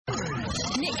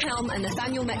Nick Helm and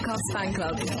Nathaniel Metcalf's fan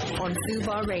club on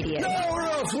Fubar Radio.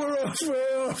 No,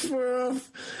 we're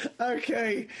off.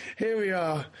 Okay, here we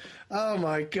are. Oh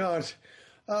my God.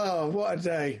 Oh, what a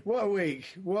day. What a week.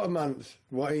 What a month.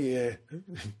 What a year.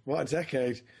 What a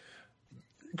decade.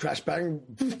 Crash bang.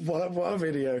 What a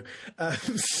video.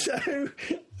 It's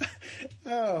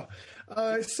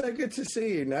so good to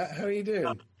see you, Nat. How are you doing?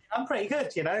 I'm pretty good,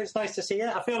 you know. It's nice to see you.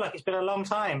 I feel like it's been a long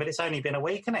time, but it's only been a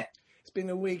week, isn't it? It's been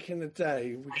a week and a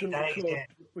day. We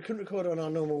couldn't record on our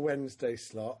normal Wednesday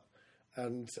slot,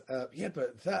 and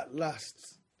but that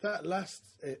last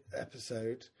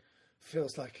episode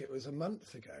feels like it was a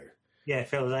month ago. Yeah, it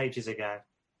feels ages ago.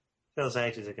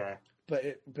 But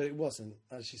it wasn't,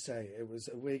 as you say. It was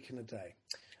a week and a day.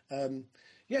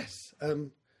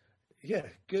 Yeah,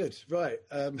 good. Right.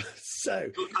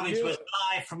 So you're coming to us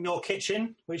live from your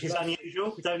kitchen, which is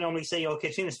unusual. We don't normally see your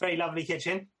kitchen. It's a very lovely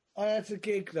kitchen. I had a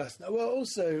gig last night. Well,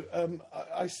 also,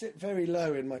 I sit very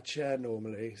low in my chair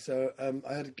normally. So I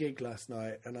had a gig last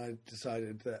night, and I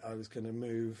decided that I was going to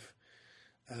move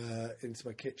into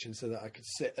my kitchen so that I could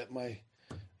sit at my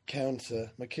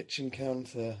kitchen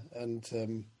counter,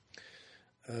 and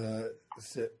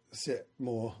sit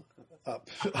more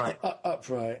upright.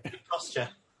 Posture.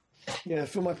 Yeah,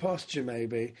 for my posture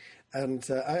maybe, and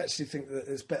I actually think that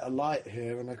there's better light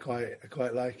here, and I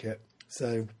quite like it.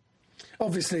 So,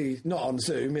 obviously not on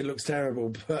Zoom; it looks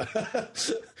terrible.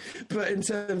 But in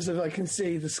terms of I can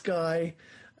see the sky.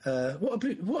 What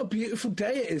a beautiful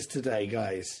day it is today,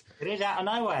 guys! It is out of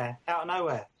nowhere.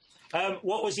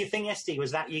 What was your thing yesterday? Was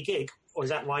that your gig, or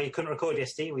is that why you couldn't record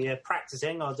yesterday? Were you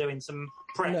practicing or doing some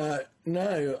prep?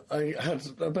 No. I had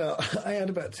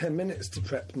about 10 minutes to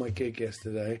prep my gig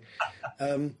yesterday.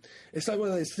 It's like one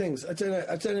of those things. I don't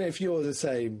know if you're the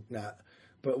same, Nat,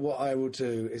 but what I will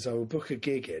do is I will book a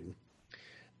gig in,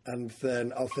 and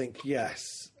then I'll think, yes,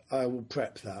 I will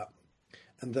prep that,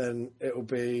 and then it will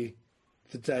be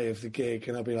the day of the gig,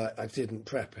 and I'll be like, I didn't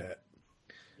prep it.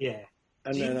 Yeah.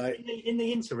 And then in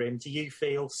the interim, do you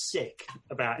feel sick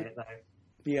about it though?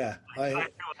 Yeah, I feel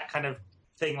that kind of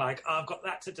thing. Like, I've got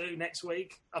that to do next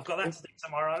week. I've got that to do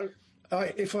tomorrow.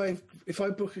 If I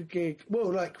book a gig,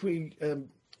 well, like we,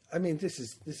 I mean, this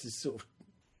is sort of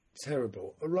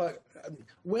terrible. Right,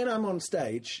 when I'm on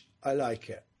stage, I like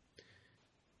it.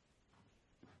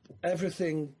 Every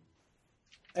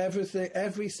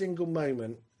single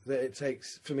moment that it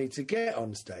takes for me to get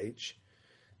on stage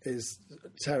is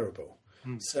terrible.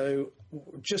 So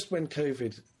just when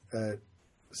COVID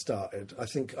started, I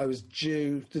think I was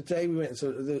due the day we went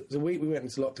into the week we went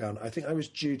into lockdown. I think I was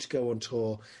due to go on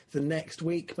tour the next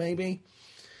week, maybe,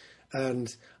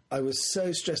 and I was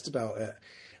so stressed about it.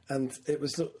 And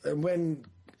when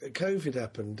COVID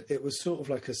happened, it was sort of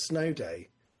like a snow day,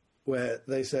 where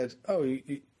they said, "Oh,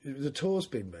 the tour's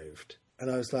been moved,"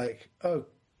 and I was like, "Oh,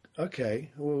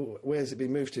 okay. Well, where's it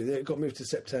been moved to?" It got moved to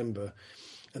September.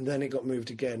 And then it got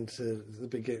moved again to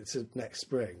next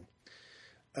spring.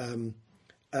 And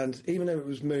even though it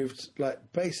was moved like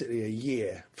basically a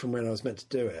year from when I was meant to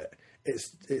do it,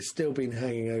 it's still been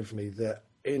hanging over me that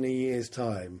in a year's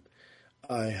time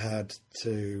I had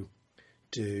to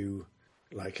do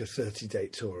like a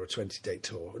 30-date tour or a 20-date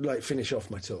tour, like finish off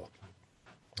my tour.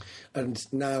 And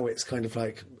now it's kind of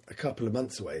like a couple of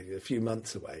months away, a few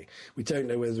months away. We don't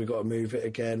know whether we've got to move it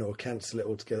again or cancel it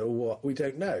altogether or what. We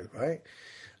don't know, right?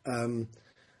 And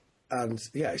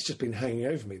yeah, it's just been hanging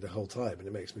over me the whole time, and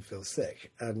it makes me feel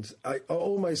sick. And I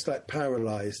almost like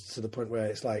paralysed to the point where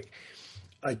it's like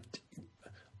I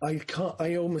can't.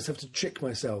 I almost have to trick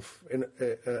myself. And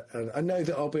I know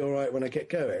that I'll be all right when I get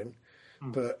going,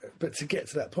 but to get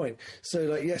to that point. So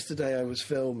like yesterday, I was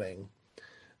filming.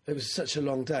 It was such a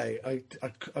long day. I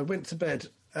went to bed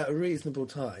at a reasonable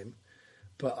time,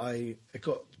 but I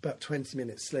got about 20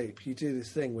 minutes sleep. You do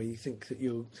this thing where you think that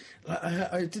you'll...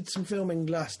 I did some filming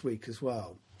last week as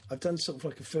well. I've done sort of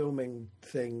like a filming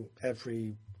thing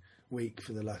every week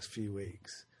for the last few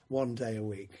weeks. One day a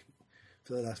week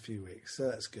for the last few weeks. So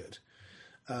that's good.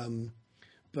 Yeah,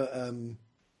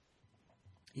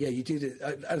 you do this.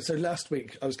 And so last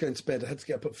week I was going to bed. I had to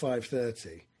get up at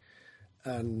 5:30.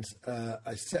 And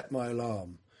I set my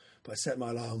alarm. But I set my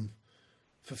alarm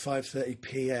for 5:30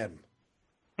 p.m.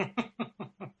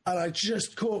 And I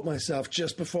just caught myself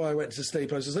just before I went to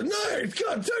sleep. I was just like, no,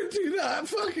 God, don't do that.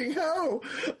 Fucking hell.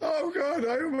 Oh, God,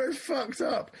 I almost fucked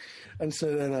up. And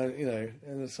so then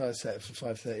and so I set it for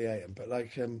 5:30 a.m. But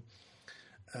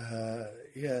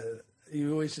yeah,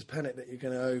 you always just panic that you're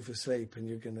going to oversleep and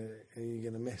you're going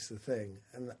to miss the thing.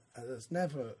 And that's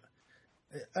never,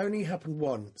 it only happened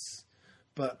once,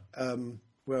 but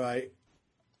where I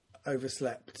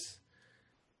overslept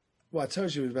Well, I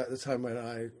told you about the time when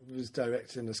I was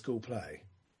directing a school play.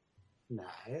 No,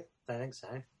 I don't think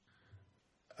so.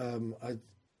 I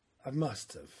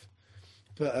must have.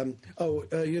 But,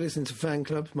 you're listening to Fan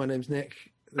Club. My name's Nick.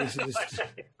 This is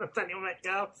Daniel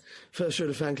Metcalf. First rule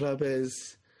of Fan Club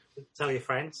is... Tell your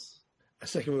friends.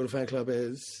 Second rule of Fan Club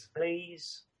is...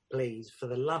 Please, for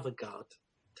the love of God,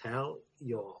 tell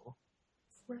your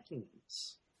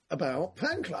friends. About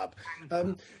Fan Club.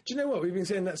 Do you know what? We've been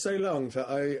saying that so long that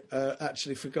I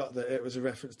actually forgot that it was a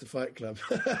reference to Fight Club.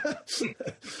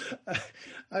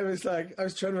 I was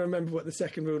trying to remember what the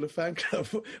second rule of Fan Club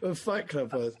of Fight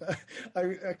Club was.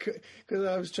 Because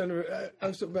I was talking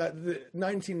about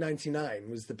 1999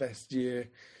 was the best year.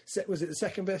 Was it the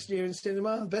second best year in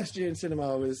cinema? The best year in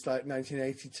cinema was like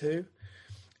 1982.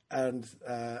 And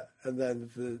then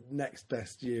the next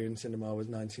best year in cinema was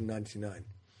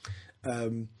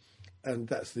 1999. And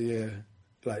that's the year,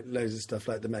 like, loads of stuff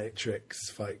like The Matrix,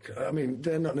 Fight Club. I mean,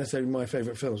 they're not necessarily my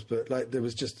favourite films, but, like, there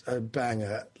was just a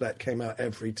banger that came out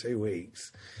every 2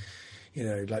 weeks. You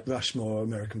know, like Rushmore,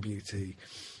 American Beauty,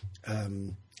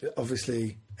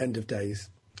 obviously End of Days.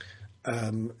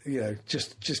 You know,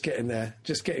 just getting there,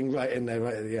 just getting right in there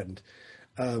right at the end.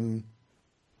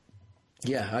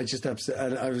 Yeah, I just absolutely...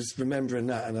 And I was remembering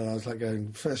that, and then I was like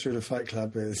going, first rule of Fight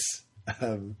Club is...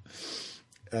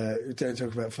 don't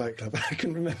talk about Fight Club. I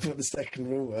couldn't remember what the second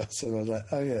rule was, and I was like,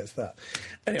 oh yeah, it's that.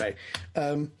 Anyway,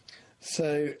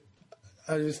 so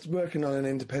I was working on an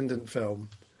independent film,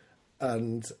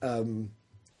 and I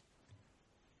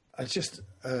just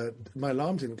my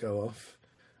alarm didn't go off,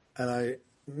 and I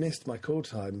missed my call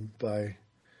time by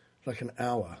like an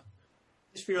hour.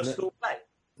 Is for your school play?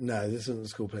 No, this isn't a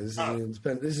school play. This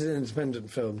is an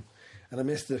independent film. And I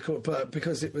missed the call, but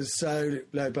because it was so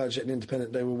low budget and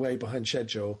independent, they were way behind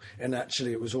schedule. And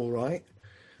actually, it was all right.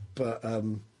 But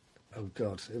oh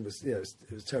god, it was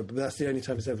terrible. But that's the only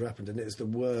time it's ever happened, and it's the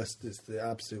worst. It's the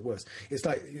absolute worst. It's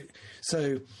like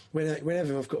so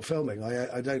whenever I've got filming,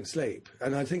 I don't sleep,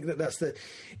 and I think that's the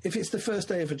if it's the first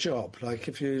day of a job, like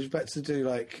if you're about to do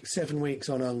like 7 weeks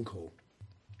on Uncle.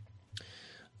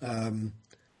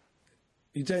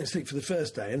 You don't sleep for the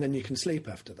first day, and then you can sleep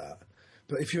after that.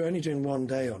 But if you're only doing 1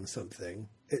 day on something,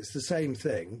 it's the same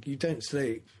thing. You don't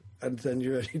sleep, and then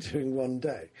you're only doing 1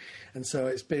 day. And so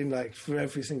it's been like for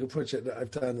every single project that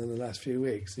I've done in the last few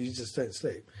weeks, you just don't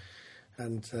sleep.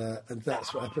 And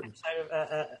that's what happened. So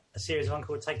a series of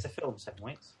Uncle would take to film 7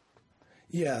 weeks?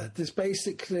 Yeah, there's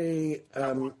basically...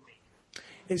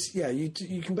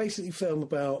 you can basically film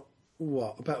about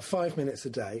 5 minutes a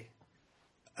day.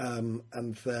 And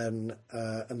then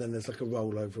there's like a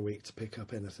rollover week to pick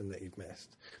up anything that you've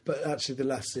missed. But actually, the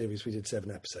last series we did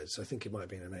 7 episodes, so I think it might have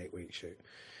been an 8-week shoot.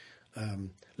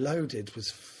 Loaded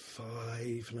was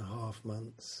 5.5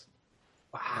 months.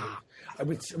 Wow!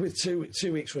 With 2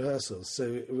 weeks rehearsals, so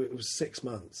it was 6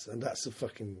 months, and that's a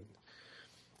fucking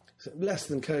less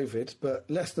than COVID, but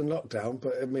less than lockdown.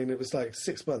 But I mean, it was like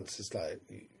 6 months. It's like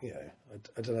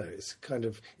I don't know. It's kind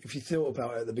of if you thought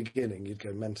about it at the beginning, you'd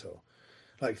go mental.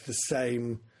 Like the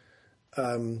same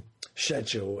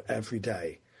schedule every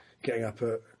day, getting up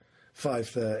at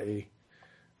 5:30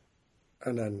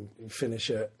 and then finish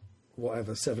at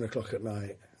 7 o'clock at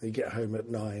night. You get home at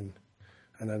 9,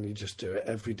 and then you just do it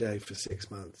every day for 6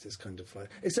 months. It's kind of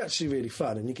like it's actually really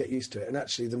fun, and you get used to it. And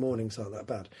actually, the mornings aren't that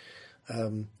bad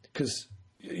because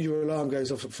your alarm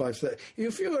goes off at 5:30.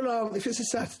 If it's a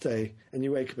Saturday and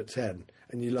you wake up at 10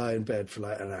 and you lie in bed for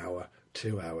like an hour.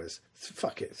 2 hours,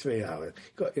 fuck it, 3 hours.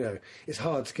 It's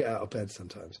hard to get out of bed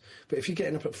sometimes. But if you're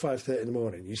getting up at 5:30 in the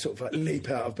morning, you sort of like leap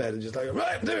out of bed and just like,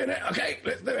 right, I'm doing it. Okay,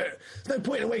 let's do it. There's no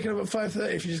point in waking up at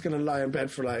 5:30 if you're just going to lie in bed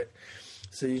for like.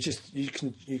 So you can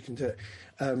do it.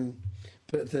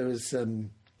 But there was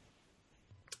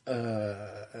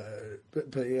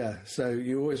but yeah. So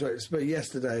you always wait. But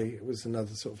yesterday was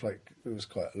another sort of like it was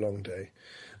quite a long day,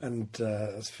 and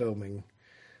I was filming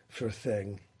for a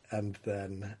thing. And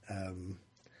then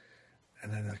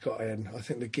I got in. I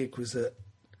think the gig was at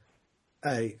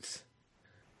 8,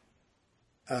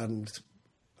 and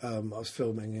I was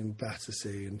filming in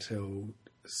Battersea until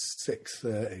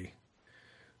 6:30,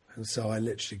 and so I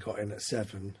literally got in at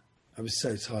 7. I was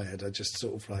so tired. I just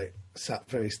sort of like sat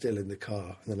very still in the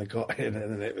car, and then I got in,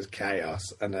 and then it was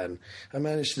chaos. And then I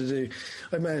managed to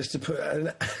put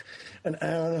an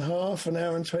hour and a half, an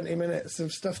hour and 20 minutes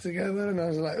of stuff together. And I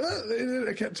was like,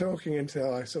 I kept talking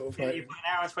until I sort of like. You put an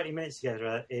hour and 20 minutes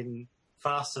together in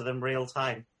faster than real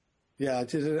time. Yeah, I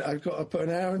did. I put an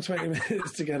hour and 20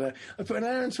 minutes together. I put an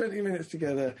hour and 20 minutes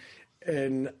together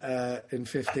in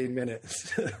 15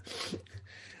 minutes,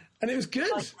 and it was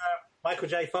good. Like, Michael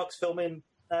J. Fox filming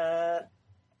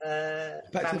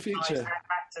Back to the Family Ties Future. and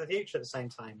Back to the Future at the same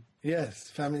time. Yes,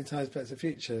 Family Ties, Back to the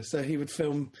Future. So he would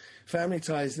film Family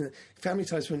Ties, and Family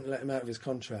Ties wouldn't let him out of his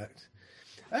contract.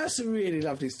 That's a really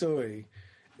lovely story,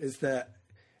 is that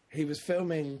he was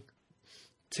filming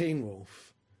Teen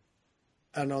Wolf,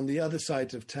 and on the other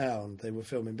side of town, they were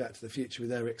filming Back to the Future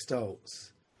with Eric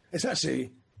Stoltz. It's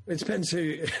actually, it depends who,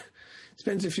 it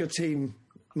depends if you're Team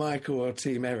Michael or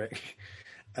Team Eric.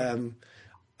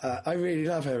 I really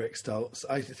love Eric Stoltz.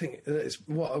 I think that it's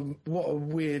what a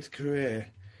weird career.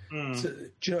 So,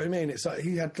 do you know what I mean? It's like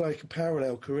he had like a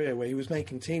parallel career where he was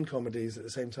making teen comedies at the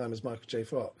same time as Michael J.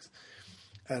 Fox,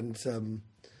 and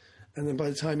then by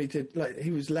the time he did, like,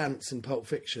 he was Lance in Pulp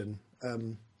Fiction,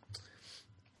 and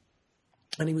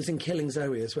he was in Killing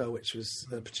Zoe as well, which was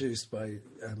produced by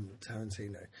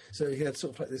Tarantino. So he had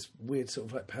sort of like this weird sort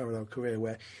of like parallel career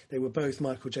where they were both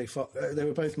Michael J. Fox, they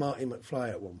were both Marty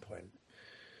McFly at one point.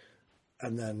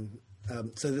 And then,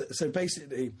 so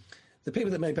basically, the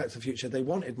people that made Back to the Future, they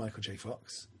wanted Michael J.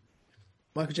 Fox.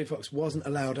 Michael J. Fox wasn't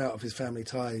allowed out of his Family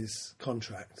Ties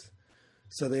contract.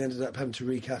 So they ended up having to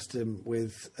recast him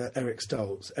with Eric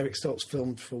Stoltz. Eric Stoltz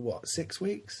filmed for, what, 6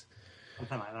 weeks?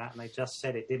 Something like that. And they just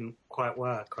said it didn't quite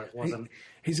work, or it wasn't.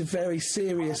 He's a very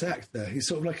serious actor. He's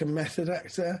sort of like a method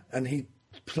actor, and he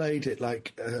played it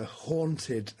like a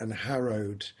haunted and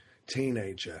harrowed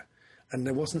teenager. And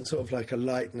there wasn't sort of like a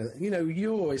lightness. You know,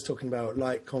 you're always talking about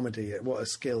light comedy, what a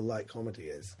skill light comedy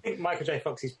is. I think Michael J.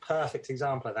 Fox is a perfect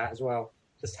example of that as well.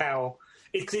 Just how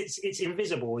it's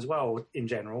invisible as well in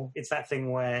general. It's that thing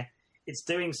where it's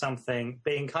doing something,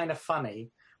 being kind of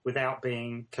funny without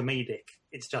being comedic.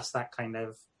 It's just that kind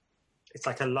of, it's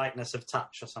like a lightness of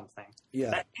touch or something.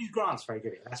 Yeah. Hugh Grant's very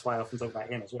good at it. That's why I often talk about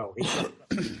him as well. He's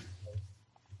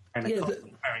and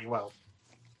very well.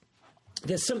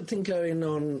 There's something going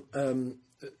on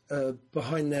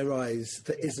behind their eyes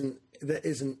that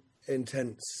isn't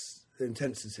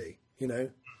intensity. You know,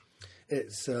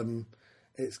 it's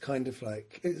kind of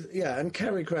like and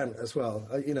Cary Grant as well.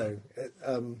 You know,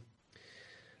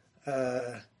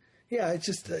 I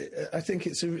think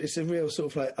it's a real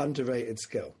sort of like underrated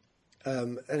skill.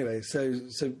 Anyway, so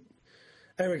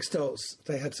Eric Stoltz,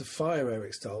 they had to fire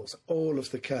Eric Stoltz. All of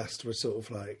the cast were sort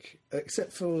of like,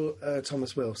 except for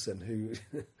Thomas Wilson, who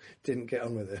didn't get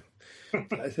on with it.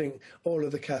 I think all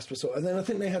of the cast were sort of, and then I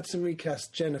think they had to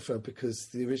recast Jennifer because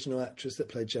the original actress that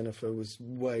played Jennifer was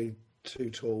way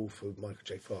too tall for Michael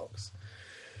J. Fox.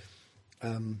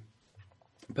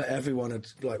 But everyone had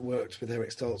like worked with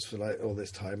Eric Stoltz for like all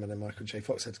this time, and then Michael J.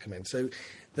 Fox had to come in. So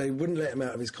they wouldn't let him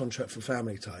out of his contract for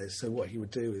Family Ties. So what he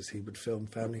would do is he would film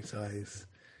Family Ties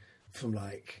from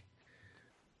like,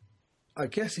 I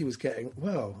guess he was getting,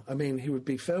 well, I mean, he would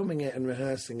be filming it and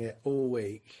rehearsing it all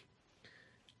week,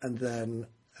 and then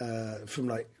from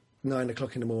like 9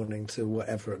 o'clock in the morning to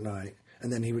whatever at night,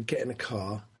 and then he would get in a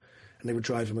car and they would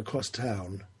drive him across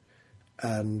town,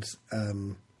 and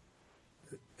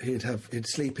he'd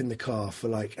sleep in the car for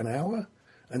like an hour,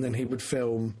 and then he would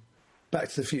film Back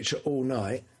to the Future all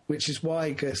night, which is why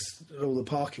I guess all the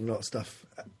parking lot stuff,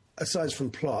 aside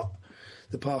from plot,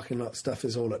 the parking lot stuff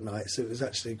is all at night. So it was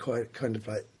actually quite kind of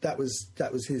like that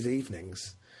was his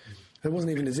evenings. It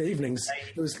wasn't even his evenings.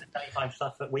 It was daytime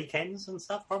stuff at weekends and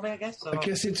stuff, probably. I guess. Or...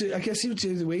 I guess he would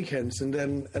do the weekends, and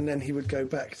then he would go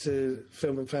back to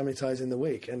filming Family Ties in the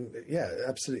week. And yeah,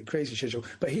 absolutely crazy schedule.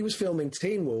 But he was filming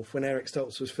Teen Wolf when Eric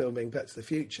Stoltz was filming Back to the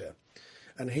Future,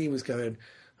 and he was going,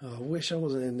 "Oh, I wish I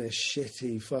wasn't in this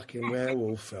shitty fucking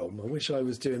werewolf film. I wish I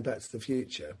was doing Back to the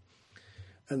Future."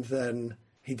 And then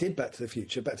he did Back to the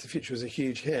Future. Back to the Future was a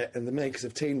huge hit, and the makers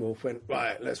of Teen Wolf went,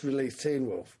 "Right, let's release Teen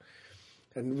Wolf.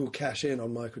 And we'll cash in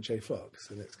on Michael J. Fox."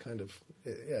 And it's kind of,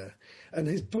 yeah. And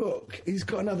his book, he's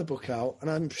got another book out,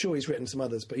 and I'm sure he's written some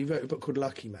others, but he wrote a book called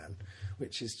Lucky Man,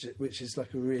 which is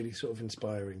like a really sort of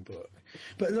inspiring book.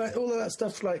 But like all of that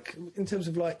stuff, like in terms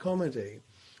of like comedy,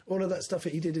 all of that stuff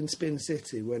that he did in Spin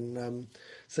City when,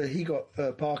 so he got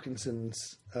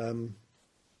Parkinson's.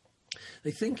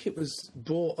 They think it was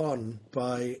brought on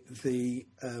by the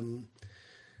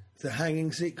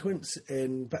hanging sequence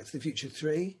in Back to the Future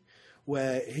 3.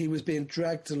 Where he was being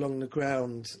dragged along the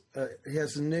ground. He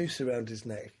has a noose around his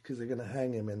neck because they're going to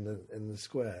hang him in the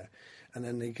square, and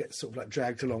then he gets sort of like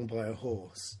dragged along by a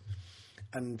horse.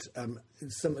 And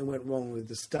something went wrong with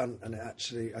the stunt, and I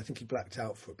think he blacked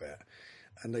out for a bit.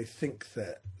 And they think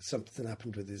that something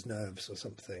happened with his nerves or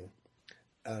something.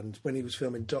 And when he was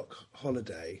filming Doc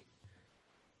Hollywood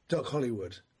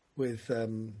with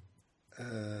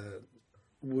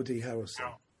Woody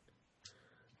Harrelson.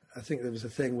 I think there was a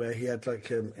thing where he had like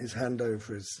his hand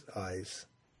over his eyes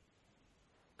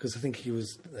because I think he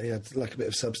had like a bit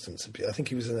of substance abuse. I think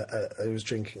he was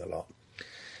drinking a lot.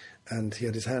 And he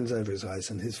had his hands over his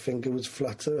eyes, and his finger would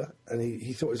flutter, and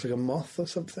he thought it was like a moth or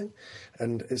something,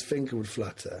 and his finger would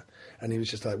flutter, and he was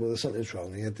just like, well, there's something's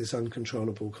wrong. He had this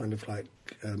uncontrollable kind of like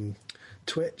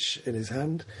twitch in his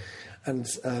hand, and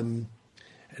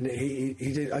he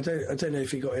did. I don't know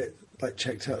if he got it like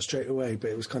checked out straight away, but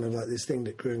it was kind of like this thing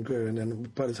that grew and grew, and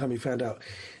then by the time he found out,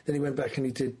 then he went back and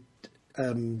he did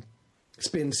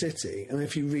Spin City, and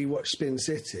if you rewatch Spin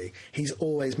City, he's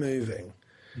always moving.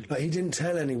 Like, he didn't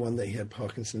tell anyone that he had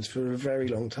Parkinson's for a very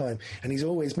long time, and he's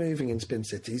always moving in Spin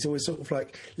City. He's always sort of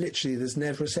like, literally, there's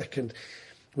never a second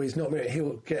where he's not moving.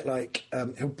 He'll get like,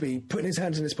 he'll be putting his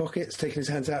hands in his pockets, taking his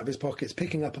hands out of his pockets,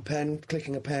 picking up a pen,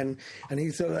 clicking a pen, and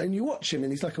and you watch him,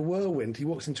 and he's like a whirlwind. He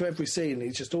walks into every scene, and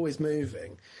he's just always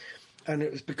moving. And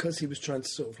it was because he was trying to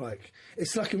sort of like,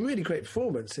 it's like a really great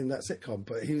performance in that sitcom,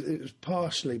 but it was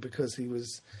partially because he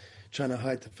was trying to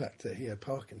hide the fact that he had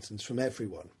Parkinson's from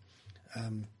everyone.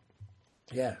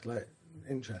 Yeah, like,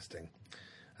 interesting.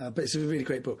 But it's a really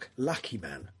great book. Lucky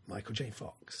Man, Michael J.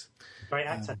 Fox. Great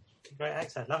actor. Great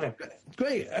actor. Love him.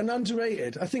 Great and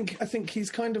underrated. I think he's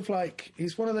kind of like,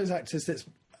 he's one of those actors that's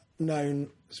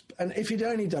known, and if he'd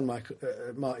only done Marty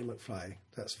McFly,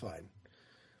 that's fine.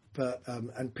 But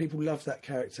and people love that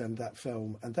character and that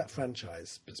film and that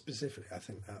franchise, but specifically, I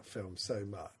think that film so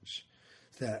much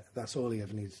that's all he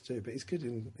ever needs to do. But he's good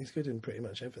in pretty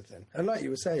much everything. And like you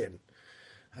were saying,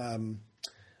 that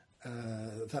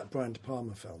Brian De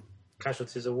Palma film,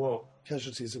 Casualties of War,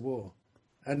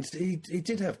 and he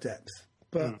did have depth.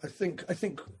 But I think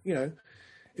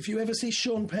if you ever see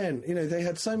Sean Penn, they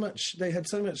had so much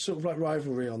sort of like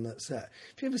rivalry on that set.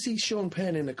 If you ever see Sean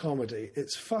Penn in a comedy,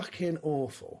 it's fucking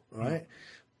awful, right?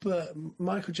 But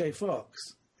Michael J.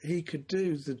 Fox, he could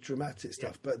do the dramatic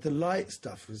stuff, but the light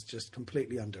stuff was just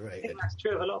completely underrated. I think that's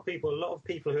true. A lot of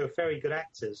people who are very good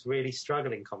actors really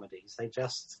struggle in comedies. They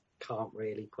just can't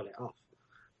really pull it off.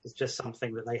 It's just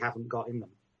something that they haven't got in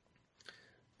them.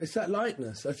 It's that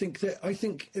lightness. I think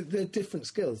they're different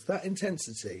skills. That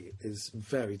intensity is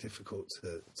very difficult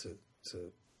to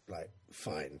like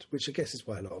find, which I guess is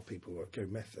why a lot of people go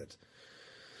method.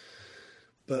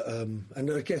 But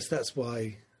and I guess that's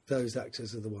why those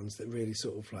actors are the ones that really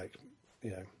sort of like,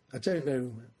 I don't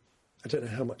know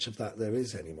how much of that there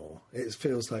is anymore. It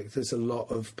feels like there's a lot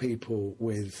of people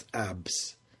with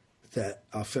abs that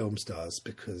are film stars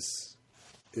because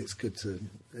it's good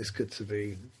to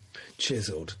be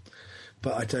chiseled.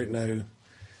 But I don't know.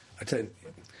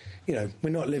 We're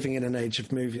not living in an age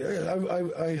of movie.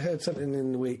 I heard something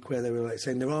in the week where they were like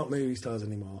saying there aren't movie stars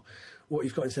anymore. What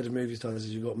you've got instead of movie stars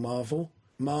is you've got Marvel.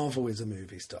 Marvel is a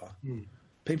movie star.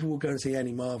 People will go and see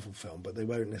any Marvel film, but they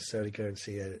won't necessarily go and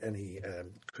see any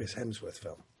Chris Hemsworth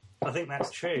film. I think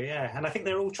that's true, yeah. And I think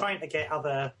they're all trying to get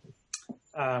other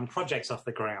projects off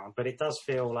the ground, but it does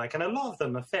feel like, and a lot of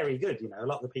them are very good, a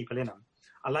lot of the people in them.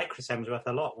 I like Chris Hemsworth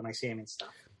a lot when I see him in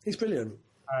stuff. He's brilliant.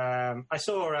 I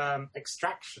saw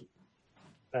Extraction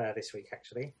this week,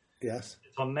 actually. Yes.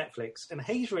 It's on Netflix, and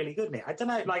he's really good in it. I don't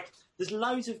know, like, there's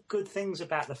loads of good things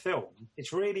about the film.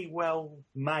 It's really well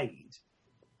made.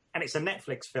 And it's a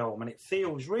Netflix film, and it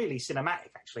feels really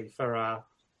cinematic, actually, for a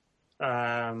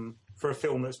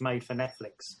film that's made for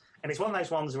Netflix. And it's one of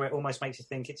those ones where it almost makes you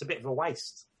think it's a bit of a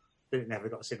waste that it never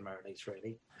got a cinema release,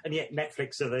 really. And yet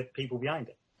Netflix are the people behind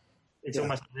it. It's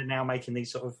almost they're now making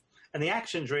these sort of... And the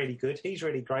action's really good. He's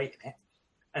really great in it.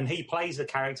 And he plays the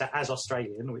character as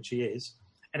Australian, which he is.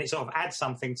 And it sort of adds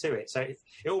something to it. So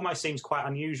it almost seems quite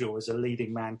unusual as a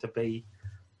leading man to be...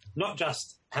 not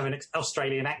just have an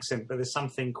Australian accent, but there's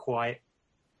something quite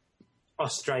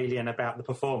Australian about the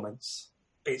performance,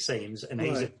 it seems. And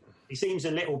he seems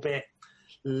a little bit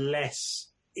less...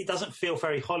 It doesn't feel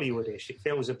very Hollywoodish. It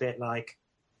feels a bit like...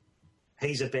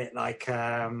 He's a bit like...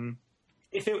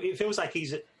 It feels like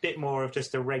he's a bit more of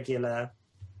just a regular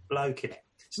bloke in it.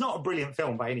 It's not a brilliant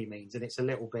film by any means, and it's a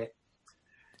little bit...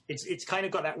 It's kind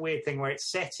of got that weird thing where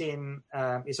it's set in...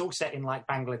 it's all set in, like,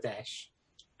 Bangladesh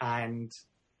and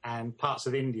parts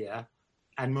of India,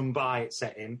 and Mumbai it's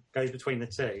set in, goes between the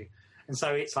two. And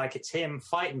so it's like it's him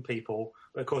fighting people,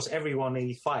 but of course everyone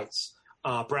he fights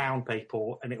are brown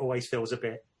people, and it always feels a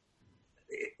bit...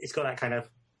 It's got that kind of...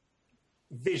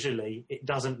 Visually, it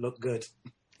doesn't look good.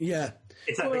 Yeah.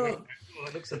 It's that thing,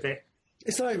 it looks a bit...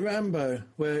 It's like Rambo,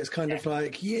 where it's kind of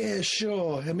like, yeah,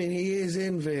 sure, I mean, he is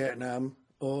in Vietnam,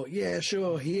 or, yeah,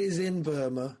 sure, he is in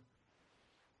Burma,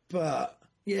 but...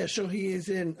 Yeah, sure, he is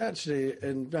in... Actually,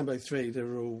 in Rambo 3, they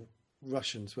were all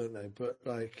Russians, weren't they? But,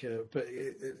 like... you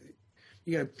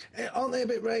go, aren't they a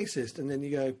bit racist? And then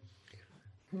you go,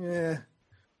 yeah,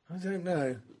 I don't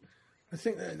know. I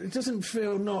think that it doesn't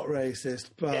feel not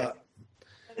racist, but Yeah.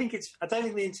 I don't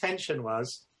think the intention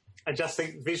was. I just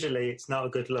think visually it's not a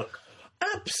good look.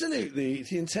 absolutely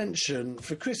the intention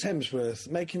for Chris Hemsworth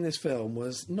making this film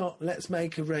was not let's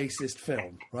make a racist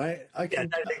film, right? I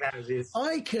don't think that was his.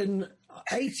 I can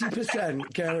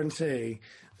 80% guarantee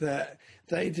that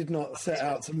they did not set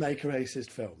out to make a racist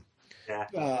film. Yeah,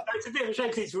 it's a bit of a shame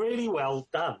because it's really well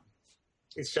done.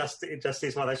 It just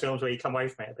is one of those films where you come away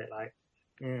from it a bit like,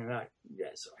 it's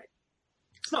all right.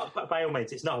 It's not, by all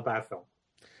means, it's not a bad film.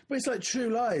 But it's like True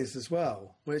Lies as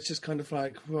well, where it's just kind of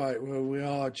like, right, well, we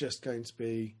are just going to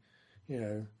be,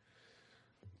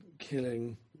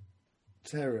 killing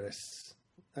terrorists,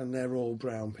 and they're all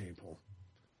brown people.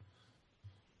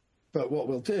 But what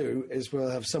we'll do is we'll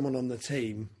have someone on the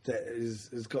team that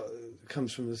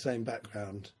comes from the same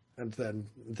background, and then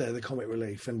they're the comic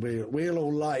relief, and we'll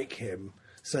all like him.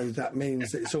 So that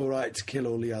means that it's all right to kill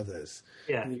all the others.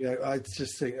 Yeah. And you go, I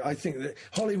think that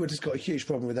Hollywood has got a huge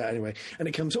problem with that anyway. And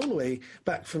it comes all the way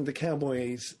back from the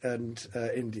cowboys and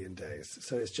Indian days.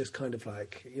 So it's just kind of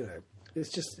like,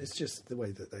 it's just the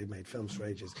way that they made films for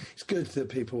ages. It's good that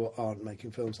people aren't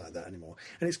making films like that anymore.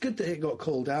 And it's good that it got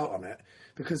called out on it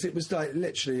because it was like,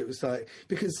 literally,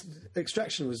 because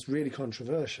Extraction was really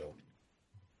controversial.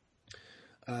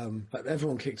 Like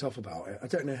everyone kicked off about it. I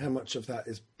don't know how much of that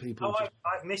is people. Oh,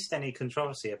 I've missed any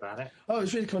controversy about it. Oh, it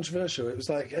was really controversial. It was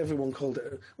like everyone called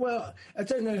it. Well, I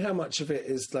don't know how much of it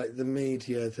is like the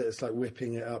media that's like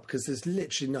whipping it up because there's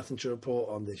literally nothing to report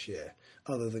on this year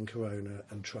other than Corona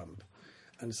and Trump,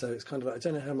 and so it's kind of like I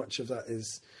don't know how much of that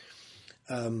is.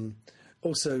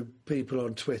 Also, people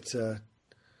on Twitter,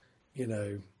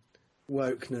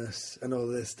 wokeness and all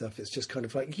this stuff. It's just kind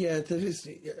of like, there is.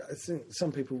 I think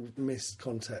some people miss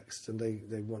context and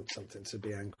they want something to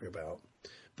be angry about.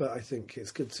 But I think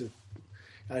it's good to.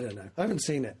 I don't know. I haven't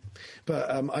seen it, but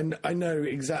I know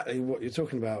exactly what you're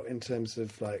talking about in terms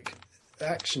of like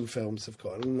action films have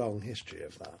got a long history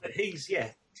of that. But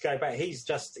to go back, he's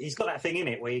got that thing in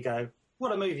it where you go,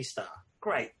 what a movie star,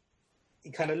 great.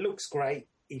 He kind of looks great.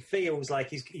 He feels like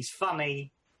he's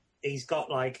funny. He's got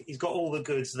all the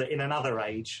goods that in another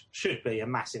age should be a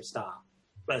massive star,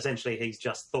 but essentially he's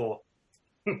just Thor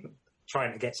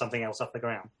trying to get something else off the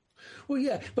ground. Well,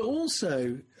 yeah, but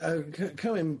also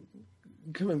coming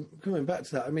back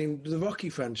to that, I mean, the Rocky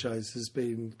franchise has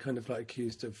been kind of like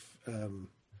accused of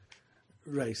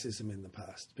racism in the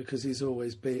past because he's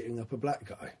always beating up a black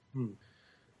guy.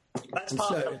 That's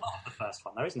part of the first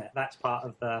one, though, isn't it? That's part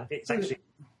of the.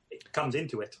 It comes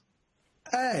into it.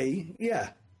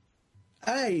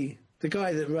 The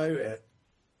guy that wrote it,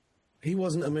 he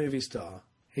wasn't a movie star.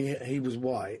 He was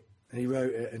white, and he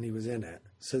wrote it, and he was in it.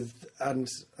 So, and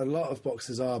a lot of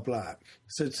boxers are black.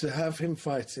 So to have him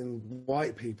fighting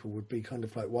white people would be kind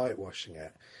of like whitewashing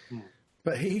it.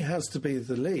 But he has to be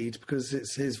the lead because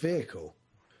it's his vehicle.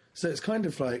 So it's kind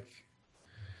of like,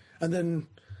 and then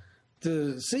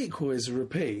the sequel is a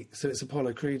repeat, so it's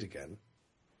Apollo Creed again.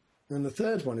 And the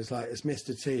third one is like, it's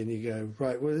Mr. T, and you go,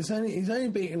 right, well, he's only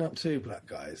beaten up 2 black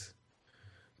guys.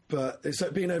 But it's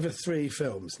like been over 3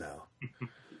 films now.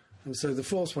 And so the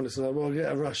fourth one is like, well, I'll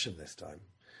get a Russian this time.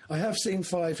 I have seen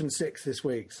 5 and 6 this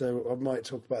week, so I might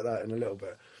talk about that in a little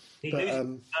bit. He loses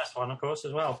the first one, of course,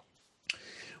 as well.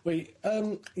 He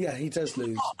does lose.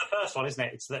 It's not the first one, isn't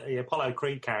it? It's that the Apollo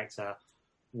Creed character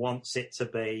wants it to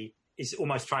be... He's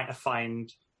almost trying to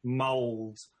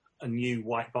mould a new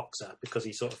white boxer because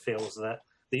he sort of feels that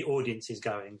the audience is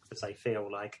going because they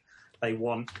feel like they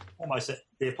want almost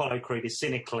the Apollo Creed is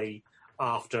cynically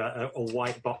after a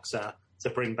white boxer to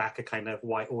bring back a kind of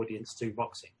white audience to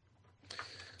boxing.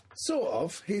 Sort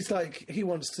of. He's like he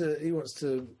wants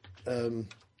to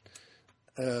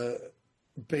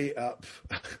beat up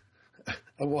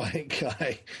a white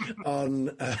guy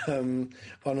on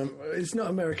it's not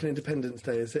American Independence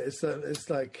Day, is it? It's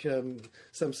like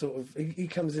some sort of he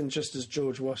comes in just as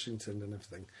George Washington and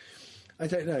everything. I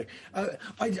don't know.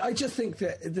 I just think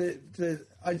that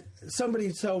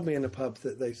somebody told me in a pub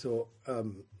that they thought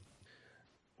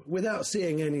without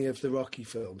seeing any of the Rocky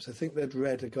films, I think they'd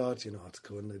read a Guardian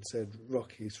article and they'd said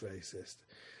Rocky's racist,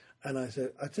 and I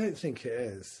said I don't think it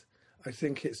is. I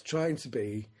think it's trying to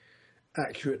be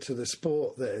accurate to the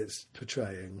sport that it's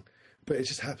portraying, but it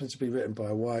just happens to be written by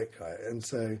a white guy. And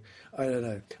so, I don't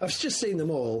know. I've just seen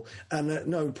them all, and at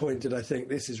no point did I think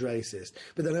this is racist.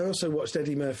 But then I also watched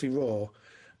Eddie Murphy Raw,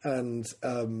 and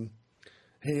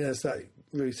he has that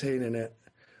routine in it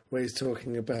where he's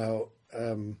talking about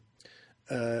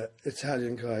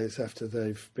Italian guys after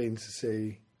they've been to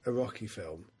see a Rocky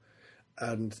film.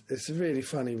 And it's a really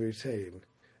funny routine.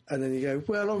 And then you go,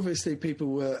 well, obviously people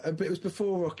were, but it was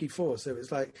before Rocky IV, so it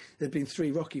was like there'd been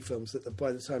 3 Rocky films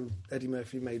by the time Eddie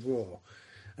Murphy made Raw.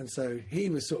 And so he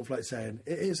was sort of like saying,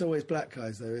 it is always black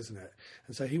guys though, isn't it?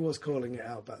 And so he was calling it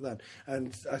out back then.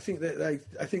 And I think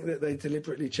that they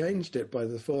deliberately changed it by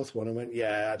the 4th one and went,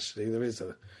 yeah, actually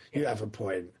you have a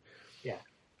point. Yeah.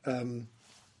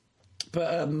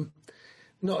 But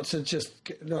not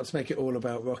to make it all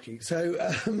about Rocky. So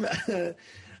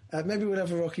maybe we'll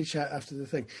have a Rocky chat after the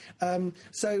thing.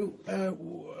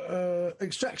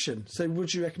 Extraction. So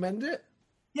would you recommend it?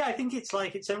 Yeah, I think it's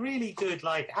a really good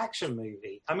action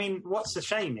movie. I mean, what's a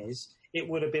shame is it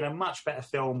would have been a much better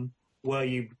film were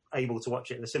you able to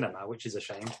watch it at the cinema, which is a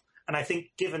shame. And I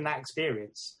think given that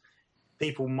experience,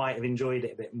 people might have enjoyed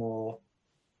it a bit more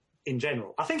in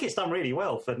general. I think it's done really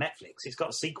well for Netflix. It's got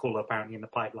a sequel apparently in the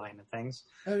pipeline and things.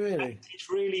 Oh, really? And it's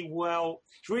really well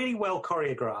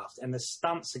choreographed, and the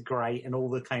stunts are great, and all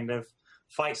the kind of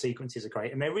fight sequences are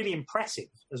great, and they're really impressive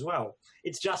as well.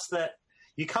 It's just that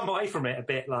you come away from it a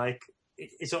bit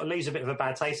it sort of leaves a bit of a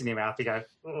bad taste in your mouth. You go,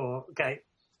 oh, okay.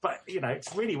 But,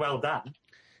 it's really well done.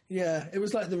 Yeah, it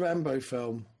was like the Rambo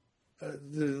film,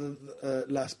 the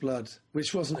Last Blood,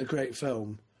 which wasn't a great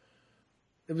film.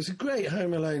 It was a great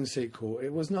Home Alone sequel.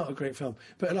 It was not a great film.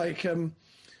 But,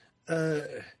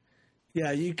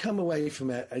 you come away from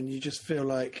it and you just feel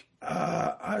like,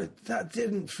 that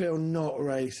didn't feel not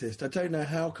racist. I don't know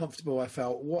how comfortable I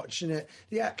felt watching it.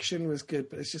 The action was good,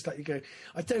 but it's just like you go,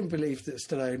 I don't believe that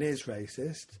Stallone is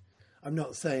racist. I'm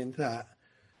not saying that.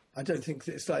 I don't think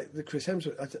that it's like the Chris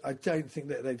Hemsworth. I don't think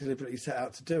that they deliberately set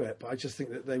out to do it, but I just think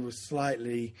that they were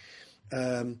slightly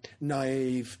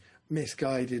naive,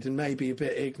 misguided, and maybe a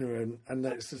bit ignorant. And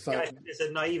that's just like there's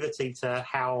a naivety to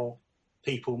how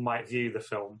people might view the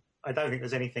film. I don't think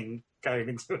there's anything going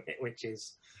into it, which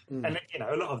is, and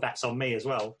a lot of that's on me as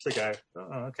well to go,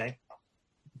 oh, okay.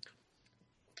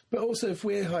 But also, if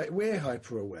we're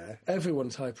hyper aware,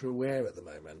 everyone's hyper aware at the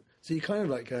moment. So you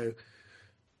kind of go,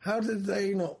 how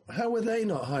were they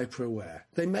not hyper aware?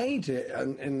 They made it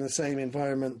in the same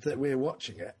environment that we're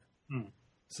watching it.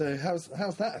 So how's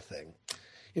that a thing?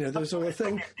 There's all a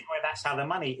thing where that's how the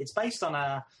money. It's based on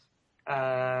a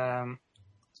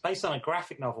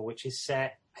graphic novel which is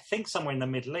set, I think, somewhere in the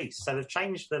Middle East. So they've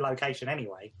changed the location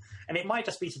anyway, and it might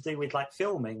just be to do with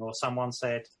filming, or someone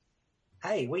said,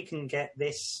 "Hey, we can get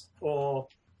this," or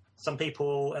some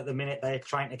people at the minute they're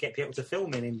trying to get people to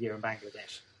film in India and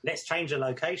Bangladesh. Let's change the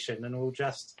location, and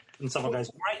and someone goes,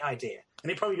 "Great idea,"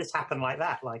 and it probably just happened like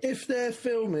that. If they're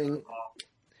filming.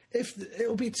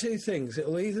 It'll be 2 things.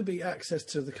 It'll either be access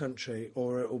to the country,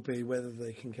 or it'll be whether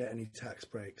they can get any tax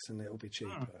breaks, and it'll be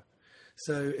cheaper.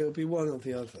 So it'll be one or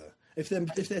the other. If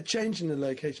they're changing the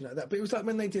location like that. But it was like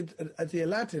when they did the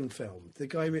Aladdin film, the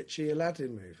Guy Ritchie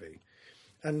Aladdin movie,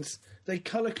 and they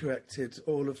colour corrected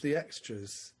all of the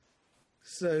extras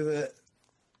so that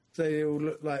they all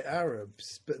looked like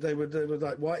Arabs, but they were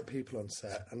like white people on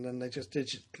set, and then they just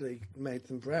digitally made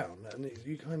them brown, and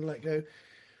you kind of go,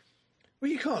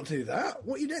 well, you can't do that.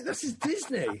 What you do? This is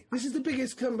Disney. This is the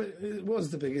biggest company. It was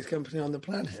the biggest company on the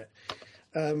planet.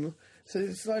 So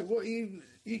it's like, what you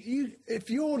if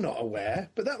you're not aware,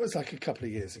 but that was a couple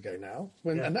of years ago now,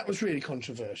 and that was really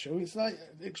controversial. It's like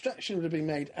Extraction would have been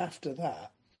made after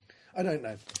that. I don't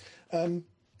know. I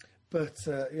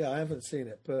haven't seen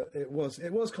it, but it was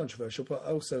controversial. But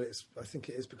also, I think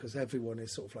it is because everyone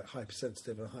is sort of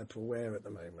hypersensitive and hyper aware at the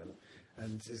moment,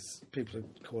 and people are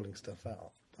calling stuff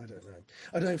out. I don't know.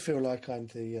 I don't feel like I'm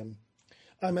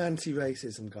I'm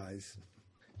anti-racism, guys.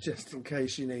 Just in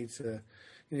case you need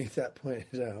that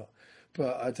pointed out.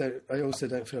 But I also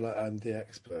don't feel like I'm the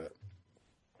expert.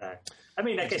 No. I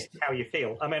mean, I guess it's how you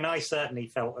feel. I mean, I certainly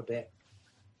felt a bit,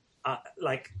 a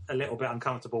little bit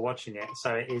uncomfortable watching it.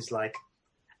 So it is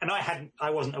and I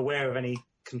wasn't aware of any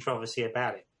controversy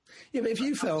about it. Yeah, but if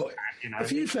you felt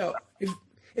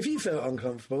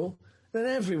uncomfortable, then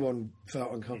everyone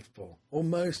felt uncomfortable, or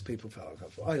most people felt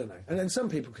uncomfortable. I don't know. And then some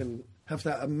people can have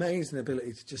that amazing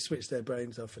ability to just switch their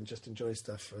brains off and just enjoy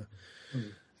stuff for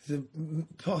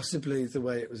possibly the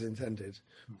way it was intended.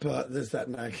 But there's that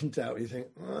nagging doubt. You think,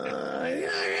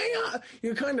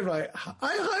 you're kind of like,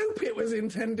 I hope it was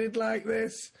intended like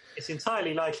this. It's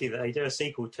entirely likely that they do a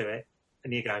sequel to it,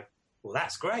 and you go, well,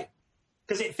 that's great.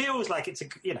 Because it feels like it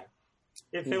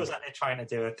feels like they're trying to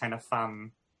do a kind of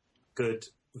fun, good,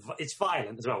 it's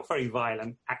violent as well, very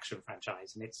violent action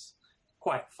franchise, and it's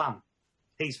quite fun.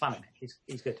 He's fun in it.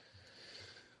 He's good.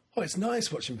 Oh, it's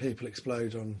nice watching people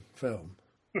explode on film.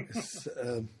 It's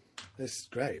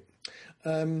great.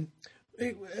 We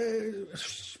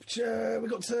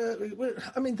got to.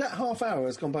 I mean, that half hour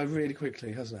has gone by really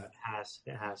quickly, hasn't it?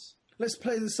 It has. let's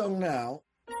play the song now.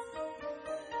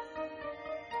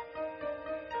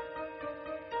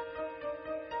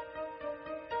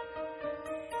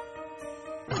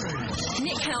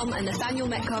 Nick Helm and Nathaniel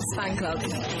Metcalf's fan club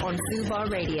on Fubar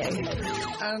Radio.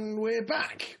 And we're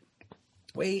back.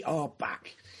 We are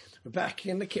back. We're back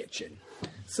in the kitchen.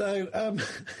 So, have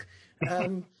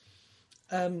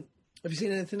you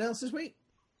seen anything else this week?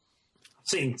 I've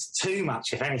seen too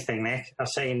much, if anything, Nick. I've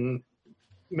seen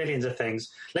millions of things.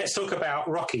 Let's talk about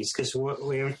Rockies, because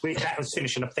that was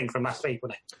finishing a thing from last week,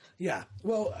 wasn't it? Yeah.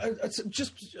 Well,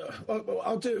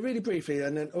 I'll do it really briefly,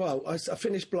 and then I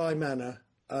finished Bly Manor,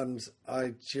 and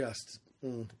I just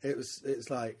it's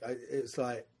like I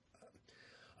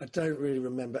don't really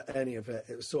remember any of it.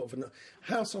 It was sort of a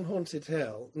House on Haunted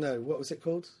Hill. No, what was it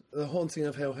called? The Haunting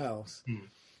of Hill House.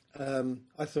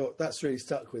 I thought that's really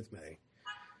stuck with me.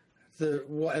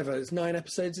 It's 9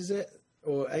 episodes, is it?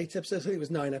 Or 8 episodes? I think it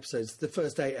was 9 episodes. The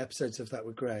first 8 episodes of that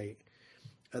were great.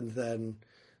 And then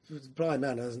Bly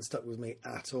Manor hasn't stuck with me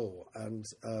at all. And,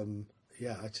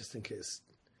 I just think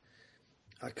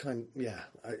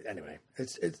anyway,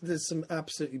 there's some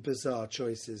absolutely bizarre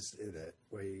choices in it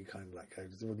where you kind of like go,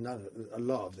 a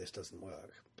lot of this doesn't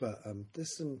work. But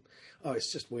there's some,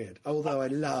 it's just weird. Although I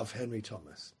love Henry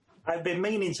Thomas. I've been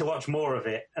meaning to watch more of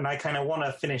it, and I kind of want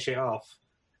to finish it off.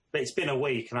 But it's been a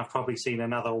week, and I've probably seen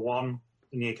another one,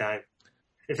 and you go.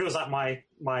 It feels like my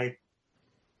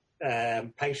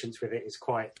patience with it is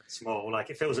quite small. Like,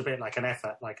 it feels a bit like an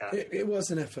effort. It was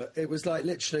an effort. It was like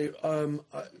literally.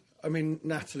 I mean,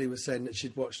 Natalie was saying that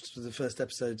she'd watched the first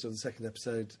episode or the second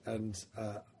episode, and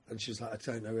she was like, I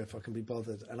don't know if I can be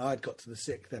bothered. And I'd got to the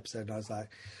 6th episode, and I was like,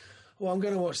 well, I'm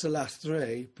going to watch the last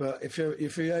 3, but if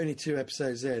you're only 2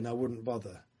 episodes in, I wouldn't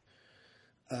bother.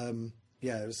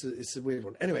 It's a weird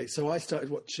one. Anyway, so I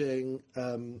started watching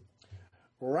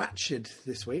Ratched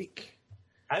this week.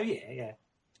 Oh, yeah.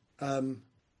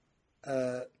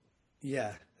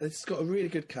 It's got a really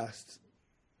good cast.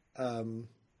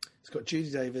 It's got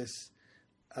Judy Davis.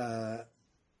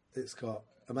 It's got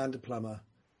Amanda Plummer,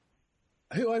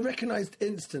 who I recognised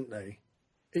instantly,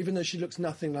 even though she looks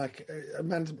nothing like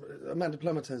Amanda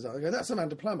Plummer. Turns out, I go, that's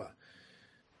Amanda Plummer,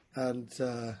 and it's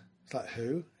like,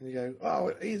 who? And you go,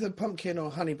 oh, either Pumpkin or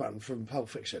Honey Bun from Pulp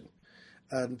Fiction,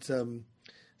 and so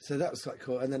that was quite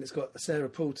cool. And then it's got Sarah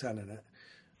Poulton in it.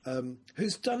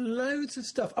 Who's done loads of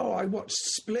stuff. Oh, I watched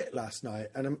Split last night,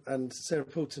 and Sarah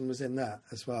Poulton was in that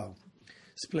as well.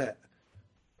 Split.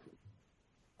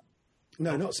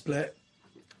 No, not Split.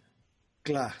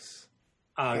 Glass.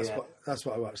 Oh, that's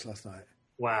what I watched last night.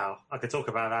 Wow, I could talk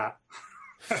about that.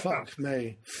 Fuck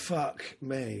me.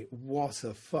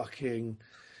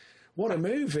 What a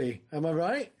movie. Am I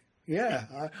right? Yeah,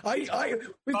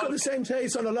 we've got the same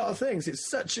taste on a lot of things. It's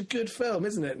such a good film,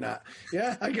 isn't it, Nat?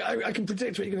 Yeah, I can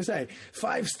predict what you're going to say.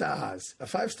 5 stars, a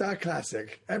 5-star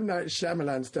classic. M. Night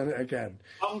Shyamalan's done it again.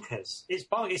 Bonkers. It's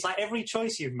bonkers. It's like every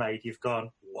choice you've made, you've gone,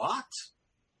 what?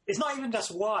 It's not even just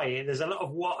why. There's a lot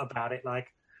of what about it.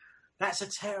 Like, that's a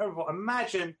terrible...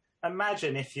 Imagine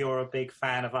if you're a big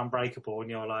fan of Unbreakable and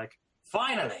you're like,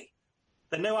 finally,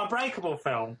 the new Unbreakable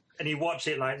film, and you watch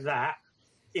it like that.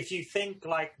 If you think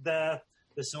like the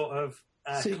sort of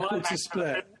sequel to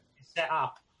Split set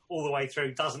up all the way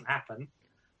through doesn't happen,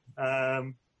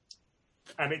 and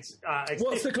it's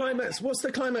what's the climax? What's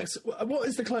the climax? What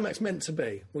is the climax meant to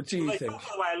be? What do you think? All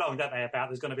the way along, don't they? About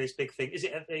there's going to be this big thing. Is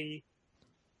it at the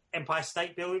Empire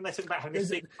State Building? They talk about having this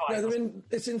big fight. No,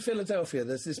 it's in Philadelphia.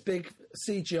 There's this big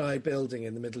CGI building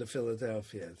in the middle of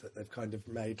Philadelphia that they've kind of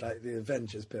made like the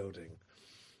Avengers building.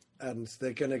 And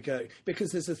they're going to go...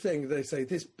 Because there's a thing, they say,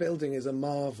 this building is a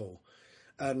marvel.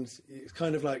 And it's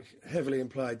kind of like heavily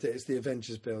implied that it's the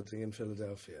Avengers building in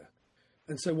Philadelphia.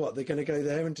 And so what, they're going to go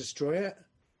there and destroy it?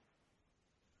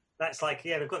 That's like,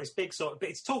 yeah, they've got this big sort of... But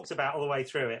it's talked about all the way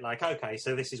through it. Like, OK,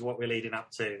 so this is what we're leading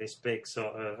up to, this big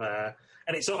sort of...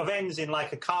 and it sort of ends in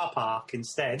like a car park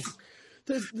instead.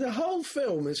 The whole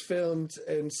film is filmed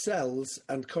in cells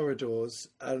and corridors,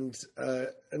 and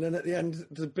then at the end,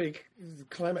 the big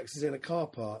climax is in a car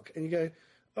park, and you go,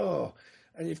 oh,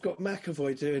 and you've got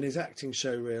McAvoy doing his acting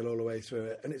show reel all the way through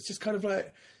it, and it's just kind of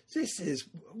like,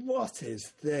 what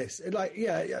is this? Like,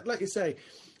 yeah, like you say,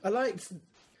 I was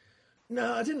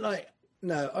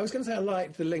going to say I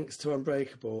liked the links to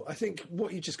Unbreakable. I think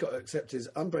what you just got to accept is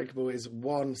Unbreakable is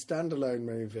one standalone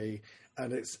movie,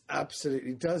 and it's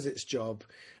absolutely does its job,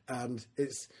 and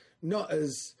it's not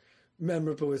as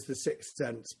memorable as The Sixth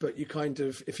Sense, but you kind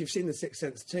of, if you've seen The Sixth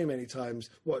Sense too many times,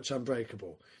 watch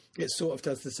Unbreakable. It sort of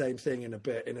does the same thing in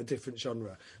a different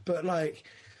genre. But like,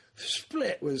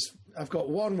 Split was. I've got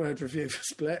one word review for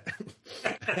Split.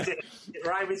 it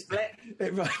rhyme with Split?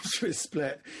 It rhymes with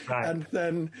Split. Right.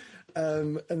 And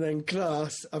then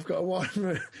Glass, I've got a one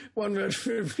word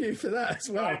review for that as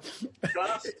well. Right.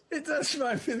 Glass? It does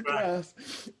rhyme with Right.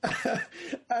 Glass.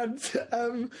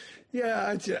 And yeah,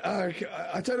 I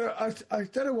don't know. I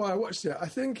don't know why I watched it. I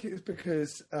think it's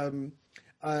because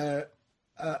I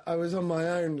was on my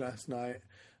own last night.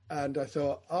 And I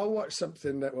thought, I'll watch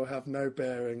something that will have no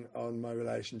bearing on my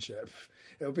relationship.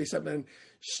 It'll be something,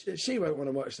 she won't want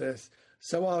to watch this,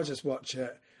 so I'll just watch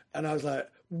it. And I was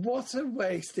like, what a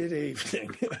wasted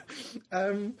evening.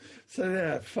 So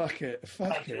yeah, fuck it.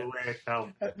 That's a weird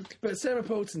film. But Sarah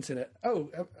Paulson's in it. Oh,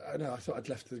 no, I thought I'd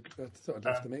left the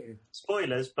meeting.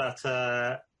 Spoilers, but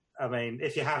I mean,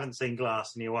 if you haven't seen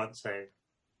Glass and you want to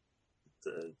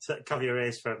cover your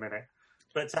ears for a minute,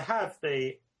 but to have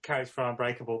the character from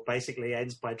Unbreakable basically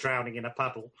ends by drowning in a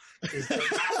puddle. It's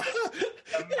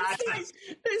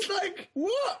like,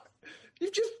 what?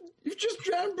 You've just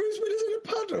drowned Bruce Willis in a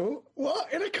puddle?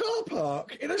 What? In a car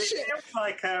park? In a shit? It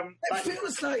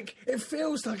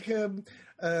feels like M.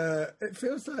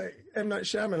 Night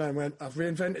Shyamalan went, I've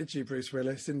reinvented you, Bruce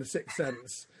Willis, in The Sixth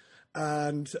Sense.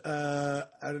 And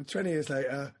 20 years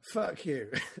later, fuck you.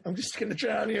 I'm just going to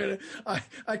drown you.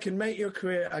 I can make your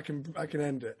career. I can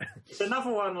end it. It's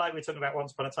another one like we talked about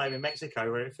Once Upon a Time in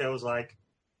Mexico, where it feels like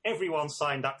everyone's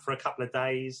signed up for a couple of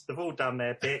days. They've all done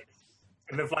their bit,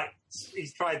 and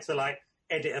he's tried to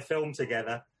edit a film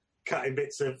together, cutting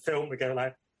bits of film together.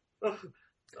 Like,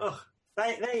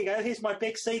 there you go. Here's my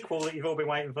big sequel that you've all been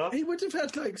waiting for. He would have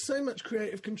had so much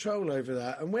creative control over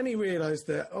that. And when he realised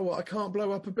that, I can't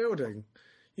blow up a building,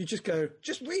 you just go,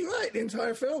 just rewrite the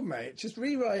entire film, mate. Just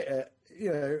rewrite it.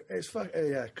 You know, it's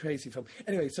crazy film.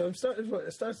 Anyway, so I started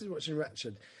watching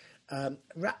Ratched.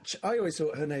 I always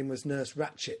thought her name was Nurse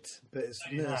Ratched, but it's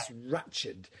Nurse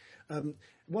Ratched.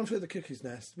 One Flew Over the Cuckoo's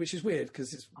Nest, which is weird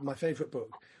because it's my favourite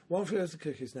book. One Flew Over the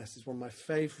Cuckoo's Nest is one of my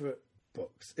favourite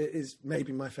books. It is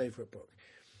maybe my favourite book.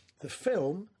 The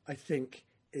film, I think,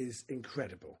 is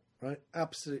incredible, right?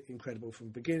 Absolutely incredible from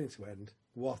beginning to end.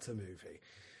 What a movie.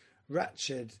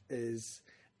 Ratched is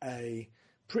a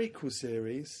prequel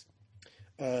series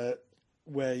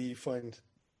where you find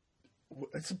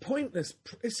it's pointless,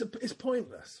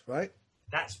 right?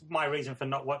 That's my reason for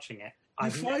not watching it. I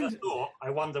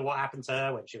wonder what happened to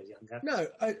her when she was younger. No,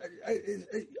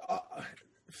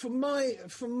 from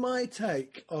my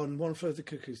take on One Flew Over the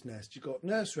Cuckoo's Nest, you've got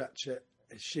Nurse Ratched.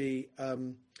 She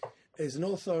is an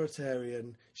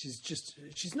authoritarian.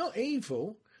 She's not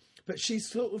evil, but she's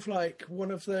sort of like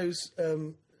one of those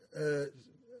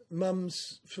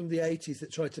mums from the 80s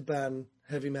that tried to ban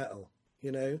heavy metal,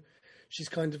 you know? She's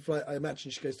kind of like, I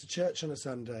imagine she goes to church on a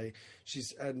Sunday.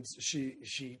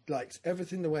 She likes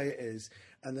everything the way it is,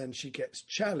 and then she gets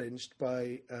challenged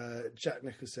by Jack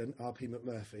Nicholson, R.P.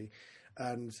 McMurphy,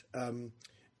 and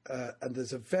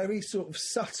there's a very sort of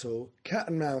subtle cat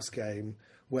and mouse game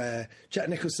where Jack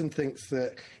Nicholson thinks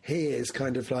that he is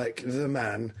kind of like the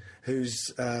man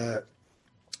who's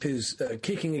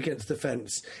kicking against the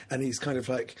fence, and he's kind of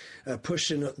like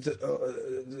pushing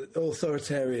the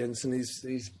authoritarians, and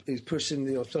he's pushing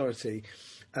the authority,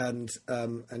 and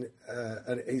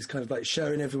he's kind of like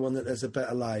showing everyone that there's a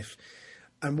better life.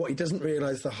 And what he doesn't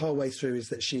realise the whole way through is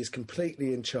that she is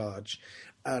completely in charge,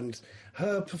 and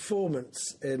her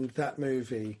performance in that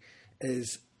movie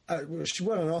is she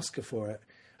won an Oscar for it.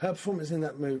 Her performance in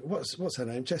that movie, what's her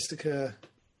name? Jessica.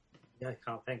 Yeah, I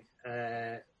can't think.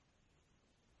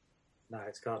 No,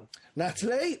 it's gone.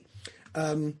 Natalie.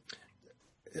 I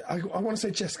want to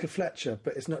say Jessica Fletcher,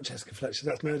 but it's not Jessica Fletcher.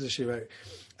 That's Murder, She Wrote.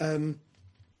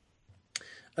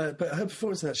 But her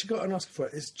performance in that, she got an Oscar for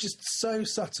it. It's just so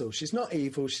subtle. She's not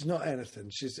evil. She's not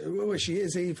anything. She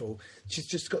is evil. She's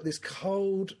just got this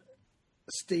cold,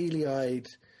 steely-eyed.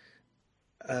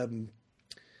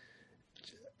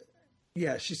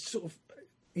 She's sort of.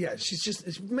 Yeah, she's just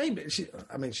she's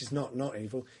not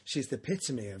evil. She's the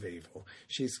epitome of evil.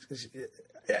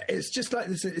 It's just like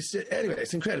this. Anyway,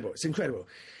 it's incredible. It's incredible.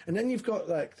 And then you've got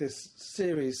like this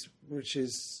series which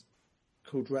is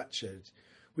called Ratched,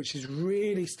 which is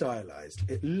really stylized.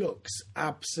 It looks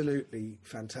absolutely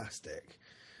fantastic,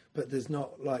 but there's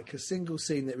not like a single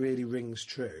scene that really rings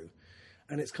true.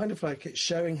 And it's kind of like it's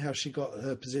showing how she got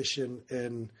her position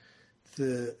in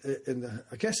the.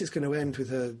 I guess it's going to end with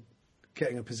her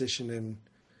getting a position in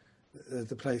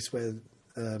the place where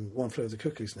One Flew Over the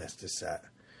Cuckoo's Nest is set.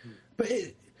 But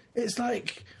it's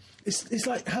like it's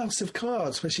like House of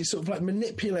Cards, where she's sort of like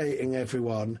manipulating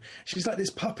everyone. She's like this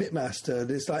puppet master,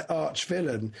 this like arch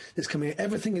villain that's coming.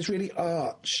 Everything is really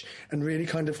arch and really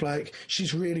kind of like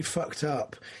she's really fucked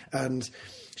up, and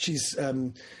she's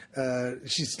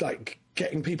like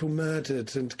getting people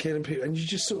murdered and killing people, and you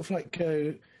just sort of like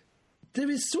go. There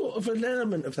is sort of an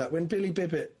element of that when Billy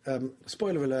Bibbit.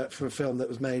 Spoiler alert for a film that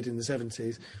was made in the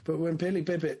 70s, but when Billy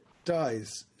Bibbit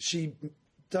dies, she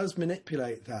does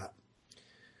manipulate that.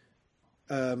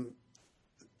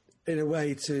 In a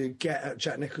way to get at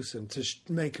Jack Nicholson, to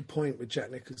make a point with Jack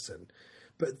Nicholson.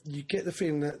 But you get the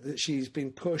feeling that she's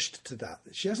been pushed to that.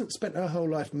 She hasn't spent her whole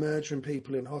life murdering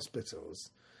people in hospitals.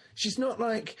 She's not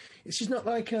like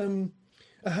a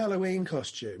Halloween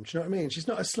costume. Do you know what I mean? She's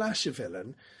not a slasher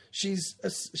villain. She's a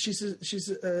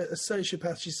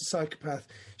sociopath. She's a psychopath.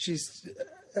 She is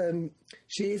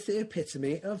the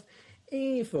epitome of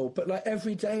evil, but like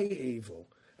everyday evil.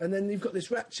 And then you've got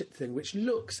this Ratchet thing, which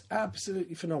looks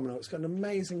absolutely phenomenal. It's got an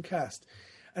amazing cast.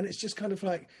 And it's just kind of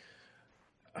like,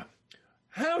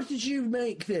 how did you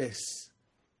make this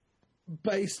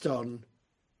based on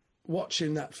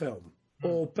watching that film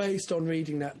or based on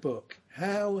reading that book?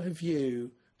 How have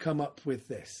you come up with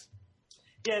this?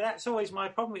 Yeah, that's always my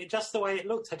problem. Just the way it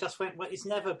looked, I just went, well, it's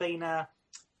never been an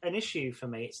issue for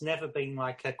me. It's never been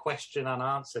like a question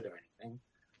unanswered or anything.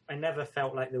 I never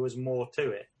felt like there was more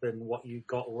to it than what you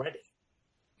got already.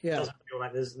 Yeah, it doesn't feel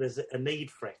like there's a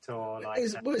need for it, or like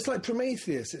it's like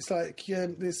Prometheus. It's like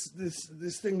this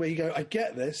thing where you go, I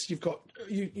get this. You've got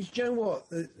you know what?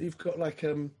 You've got like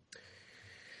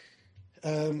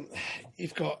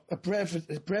you've got a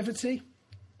brevity.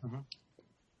 Mm-hmm.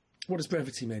 What does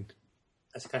brevity mean?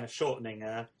 That's kind of shortening.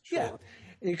 Yeah,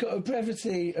 you've got a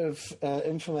brevity of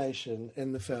information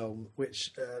in the film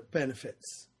which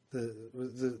benefits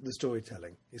the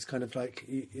storytelling. It's kind of like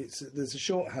there's a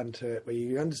shorthand to it where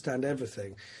you understand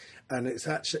everything, and it's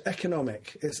actually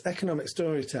economic. It's economic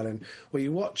storytelling where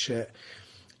you watch it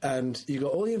and you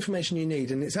got all the information you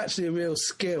need, and it's actually a real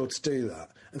skill to do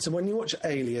that. And so when you watch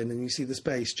Alien and you see the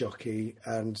space jockey,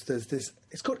 and there's this,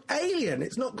 it's called Alien.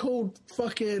 It's not called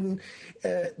fucking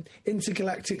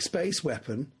intergalactic space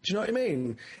weapon. Do you know what I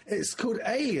mean? It's called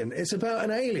Alien. It's about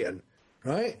an alien,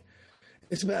 right?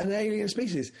 It's about an alien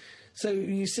species. So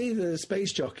you see the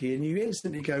space jockey and you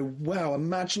instantly go, wow,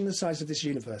 imagine the size of this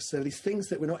universe. So these things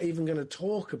that we're not even going to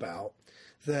talk about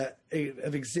that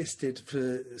have existed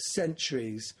for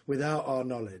centuries without our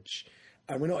knowledge.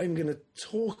 And we're not even going to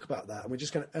talk about that. And we're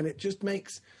just going to, and it just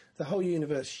makes the whole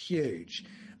universe huge.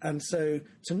 And so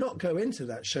to not go into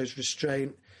that shows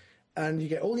restraint, and you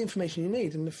get all the information you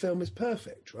need, and the film is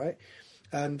perfect, right?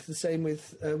 And the same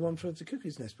with One Flew Over the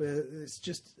Cuckoo's Nest, where it's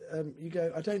just, you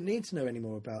go, I don't need to know any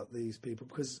more about these people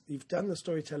because you've done the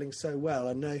storytelling so well,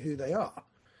 I know who they are.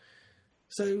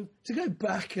 So to go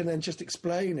back and then just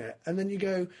explain it, and then you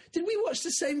go, did we watch the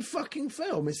same fucking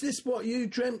film? Is this what you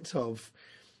dreamt of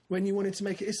when you wanted to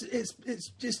make it? It's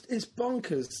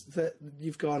bonkers that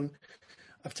you've gone,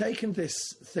 I've taken this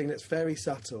thing that's very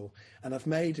subtle and I've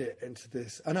made it into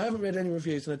this. And I haven't read any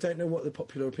reviews and I don't know what the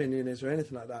popular opinion is or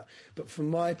anything like that. But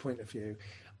from my point of view,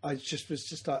 I was just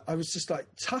like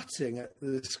tutting at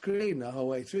the screen the whole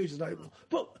way through. Just like,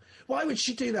 but why would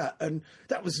she do that? And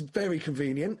that was very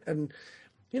convenient. And,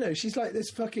 you know, she's like this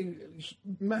fucking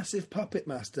massive puppet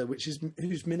master,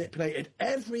 who's manipulated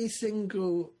every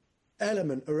single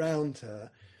element around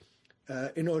her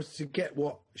in order to get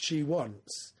what she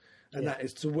wants. And that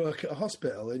is to work at a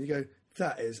hospital. And you go,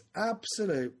 that is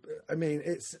absolute. I mean,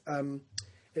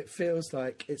 it feels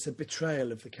like it's a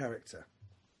betrayal of the character.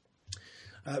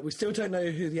 We still don't know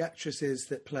who the actress is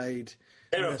that played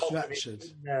Nurse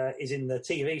Ratched. Is in the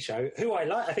TV show, who I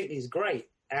like. I think he's great.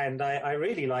 And I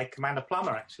really like Amanda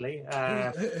Plummer, actually.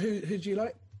 Who do you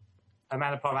like?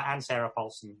 Amanda Plummer and Sarah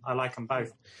Paulson. I like them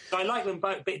both. So I like them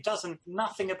both, but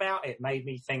nothing about it made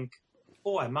me think,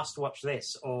 oh, I must watch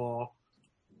this, or...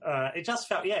 it just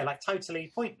felt, like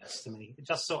totally pointless to me. It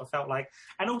just sort of felt like,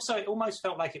 and also it almost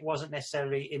felt like it wasn't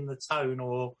necessarily in the tone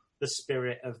or the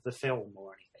spirit of the film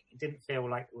or anything. It didn't feel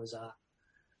like it was a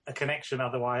connection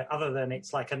other than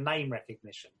it's like a name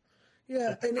recognition.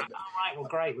 Yeah. And all right, well,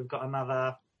 great. We've got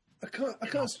another. I can't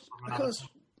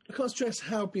stress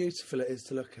how beautiful it is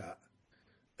to look at.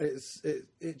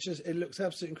 It looks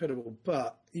absolutely incredible.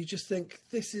 But you just think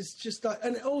this is just like,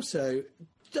 and also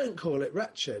don't call it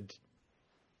Ratched.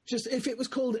 Just if it was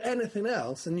called anything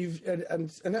else, and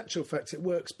in actual fact, it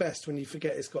works best when you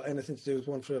forget it's got anything to do with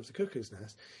One Flew Over the Cuckoo's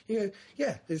Nest. You go,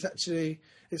 yeah,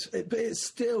 but it's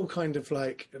still kind of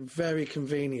like very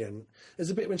convenient.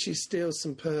 There's a bit when she steals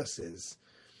some purses,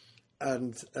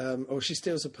 and or she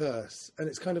steals a purse, and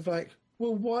it's kind of like,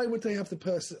 well, why would they have the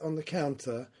person on the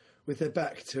counter with their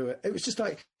back to it? It was just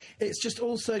like, it's just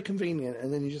all so convenient.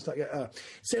 And then you just like, oh.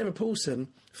 Sarah Paulson,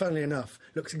 funnily enough,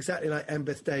 looks exactly like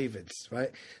Embeth Davids,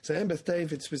 right? So Embeth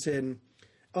Davids was in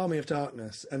Army of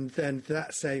Darkness, and then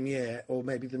that same year, or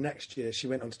maybe the next year, she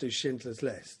went on to do Schindler's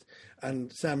List.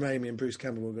 And Sam Raimi and Bruce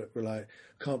Campbell were like,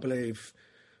 can't believe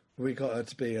we got her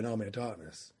to be an Army of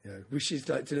Darkness. You know, she's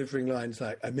like delivering lines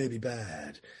like, I may be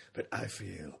bad, but I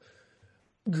feel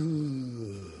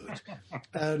good.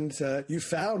 And you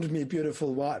found me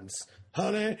beautiful once.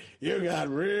 Honey, you got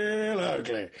real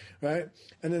ugly. Right?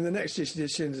 And then the next year she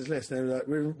did Schindler's List, and they were like,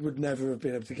 we would never have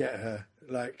been able to get her.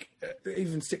 Like,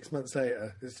 even 6 months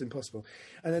later, it's impossible.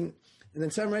 And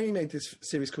then Sam Raimi made this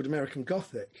series called American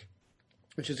Gothic,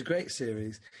 which is a great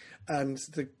series. And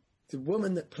the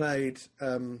woman that played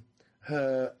the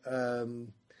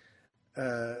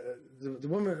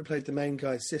woman that played the main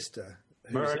guy's sister.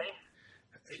 Merle?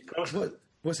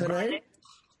 What's her name?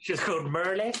 She was called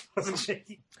Merle, wasn't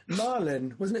she?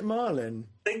 Marlin. Wasn't it Marlin?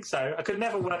 I think so. I could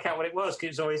never work out what it was because it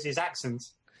was always his accent.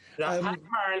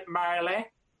 Merle.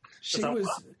 She was...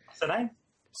 What's her name?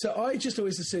 So I just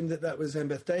always assumed that was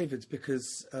Embeth Davids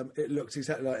because it looked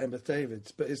exactly like Embeth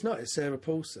Davids, but it's not. It's Sarah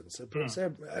Paulson. So,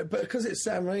 but because it's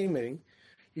Sam Raimi,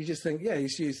 you just think, yeah,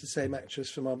 he's used the same actress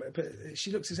from Army, but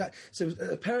she looks exactly... So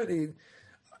apparently,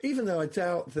 even though I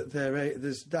doubt that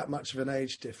there's that much of an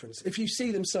age difference, if you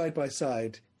see them side by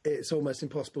side, it's almost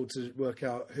impossible to work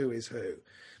out who is who.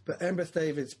 But Embeth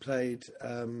Davids played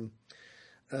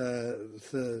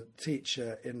the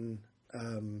teacher in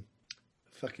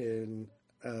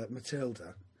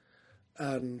Matilda,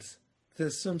 and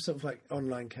there's some sort of like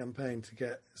online campaign to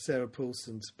get Sarah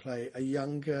Paulson to play a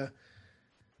younger,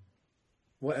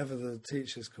 whatever the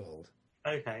teacher's called.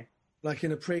 Okay. Like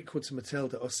in a prequel to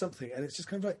Matilda or something, and it's just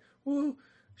kind of like, well,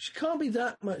 she can't be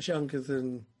that much younger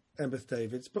than Embeth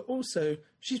Davids, but also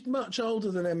she's much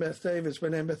older than Embeth Davids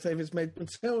when Embeth Davids made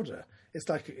Matilda. It's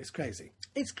like, it's crazy.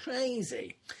 It's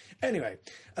crazy. Anyway,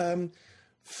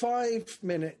 5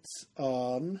 minutes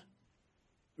on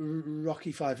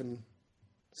Rocky 5 and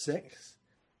 6.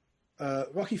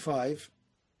 Rocky 5,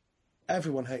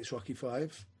 everyone hates Rocky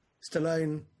 5.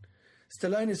 Stallone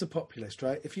is a populist,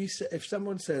 right? If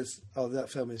someone says, "Oh, that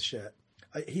film is shit,"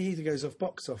 he either goes off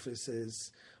box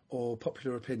offices or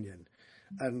popular opinion,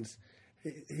 and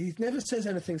he never says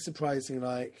anything surprising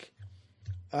like,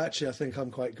 "Actually, I think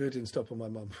I'm quite good in Stop or My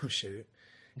Mum Will Shoot."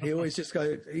 He always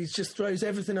he just throws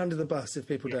everything under the bus if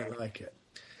people don't like it.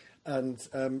 And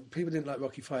people didn't like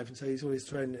Rocky 5, and so he's always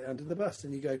thrown it under the bus.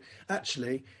 And you go,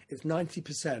 actually, it's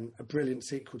 90% a brilliant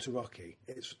sequel to Rocky.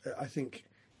 I think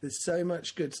there's so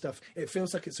much good stuff. It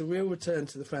feels like it's a real return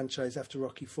to the franchise after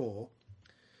Rocky 4.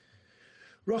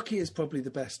 Rocky is probably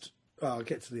the best. Oh, I'll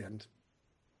get to the end.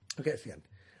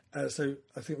 So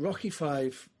I think Rocky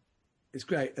 5 is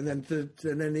great, and then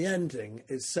the ending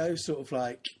is so sort of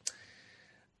like,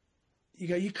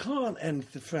 you can't end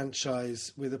the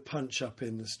franchise with a punch up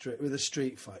in the street, with a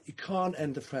street fight. You can't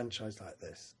end the franchise like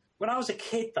this. When I was a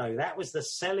kid, though, that was the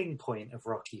selling point of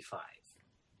Rocky 5,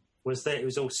 was that it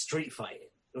was all street fighting.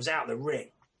 It was out of the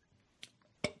ring.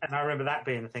 And I remember that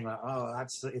being the thing, like, oh,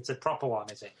 it's a proper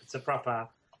one, is it? It's a proper...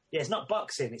 Yeah, it's not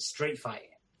boxing, it's street fighting.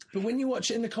 But when you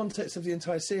watch it in the context of the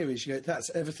entire series, you go,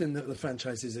 that's everything that the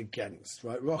franchise is against,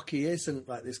 right? Rocky isn't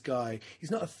like this guy.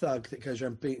 He's not a thug that goes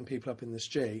around beating people up in the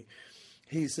street.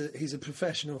 He's a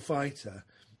professional fighter,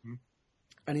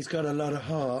 and he's got a lot of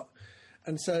heart.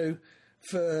 And so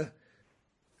for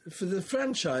the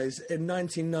franchise in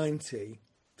 1990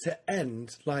 to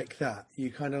end like that,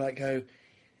 you kind of like go,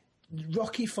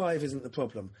 Rocky 5 isn't the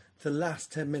problem. The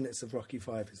last 10 minutes of Rocky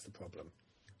 5 is the problem.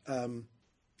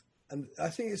 And I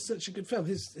think it's such a good film.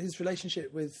 His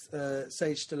relationship with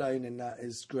Sage Stallone in that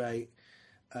is great.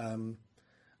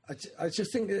 I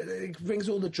just think it brings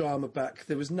all the drama back.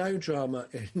 There was no drama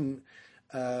in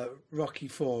Rocky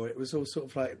 4. It was all sort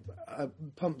of like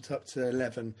pumped up to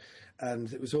 11,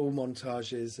 and it was all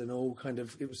montages and all kind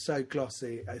of... It was so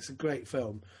glossy. It's a great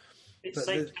film. It's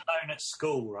Sage Stallone at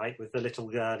school, right, with the little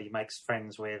girl he makes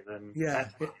friends with. And yeah,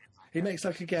 he makes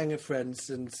like a gang of friends,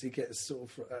 and he gets sort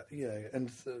of, and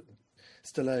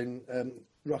Stallone,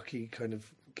 Rocky kind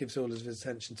of gives all of his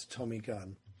attention to Tommy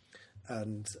Gunn.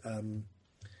 And...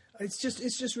 It's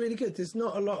just really good. There's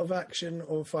not a lot of action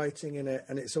or fighting in it,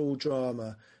 and it's all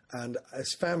drama, and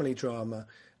it's family drama,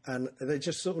 and they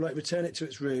just sort of like return it to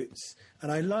its roots.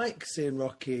 And I like seeing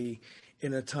Rocky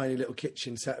in a tiny little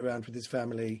kitchen sat around with his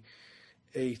family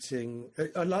eating.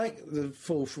 I like the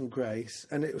fall from grace,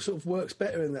 and it sort of works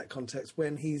better in that context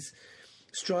when he's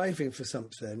striving for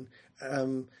something.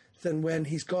 than when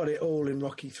he's got it all in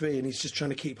Rocky 3 and he's just trying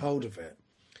to keep hold of it.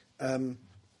 And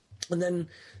then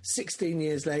 16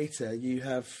 years later, you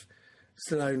have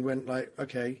Stallone went like,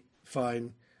 okay,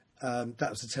 fine. That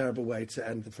was a terrible way to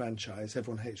end the franchise.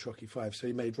 Everyone hates Rocky 5, so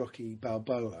he made Rocky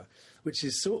Balboa, which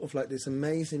is sort of like this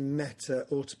amazing meta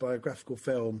autobiographical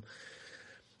film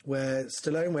where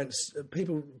Stallone went,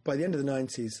 people, by the end of the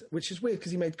 90s, which is weird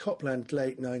because he made Copland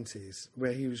late 90s,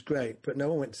 where he was great, but no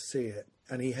one went to see it,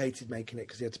 and he hated making it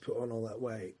because he had to put on all that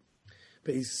weight.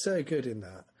 But he's so good in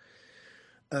that.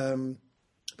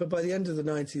 But by the end of the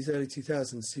 90s, early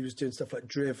 2000s, he was doing stuff like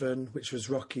Driven, which was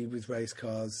Rocky with race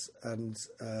cars, and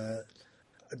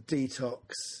Detox,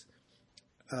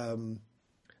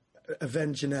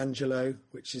 Avenging Angelo,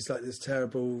 which is like this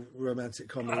terrible romantic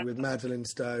comedy with Madeline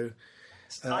Stowe.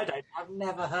 I've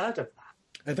never heard of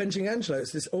that. Avenging Angelo,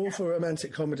 it's this awful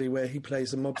romantic comedy where he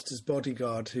plays a mobster's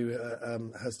bodyguard who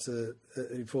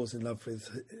who falls in love with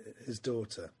his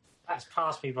daughter. That's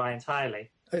passed me by entirely.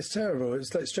 It's terrible.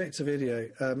 It's like straight to video.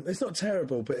 It's not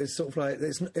terrible, but it's sort of like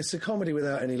it's a comedy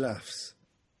without any laughs,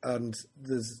 and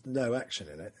there's no action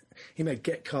in it. He made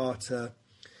Get Carter.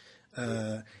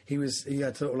 He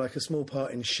had sort of like a small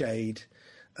part in Shade.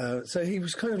 So he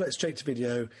was kind of like straight to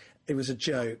video. It was a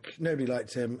joke. Nobody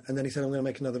liked him, and then he said, "I'm going to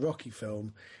make another Rocky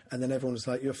film," and then everyone was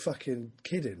like, "You're fucking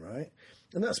kidding, right?"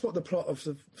 And that's what the plot of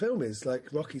the film is.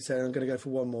 Like Rocky saying, "I'm going to go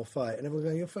for one more fight," and everyone's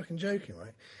going, "You're fucking joking,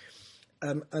 right?"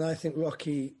 And I think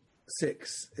Rocky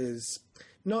 6 is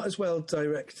not as well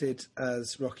directed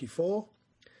as Rocky 4.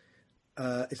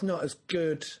 It's not as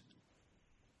good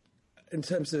in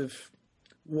terms of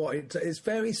what it's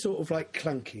very sort of like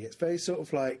clunky. It's very sort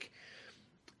of like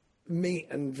meat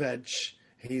and veg.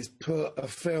 He's put a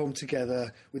film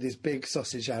together with his big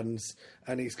sausage hands,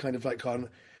 and he's kind of like gone,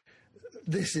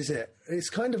 this is it. It's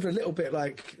kind of a little bit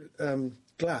like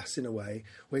Glass in a way,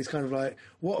 where he's kind of like,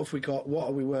 what have we got? What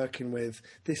are we working with?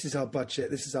 This is our budget.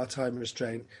 This is our time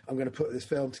restraint. I'm going to put this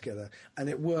film together. And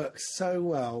it works so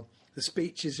well. The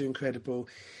speeches are incredible.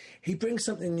 He brings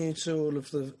something new to all of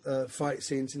the fight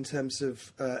scenes in terms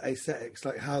of aesthetics,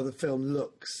 like how the film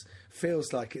looks,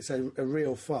 feels like it's a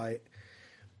real fight.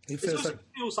 It feels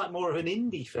like more of an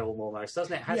indie film almost,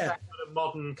 doesn't it? It has that kind of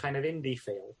modern kind of indie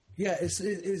feel. Yeah,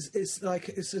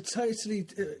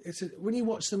 when you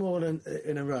watch them all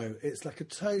in a row, it's like a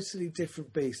totally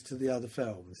different beast to the other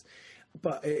films.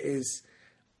 But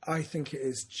I think it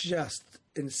is just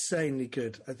insanely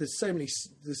good. There's so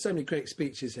many great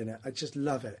speeches in it. I just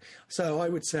love it. So I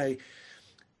would say,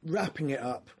 wrapping it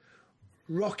up,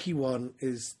 Rocky 1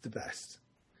 is the best,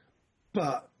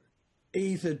 but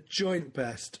either joint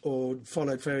best or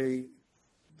followed very,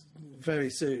 very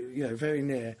soon, very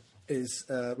near, is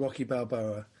Rocky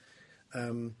Balboa,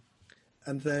 and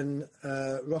then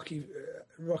Rocky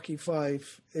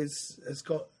 5 has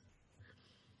got.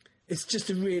 It's just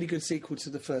a really good sequel to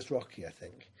the first Rocky, I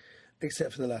think,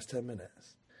 except for the last 10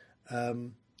 minutes.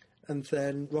 And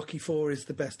then Rocky 4 is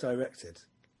the best directed,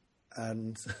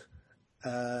 and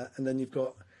then you've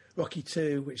got Rocky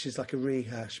 2, which is like a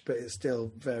rehash, but it's still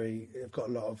I've got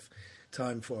a lot of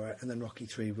time for it, and then Rocky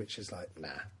 3, which is like, nah,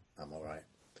 I'm all right.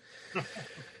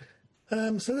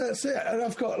 So that's it. And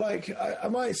I've got I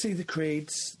might see the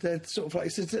Creeds. They're sort of like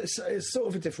it's sort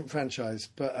of a different franchise,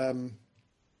 but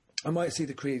I might see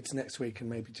the Creeds next week and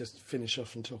maybe just finish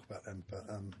off and talk about them. But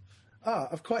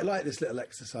I've quite liked this little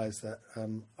exercise that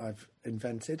I've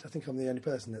invented. I think I'm the only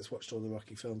person that's watched all the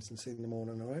Rocky films and seen them all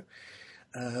in a row.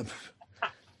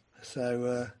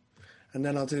 And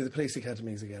then I'll do the police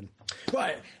academies again.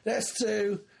 Right, let's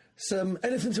do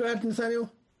anything to add,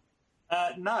 Nathaniel?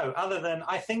 No, other than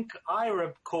I think I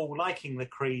recall liking the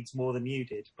Creeds more than you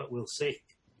did, but we'll see.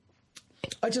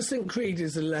 I just think Creed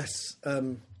is a less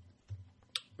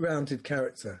rounded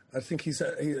character. I think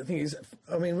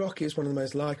Rocky is one of the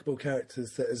most likeable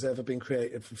characters that has ever been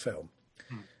created for film,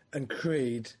 and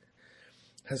Creed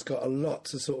has got a lot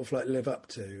to sort of like live up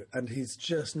to, and he's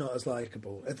just not as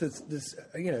likeable. I think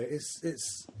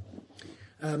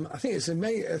it's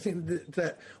amazing. I think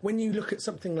that when you look at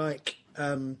something like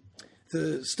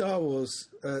the Star Wars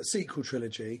sequel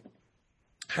trilogy,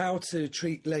 how to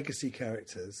treat legacy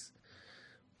characters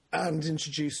and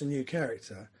introduce a new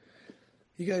character,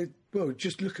 you go, well,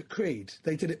 just look at Creed.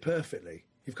 They did it perfectly.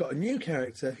 You've got a new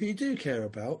character who you do care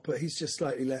about, but he's just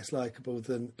slightly less likeable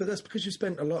than... But that's because you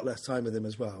spent a lot less time with him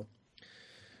as well.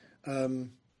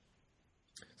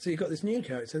 So you've got this new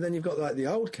character, then you've got like the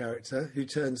old character who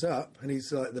turns up and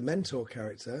he's like the mentor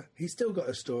character. He's still got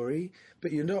a story,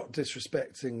 but you're not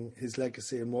disrespecting his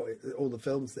legacy and all the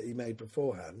films that he made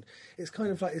beforehand. It's kind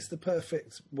of like it's the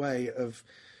perfect way of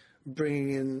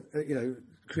bringing in,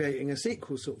 creating a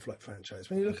sequel sort of like franchise.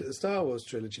 When you look at the Star Wars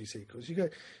trilogy sequels, you go,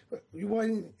 why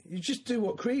didn't you just do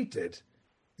what Creed did?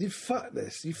 You fucked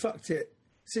this. You fucked it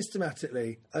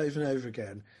systematically over and over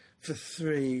again for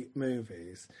 3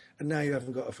 movies, and now you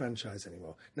haven't got a franchise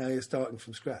anymore. Now you're starting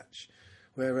from scratch.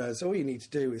 Whereas all you need to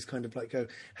do is kind of like go,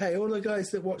 hey, all the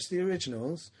guys that watch the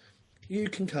originals, you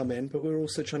can come in, but we're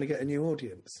also trying to get a new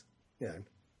audience.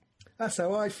 That's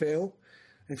how I feel.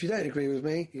 And if you don't agree with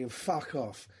me, you can fuck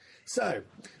off. So,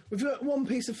 we've got one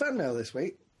piece of fan mail this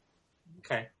week.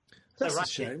 Okay. That's a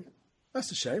shame.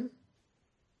 That's a shame.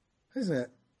 Isn't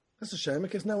it? That's a shame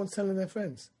because no one's telling their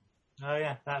friends. Oh,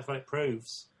 yeah, that's what it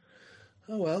proves.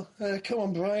 Oh, well. Come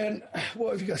on, Brian.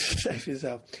 What have you got to say for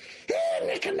yourself? Hey,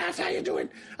 Nick and Nat, how you doing?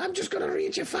 I'm just going to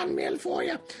read your fan mail for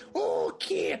you.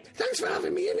 Okay. Thanks for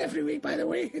having me in every week, by the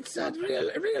way. It's a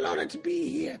real honour to be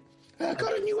here.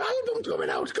 Got a new album coming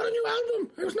out. Got a new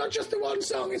album. It's not just the one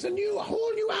song. It's a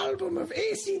whole new album of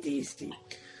AC/DC.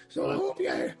 So I hope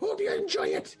you enjoy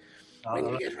it. When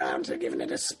you get round to giving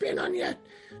it a spin on you,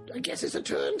 I guess it's a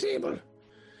turntable.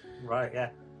 Right,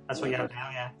 yeah. That's what you have now,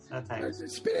 yeah. Okay.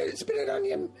 Spin it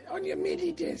on your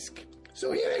MIDI disc.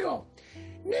 So here we go.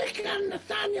 Nick and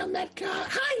Nathaniel Metcalf.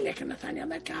 Hi, Nick and Nathaniel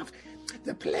Metcalf.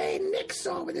 The play Nick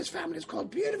saw with his family is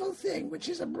called Beautiful Thing, which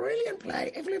is a brilliant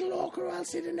play. If little Orca, I'll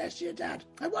sit in next to your dad.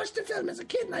 I watched the film as a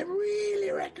kid and I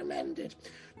really recommend it.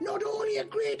 Not only a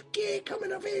great gay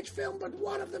coming-of-age film, but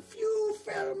one of the few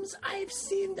films I've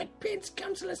seen that paints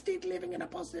council estate living in a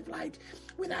positive light,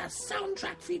 with a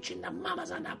soundtrack featuring the mamas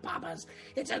and the papas.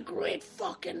 It's a great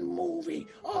fucking movie.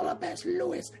 All the best,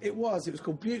 Lewis. It was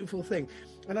called Beautiful Thing.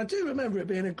 And I do remember it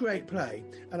being a great play.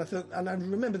 And I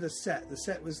remember the set. The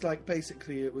set was like,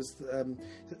 basically, it was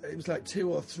like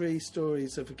 2 or 3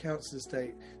 stories of a council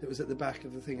estate that was at the back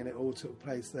of the thing, and it all took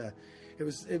place there. It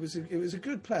was a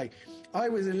good play. I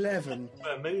was 11.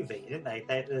 A movie, didn't they?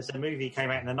 There's a movie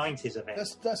came out in the 90s of it.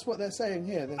 That's what they're saying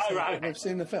here. Right. They've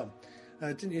seen the film.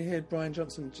 Didn't you hear Brian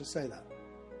Johnson just say that?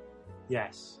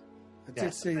 Yes. I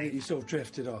did see that you sort of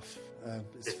drifted off.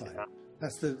 It's fine.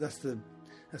 That's the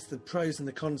pros and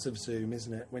the cons of Zoom,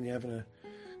 isn't it? When you're having a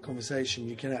conversation,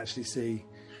 you can actually see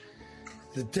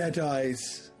the dead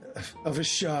eyes of a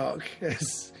shark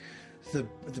as the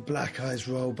black eyes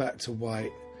roll back to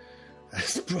white.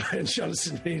 As Brian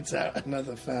Johnson reads out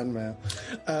another fan mail.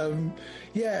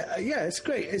 It's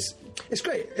great. It's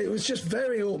great. It was just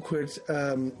very awkward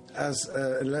as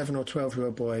an 11 or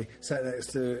 12-year-old boy sat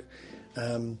next to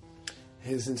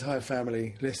his entire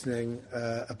family listening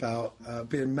about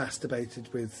being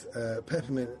masturbated with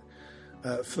peppermint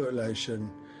foot lotion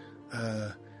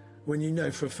when you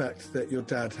know for a fact that your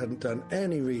dad hadn't done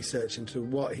any research into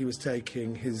what he was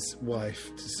taking his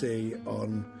wife to see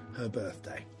on her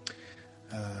birthday.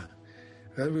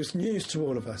 It was news to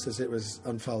all of us as it was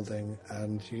unfolding,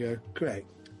 and you go, great.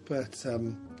 But,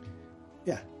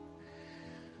 yeah.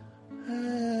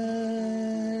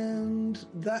 And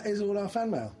that is all our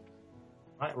fan mail.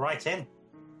 Right in.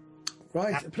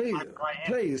 Right,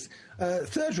 please.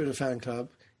 Third Rudder Fan Club,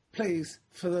 please,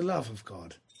 for the love of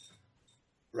God,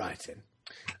 write in.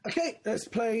 Okay, let's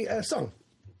play a song.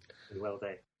 We will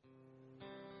do.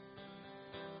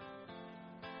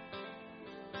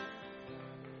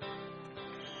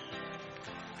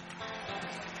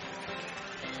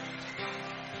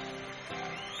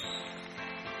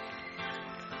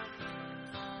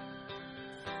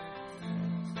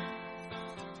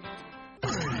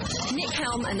 Nick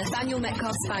Helm and Nathaniel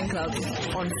Metcalf's fan club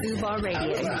on Fubar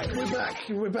Radio.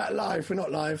 We're back live. We're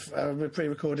not live. We're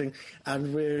pre-recording,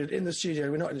 and we're in the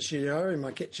studio. We're not in the studio. I'm in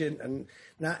my kitchen, and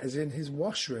Nat is in his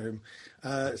washroom.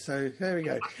 So there we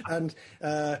go. And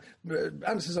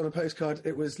answers on a postcard.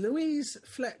 It was Louise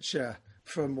Fletcher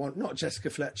from not Jessica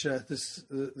Fletcher,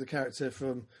 the character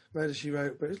from Murder, She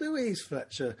Wrote, but it was Louise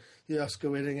Fletcher, the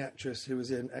Oscar-winning actress who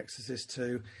was in Exorcist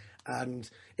 2 and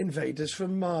Invaders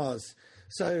from Mars.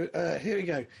 So here we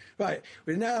go. Right,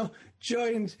 we're now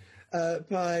joined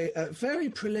by a very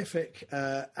prolific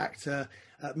actor,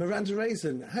 Miranda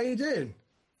Raisin. How you doing?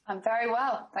 I'm very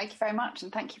well, thank you very much,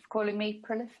 and thank you for calling me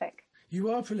prolific. You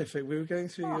are prolific. We were going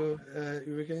through your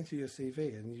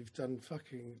CV, and you've done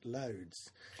fucking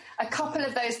loads. A couple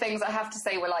of those things, I have to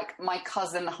say, were like my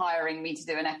cousin hiring me to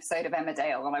do an episode of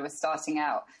Emmerdale when I was starting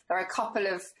out. There are a couple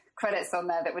of credits on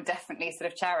there that were definitely sort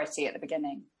of charity at the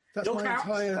beginning. That's my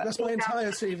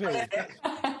entire CV.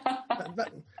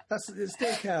 It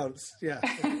still counts. Yeah,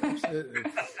 absolutely.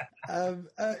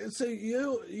 So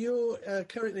you're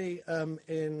currently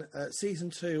in season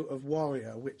 2 of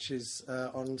Warrior, which is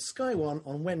on Sky One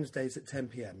on Wednesdays at 10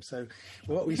 p.m. So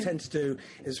what we tend to do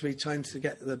is we try to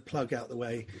get the plug out the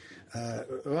way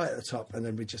right at the top, and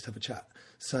then we just have a chat.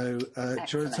 So do you want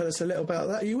to tell us a little about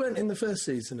that? You weren't in the first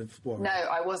season of Warrior. No,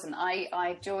 I wasn't.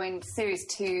 I joined series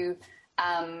 2.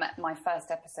 My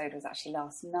first episode was actually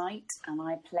last night, and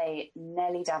I play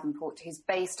Nellie Davenport, who's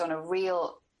based on a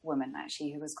real woman,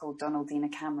 actually, who was called Donaldina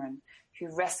Cameron,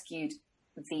 who rescued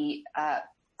the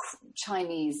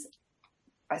Chinese,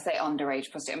 I say underage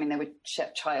prostitutes, I mean, they were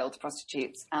child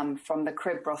prostitutes, from the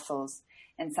crib brothels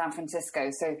in San Francisco.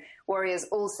 So Warrior's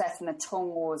all set in the Tong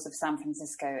Wars of San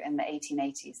Francisco in the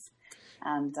 1880s.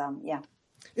 And, yeah.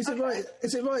 Is it right?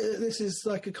 Is it right that this is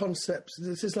like a concept?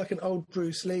 This is like an old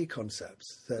Bruce Lee concept.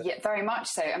 Yeah, very much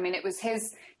so. I mean, it was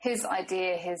his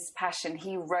idea, his passion.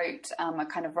 He wrote a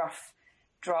kind of rough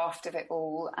draft of it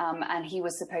all, and he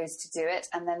was supposed to do it.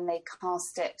 And then they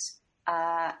cast it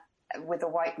with a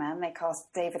white man. They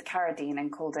cast David Carradine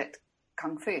and called it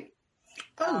Kung Fu.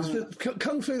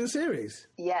 Kung Fu the series?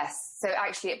 Yes. So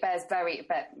actually it bears very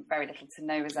little to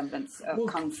no resemblance of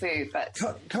Kung Fu. But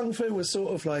Kung Fu was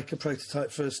sort of like a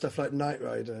prototype for stuff like Knight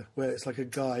Rider, where it's like a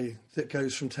guy that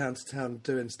goes from town to town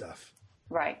doing stuff.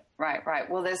 Right.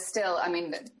 Well, there's still, I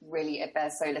mean, really it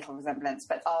bears so little resemblance.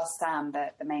 But our Sam,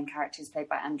 the main character, is played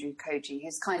by Andrew Koji,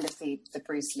 who's kind of the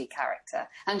Bruce Lee character.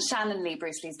 And Shannon Lee,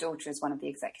 Bruce Lee's daughter, is one of the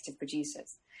executive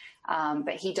producers.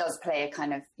 But he does play a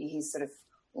kind of, he's sort of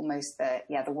almost the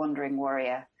wandering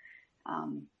warrior.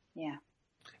 And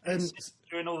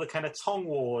during all the kind of Tong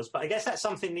Wars, but I guess that's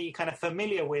something that you're kind of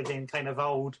familiar with in kind of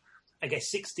old, I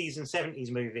guess, 60s and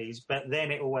 70s movies, but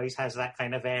then it always has that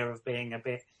kind of air of being a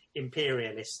bit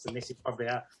imperialist, and this is probably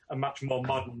a much more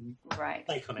modern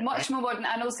take on it. Much more modern,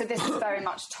 and also this is very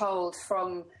much told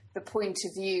from the point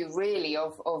of view, really,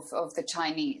 of the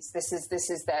Chinese. This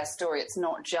is their story. It's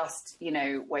not just,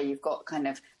 where you've got kind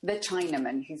of the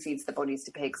Chinaman who feeds the bodies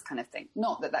to pigs kind of thing.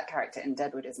 Not that character in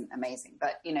Deadwood isn't amazing,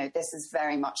 but, this is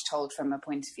very much told from a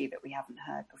point of view that we haven't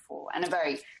heard before, and a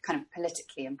very kind of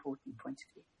politically important point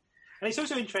of view. And it's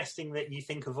also interesting that you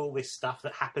think of all this stuff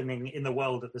that's happening in the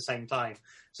world at the same time.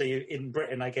 So in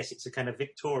Britain, I guess it's a kind of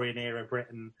Victorian era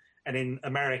Britain, and in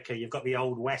America, you've got the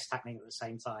Old West happening at the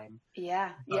same time.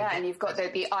 Yeah, and you've got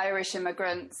the Irish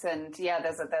immigrants, and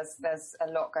there's a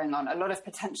lot going on, a lot of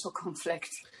potential conflict.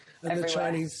 And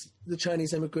everywhere. the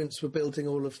Chinese immigrants were building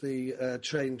all of the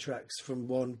train tracks from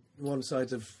one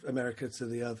side of America to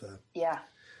the other. Yeah.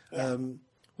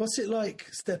 What's it like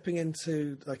stepping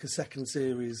into like a second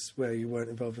series where you weren't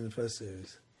involved in the first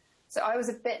series? So I was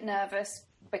a bit nervous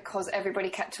because everybody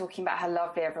kept talking about how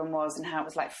lovely everyone was and how it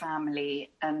was like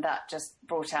family, and that just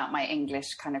brought out my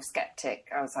English kind of skeptic.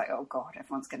 I was like, oh God,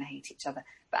 everyone's going to hate each other.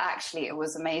 But actually it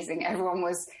was amazing. Everyone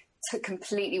was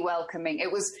completely welcoming.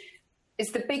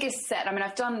 It's the biggest set. I mean,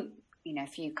 I've done, a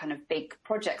few kind of big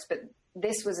projects, but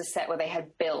this was a set where they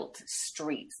had built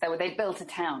streets. They built a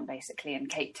town, basically, in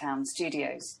Cape Town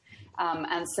Studios.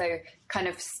 And so kind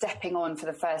of stepping on for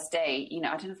the first day, I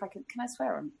don't know if I can I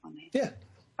swear on here? Yeah.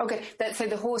 Okay, so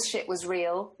the horse shit was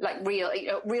real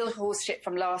horse shit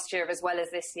from last year as well as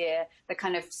this year, the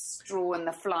kind of straw and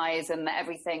the flies and the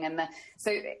everything.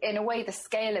 So in a way, the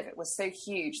scale of it was so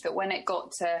huge that when it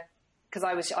got to, because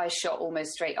I shot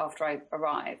almost straight after I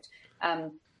arrived,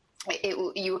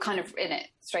 you were kind of in it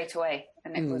straight away,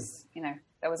 and it was,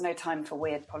 there was no time for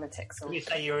weird politics. When you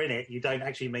say you're in it, you don't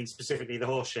actually mean specifically the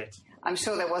horse shit. I'm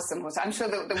sure there was some horse. I'm sure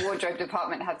the wardrobe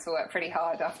department had to work pretty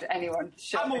hard after anyone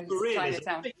shot in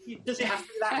Chinatown. Does it have to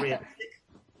be that realistic?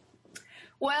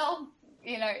 Well,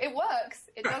 it works.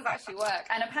 It does actually work.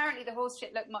 And apparently the horse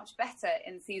shit looked much better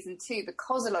in season 2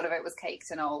 because a lot of it was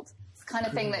caked and old. It's the kind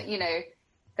of thing that,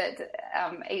 that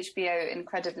HBO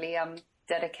incredibly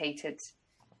dedicated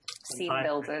scene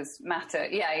builders matter.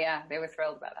 Yeah, they were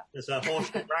thrilled about that. There's a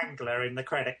horse wrangler in the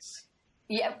credits.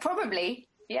 Yeah, probably.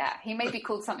 Yeah, he may be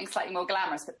called something slightly more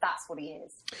glamorous, but that's what he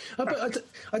is. But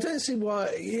I don't see why.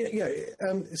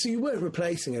 So you weren't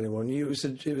replacing anyone. It was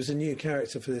a new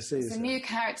character for this season. It's a new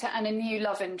character and a new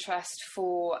love interest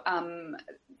for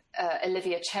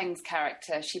Olivia Cheng's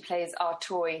character. She plays Ah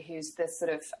Toy, who's the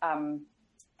sort of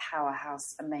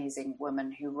powerhouse, amazing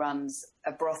woman who runs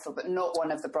a brothel, but not one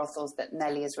of the brothels that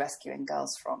Nellie is rescuing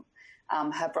girls from.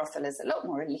 Her brothel is a lot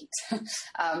more elite,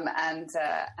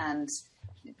 and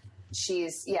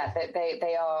she's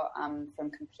they are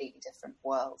from completely different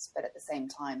worlds, but at the same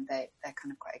time they're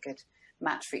kind of quite a good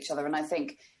match for each other. And I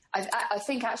think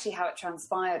actually how it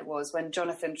transpired was when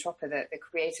Jonathan Tropper, the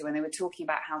creator, when they were talking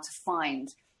about how to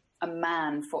find a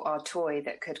man for our toy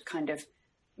that could kind of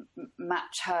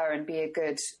match her and be a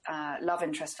good love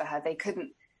interest for her. They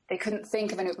couldn't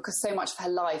think of anyone because so much of her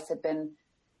life had been,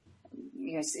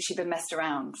 she'd been messed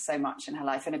around so much in her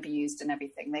life and abused and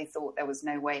everything. They thought there was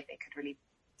no way they could really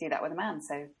do that with a man.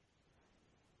 So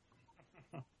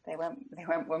they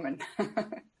went woman.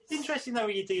 It's interesting though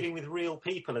when you're dealing with real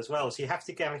people as well. So you have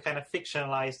to get a kind of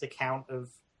fictionalized account of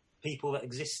people that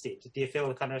existed. Do you feel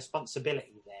the kind of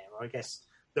responsibility there? Or I guess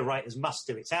the writers must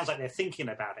do. It sounds like they're thinking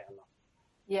about it a lot.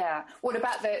 Yeah. What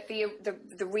about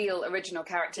the real original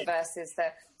character versus the?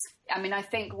 I mean, I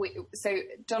think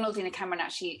Donaldina Cameron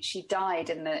actually she died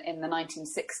in the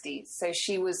 1960s, so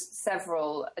she was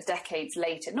several decades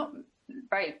later, not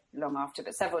very long after,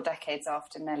 but several decades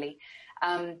after Nellie,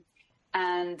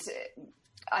 and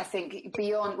I think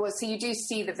beyond. Well, so you do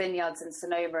see the vineyards in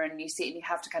Sonoma, and you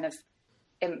have to kind of.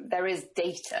 There is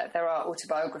data. There are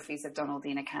autobiographies of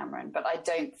Donaldina Cameron, but I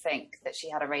don't think that she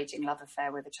had a raging love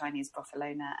affair with a Chinese brothel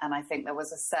owner. And I think there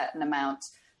was a certain amount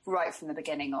right from the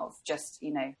beginning of just,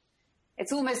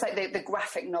 it's almost like the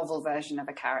graphic novel version of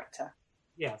a character.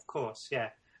 Yeah, of course, yeah.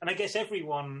 And I guess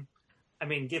everyone,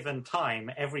 given time,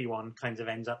 everyone kind of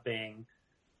ends up being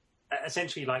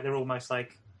essentially like they're almost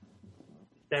like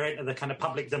they're into the kind of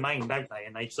public domain, don't they?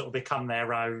 And they sort of become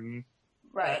their own...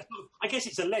 Right. I guess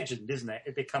it's a legend, isn't it?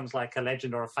 It becomes like a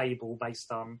legend or a fable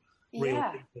based on real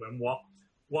people and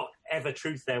whatever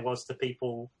truth there was to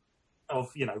people of,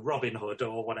 Robin Hood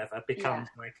or whatever becomes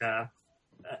like a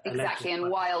exactly, legend.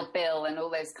 And Wild Bill and all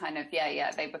those kind of,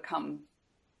 they become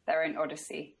their own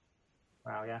odyssey.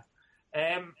 Wow, yeah.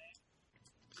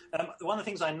 One of the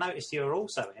things I noticed you were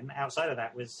also in, outside of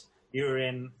that, was you were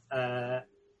in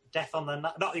Death on the...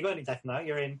 Not you weren't in Death on the Nile,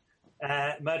 you're in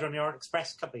Murder on the Orient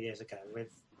Express a couple of years ago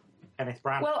with Kenneth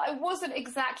Branagh. Well, I wasn't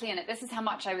exactly in it. This is how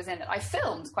much I was in it. I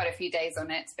filmed quite a few days on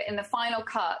it, but in the final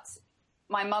cut,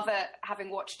 my mother,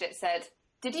 having watched it, said,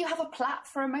 "Did you have a plait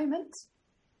for a moment?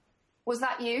 Was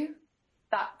that you?"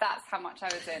 That's how much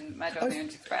I was in Murder on the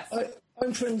Orient Express.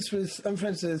 I'm friends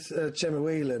with Gemma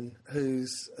Whelan,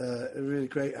 who's a really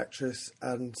great actress,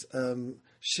 and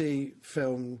she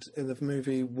filmed in the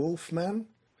movie Wolfman.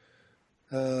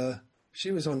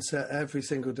 She was on set every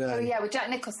single day. Oh, yeah, with Jack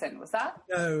Nicholson, was that?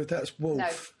 No, that's Wolf.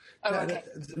 No. Oh, okay.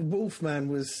 Wolfman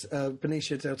was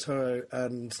Benicio del Toro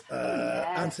and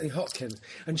Anthony Hopkins.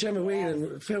 And Gemma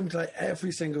Whelan filmed like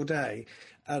every single day.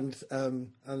 And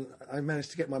I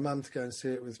managed to get my mum to go and see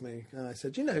it with me. And I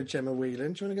said, Gemma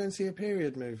Whelan, do you want to go and see a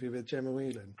period movie with Gemma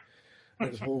Whelan? And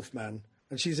it was Wolfman.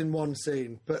 And she's in one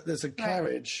scene. But there's a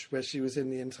carriage where she was in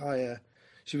the entire...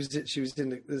 She was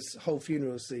in this whole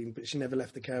funeral scene, but she never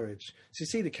left the carriage. So you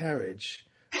see the carriage.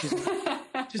 She's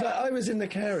like, I was in the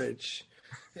carriage.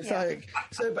 It's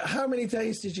but how many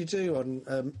days did you do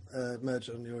on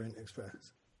Murder on the Orient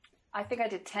Express? I think I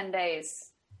did 10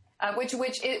 days, which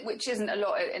isn't a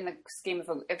lot in the scheme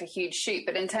of a huge shoot,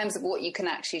 but in terms of what you can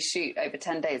actually shoot over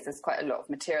 10 days, there's quite a lot of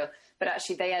material. But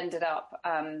actually they ended up...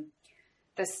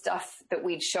 the stuff that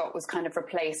we'd shot was kind of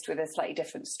replaced with a slightly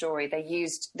different story. They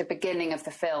used the beginning of the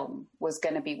film was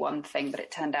going to be one thing, but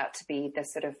it turned out to be the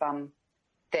sort of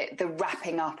the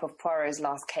wrapping up of Poirot's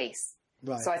last case.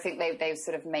 Right. So I think they've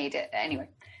sort of made it anyway.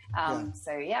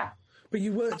 So yeah. But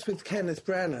you worked with Kenneth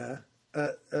Branagh.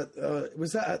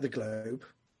 Was that at the Globe?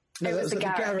 No, that was at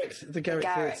the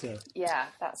Garrick Theatre. Yeah,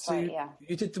 that's right. Yeah.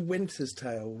 You did The Winter's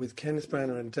Tale with Kenneth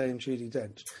Branagh and Dame Judi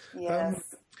Dench. Yes.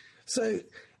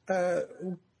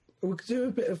 We'll do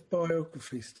a bit of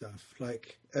biography stuff,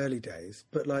 like early days,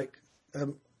 but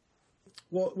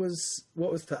what was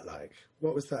that like?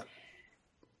 What was that?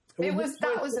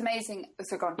 That was amazing.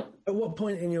 So go on. At what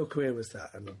point in your career was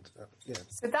that?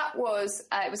 So that was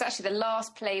it was actually the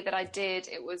last play that I did.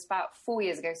 It was about 4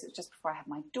 years ago, so it was just before I had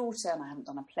my daughter, and I haven't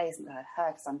done a play since I had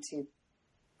her because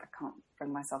I can't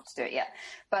bring myself to do it yet.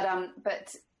 But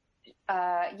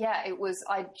it was.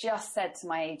 I just said to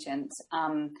my agent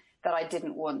that I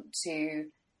didn't want to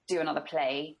do another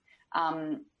play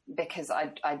because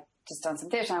I'd just done some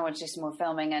theatre and I wanted to do some more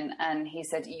filming. And he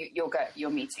said, "You're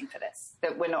meeting for this.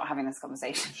 That we're not having this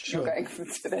conversation. Sure. You're going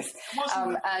for this."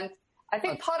 And I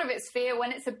think part of it's fear.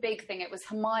 When it's a big thing, it was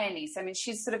Hermione. So I mean,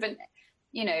 she's sort of a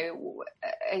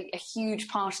huge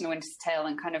part in The Winter's Tale,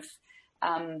 and kind of.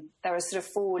 There are sort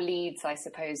of 4 leads, I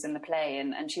suppose, in the play,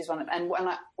 and she's one of them. And when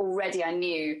I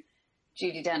knew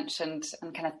Judi Dench and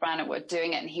Kenneth Branagh were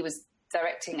doing it, and he was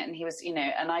directing it, and he was,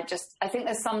 and I think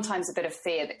there's sometimes a bit of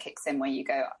fear that kicks in where you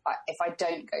go, if I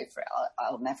don't go for it,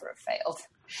 I'll never have failed.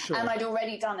 Sure. And I'd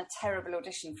already done a terrible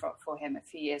audition for him a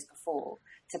few years before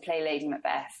to play Lady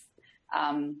Macbeth.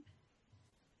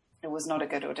 It was not a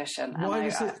good audition. Why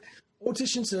was it?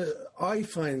 Auditions I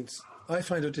find I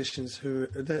find auditions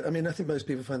I think most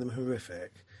people find them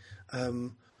horrific.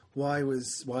 Why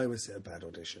was it a bad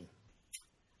audition?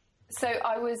 So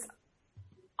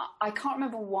I can't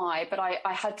remember why, but I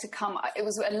had to come. It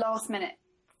was a last minute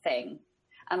thing,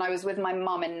 and I was with my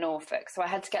mum in Norfolk, so I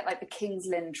had to get like the King's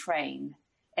Lynn train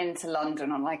into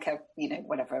London on like a,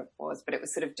 whatever it was, but it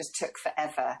was sort of just took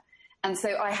forever. And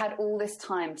so I had all this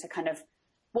time to kind of,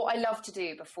 what I love to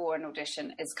do before an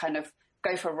audition is kind of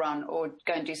go for a run or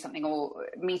go and do something or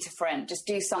meet a friend, just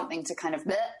do something to kind of,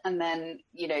 and then,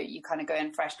 you kind of go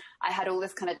in fresh. I had all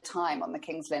this kind of time on the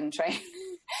King's Lynn train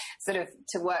sort of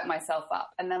to work myself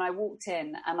up. And then I walked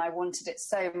in and I wanted it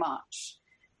so much.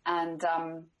 And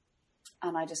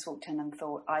I just walked in and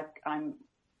thought, I'm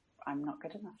not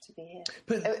good enough to be here.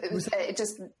 But it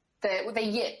just, the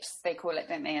yips, they call it,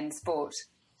 don't they, in sport.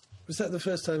 Was that the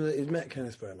first time that you'd met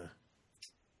Kenneth Branagh?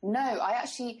 No, I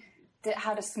actually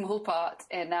had a small part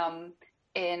in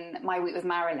My Week with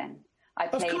Marilyn. I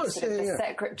played the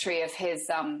secretary of his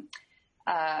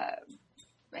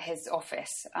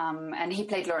office, and he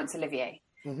played Laurence Olivier.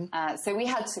 Mm-hmm. So we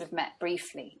had sort of met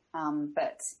briefly,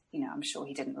 but I'm sure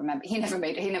he didn't remember. He never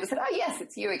said, "Oh yes,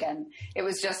 it's you again." It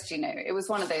was just, it was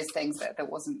one of those things that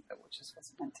just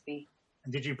wasn't meant to be.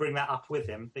 And did you bring that up with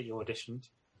him that you auditioned?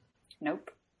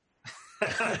 Nope.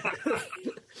 I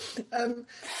don't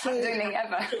think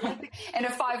ever. In a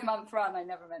 5-month run, I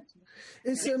never mentioned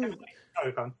it.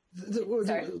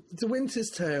 The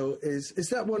Winter's Tale is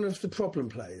that one of the problem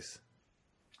plays?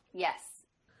 Yes.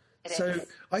 It is.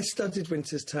 I studied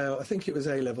Winter's Tale. I think it was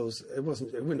A-levels. It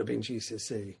wouldn't have been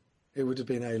GCSE. It would have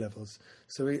been A-levels.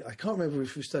 So I can't remember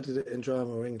if we studied it in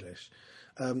drama or English.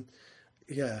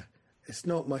 It's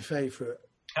not my favourite.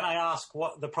 Can I ask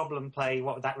what the problem play,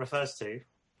 what that refers to?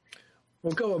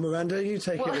 Well, go on, Miranda. You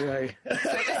take it away.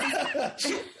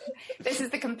 This is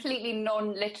the completely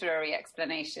non-literary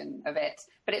explanation of it,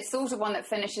 but it's sort of one that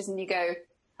finishes and you go,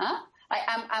 huh?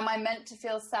 Am I meant to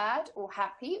feel sad or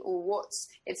happy or what's...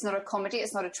 It's not a comedy,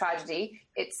 it's not a tragedy,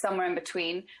 it's somewhere in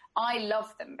between. I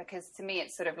love them because to me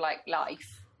it's sort of like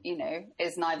life,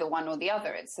 is neither one or the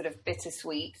other. It's sort of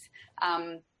bittersweet.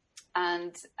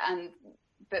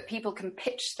 But people can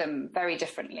pitch them very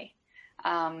differently.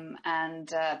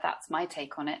 That's my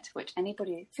take on it, which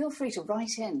anybody, feel free to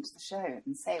write into the show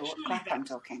and say what crap I'm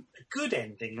talking. A good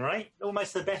ending, right?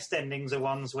 Almost the best endings are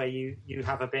ones where you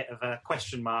have a bit of a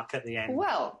question mark at the end.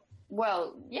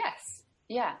 Well, yes.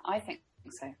 Yeah, I think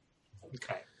so.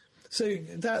 Okay. So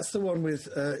that's the one with,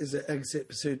 is it Exit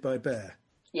Pursued by Bear?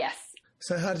 Yes.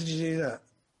 So how did you do that?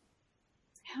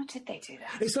 How did they do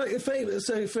that? It's like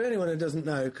so for anyone who doesn't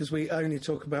know, because we only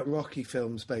talk about Rocky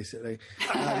films, basically.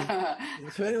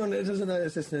 For anyone who doesn't know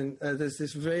that's listening, there's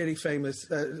this really famous...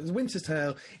 The Winter's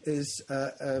Tale is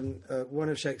one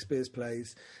of Shakespeare's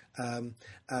plays, and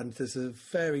there's a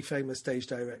very famous stage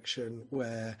direction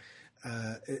where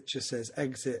it just says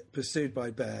Exit Pursued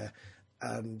by Bear,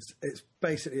 and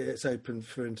it's open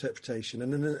for interpretation.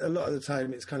 And then a lot of the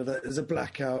time it's kind of there's a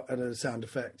blackout and a sound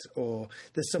effect, or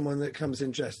there's someone that comes in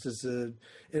dressed as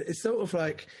it's sort of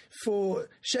like, for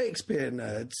Shakespeare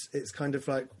nerds, it's kind of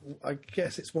like, I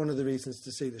guess it's one of the reasons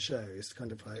to see the show. It's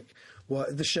kind of like,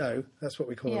 the show, that's what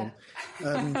we call them.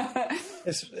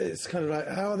 It's kind of like,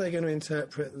 how are they going to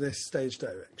interpret this stage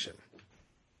direction?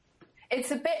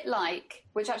 It's a bit like,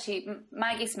 which actually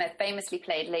Maggie Smith famously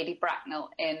played Lady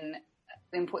Bracknell in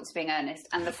The Importance of Being Earnest,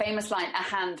 and the famous line, a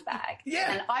handbag.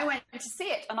 Yeah. And I went to see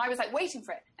it, and I was like waiting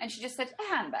for it, and she just said, a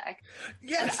handbag.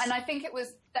 Yes. And I think it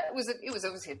was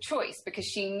obviously a choice because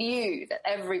she knew that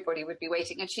everybody would be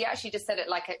waiting, and she actually just said it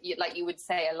like you would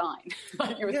say a line,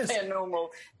 like you would say a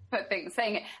normal thing,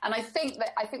 saying it. And I think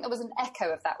there was an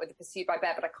echo of that with the Pursued by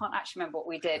Bear, but I can't actually remember what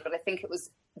we did, but I think it was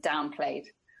downplayed.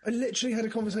 I literally had a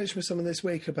conversation with someone this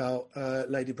week about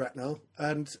Lady Bracknell,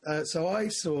 and so I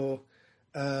saw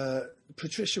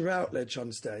Patricia Routledge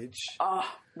on stage. Oh,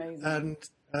 amazing. And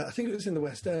I think it was in the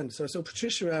West End. So I saw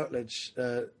Patricia Routledge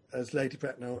as Lady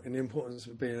Bracknell in The Importance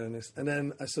of Being Earnest. And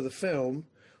then I saw the film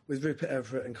with Rupert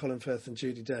Everett and Colin Firth and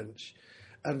Judi Dench.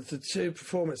 And the two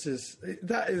performances,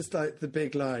 that is like the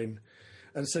big line.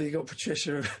 And so you got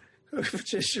Patricia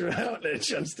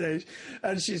Routledge on stage,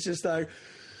 and she's just like...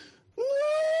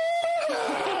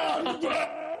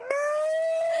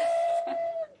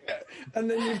 And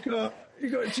then you've got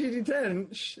Judi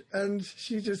Dench, and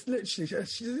she just literally,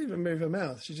 she doesn't even move her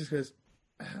mouth. She just goes,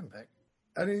 a handbag.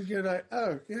 And you're like,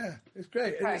 oh, yeah, it's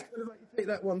great. And it's kind of like you take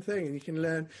that one thing and you can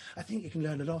learn, I think you can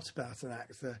learn a lot about an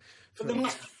actor. But there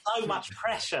must be so much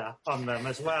pressure on them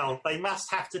as well. They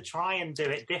must have to try and do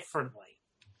it differently.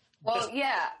 Well,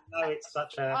 yeah. No, it's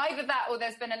such a... Either that or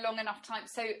there's been a long enough time.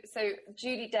 So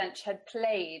Judi Dench had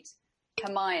played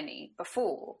Hermione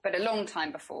before, but a long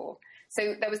time before.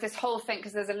 So there was this whole thing,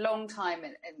 because there's a long time,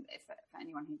 and if for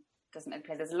anyone who doesn't know the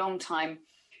play, there's a long time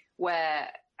where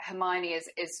Hermione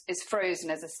is frozen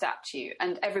as a statue,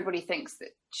 and everybody thinks that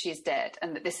she's dead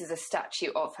and that this is a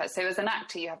statue of her. So as an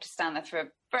actor, you have to stand there for a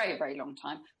very, very long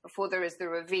time before there is the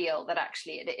reveal that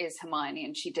actually it is Hermione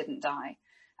and she didn't die.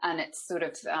 And it's sort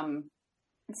of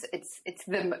it's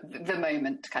the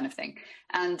moment kind of thing.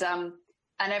 And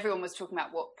everyone was talking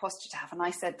about what posture to have, and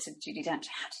I said to Judi Dench,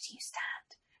 "How did you stand?"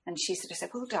 And she sort of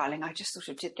said, "Well, darling, I just sort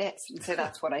of did this." And so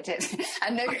that's what I did.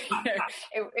 And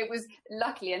it was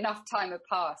luckily enough time had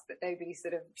passed that nobody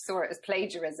sort of saw it as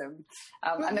plagiarism.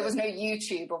 And there was no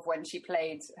YouTube of when she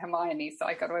played Hermione, so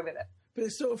I got away with it. But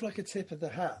it's sort of like a tip of the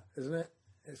hat, isn't it?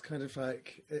 It's kind of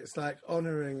like, it's like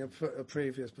honouring a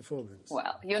previous performance.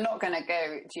 Well, you're not going to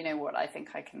go, do you know what, I think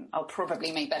I'll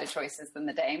probably make better choices than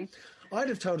the Dame. I'd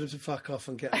have told her to fuck off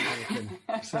and get American.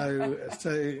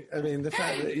 so I mean, the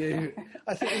fact that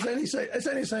I think there's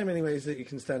only so many ways that you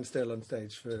can stand still on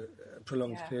stage for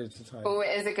prolonged periods of time. Oh,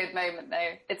 it is a good moment,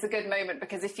 though. It's a good moment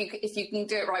because if you can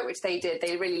do it right, which they did,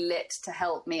 they really lit to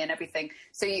help me and everything.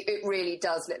 So it really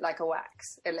does look like a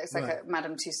wax. It looks like a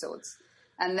Madame Tussauds.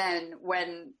 And then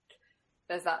when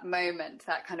there's that moment,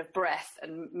 that kind of breath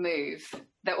and move,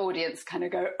 the audience kind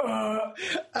of go,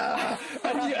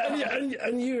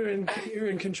 and you were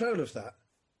in control of that.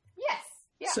 Yes.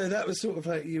 Yeah. So that was sort of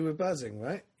like you were buzzing,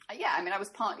 right? Yeah, I mean, I was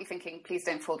partly thinking, please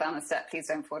don't fall down the step, please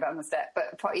don't fall down the step.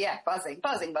 But buzzing,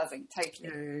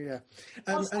 totally. Yeah.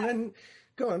 And then,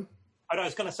 go on. I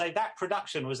was going to say, that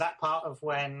production, was that part of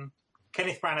when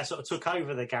Kenneth Branagh sort of took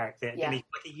over the character? Yeah. Like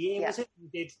a year, was it? He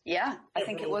did. Yeah, I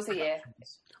think it was a year.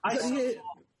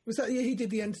 Was that the year he did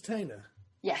The Entertainer?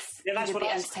 Yes, yeah, that's he did what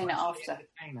The Entertainer after.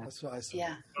 That's what I saw.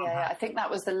 Yeah. I think that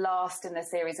was the last in the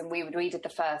series, and we did the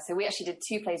first. So we actually did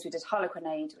two plays. We did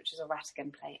Harlequinade, which was a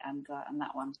Rattigan play, and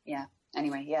that one. Yeah.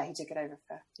 Anyway, he took it over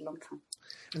for a long time.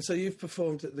 And so you've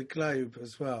performed at the Globe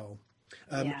as well.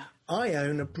 Yeah. I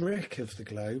own a brick of the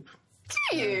Globe.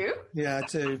 Do you? Yeah, I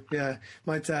do. Yeah,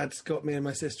 my dad got me and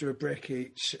my sister a brick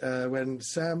each when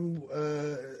Sam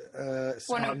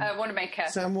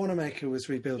Wanamaker was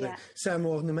rebuilding. Yeah. Sam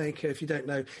Wanamaker, if you don't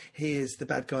know, he is the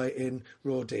bad guy in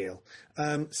Raw Deal.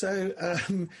 Sam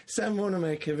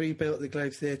Wanamaker rebuilt the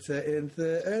Globe Theatre in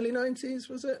the early 90s,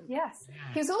 was it? Yes.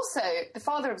 He was also the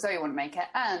father of Zoe Wanamaker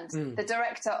and the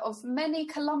director of many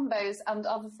Columbos and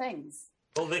other things.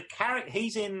 Well,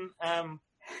 he's in.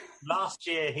 Last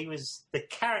year, he was a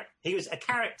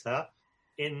character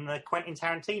in the Quentin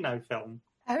Tarantino film.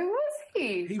 Oh, was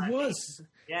he? He was.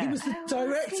 Yeah. He was the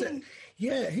director.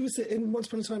 He was in Once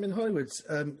Upon a Time in Hollywood.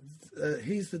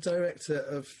 He's the director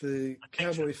of the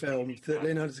cowboy film that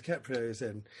Leonardo DiCaprio is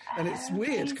in. And it's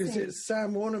weird because it's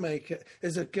Sam Wanamaker.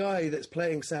 There's a guy that's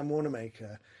playing Sam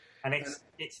Wanamaker. And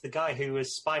it's the guy who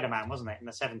was Spider-Man, wasn't it, in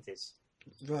the 70s?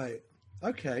 Right.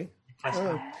 Okay.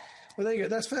 Well, there you go.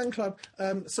 That's Fan Club.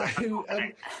 So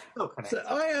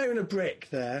I own a brick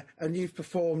there, and you've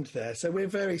performed there. So we're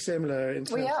very similar in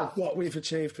terms of what we've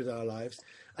achieved with our lives.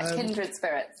 Kindred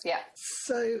spirits, yeah.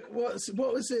 So what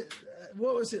was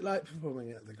it like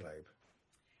performing at the Globe?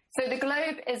 So the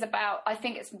Globe is about, I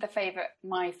think it's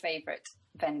my favourite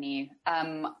venue.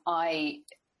 I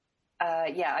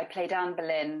played Anne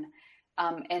Boleyn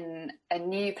in a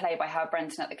new play by Howard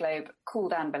Brenton at the Globe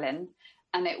called Anne Boleyn.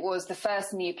 And it was the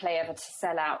first new play ever to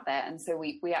sell out there. And so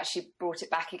we actually brought it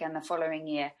back again the following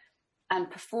year.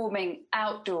 And performing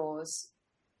outdoors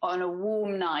on a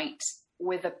warm night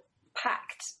with a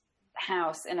packed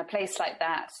house in a place like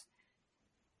that,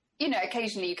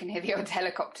 occasionally you can hear the odd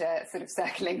helicopter sort of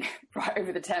circling right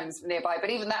over the Thames from nearby.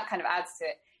 But even that kind of adds to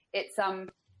it.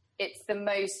 It's the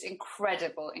most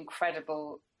incredible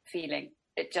feeling.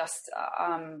 It just,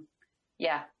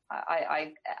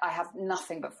 I have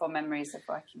nothing but fond memories of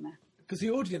working there. Because the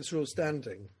audience are all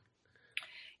standing.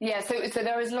 Yeah, so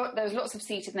there's lots of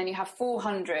seated, and then you have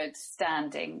 400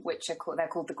 standing, which they're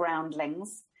called the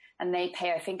groundlings, and they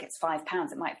pay, I think it's £5.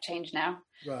 It might have changed now.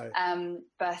 Right.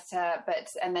 But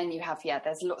and then you have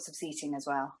there's lots of seating as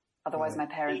well. Otherwise, my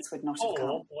parents would not have come.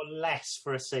 Or less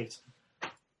for a seat.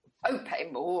 Oh, pay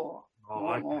more.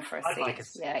 More for a seat. Like a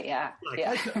seat. Yeah.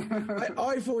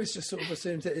 I've always just sort of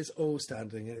assumed that it's all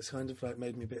standing, and it's kind of like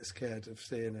made me a bit scared of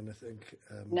seeing anything.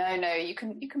 No, you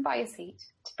can buy a seat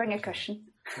to bring a cushion.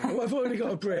 Well, I've already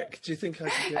got a brick. Do you think I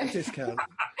could get a discount?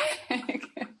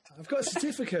 I've got a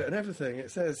certificate and everything.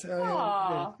 It says,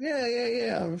 yeah,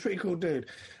 I'm a pretty cool dude.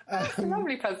 That's a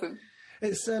lovely present.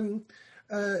 It's do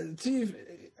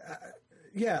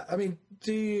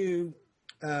you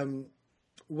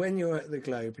when you're at the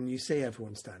Globe and you see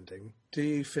everyone standing, do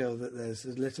you feel that there's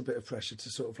a little bit of pressure to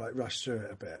sort of like rush through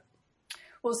it a bit?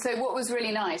 Well, so what was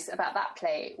really nice about that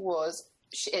play was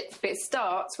it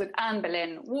starts with Anne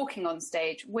Boleyn walking on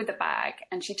stage with a bag,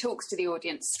 and she talks to the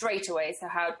audience straight away. So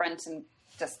Howard Brenton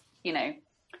just,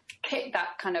 kicked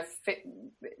that kind of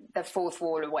the fourth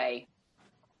wall away.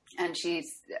 And she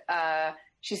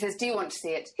says, "Do you want to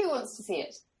see it? Who wants to see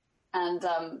it?" And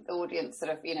the audience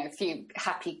sort of, a few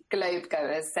happy Globe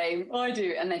goers saying, "I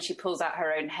do." And then she pulls out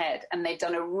her own head, and they've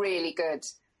done a really good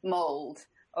mould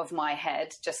of my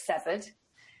head, just severed.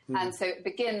 And so it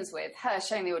begins with her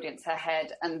showing the audience her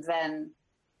head, and then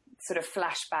sort of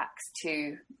flashbacks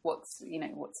to what's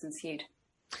ensued.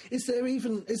 Is there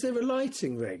a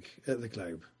lighting rig at the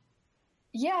Globe?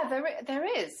 Yeah, there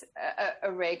is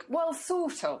a rig. Well,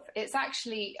 sort of. It's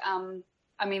actually,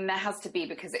 there has to be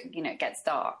because it gets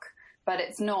dark, but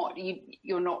it's not.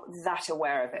 You're not that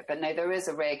aware of it. But no, there is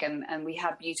a rig, and we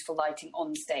have beautiful lighting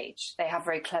on stage. They have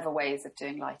very clever ways of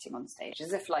doing lighting on stage,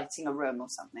 as if lighting a room or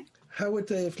something. How would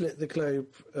they have lit the Globe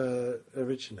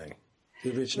originally?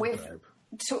 The original With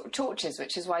Globe? Torches,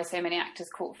 which is why so many actors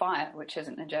caught fire, which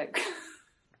isn't a joke.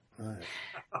 Right.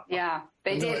 Yeah,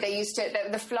 they did. They used to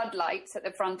the floodlights at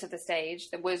the front of the stage.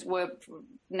 Were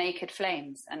naked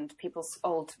flames, and people's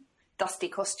old dusty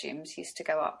costumes used to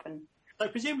go up, and So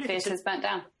presumably theatres burnt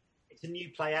down. it's a new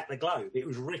play at the Globe. It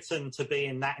was written to be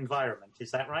in that environment. Is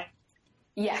that right?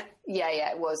 Yeah,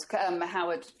 it was.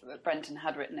 Howard Brenton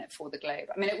had written it for the Globe.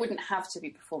 I mean, it wouldn't have to be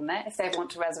performed there. If they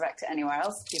want to resurrect it anywhere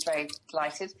else, I'd be very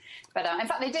delighted. But in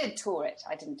fact, they did tour it.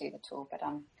 I didn't do the tour, but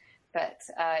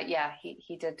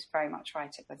he did very much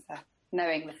write it with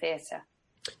knowing the theatre.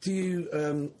 Do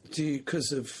you,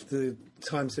 because of the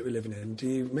times that we're living in, do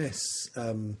you miss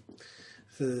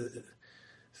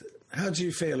how do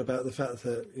you feel about the fact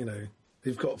that,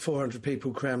 you've got 400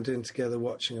 people crammed in together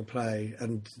watching a play,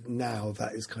 and now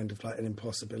that is kind of like an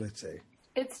impossibility?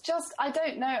 It's just, I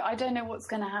don't know. I don't know what's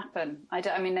going to happen.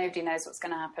 Nobody knows what's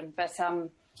going to happen. But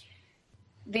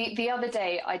the other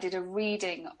day I did a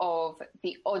reading of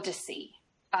The Odyssey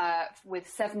with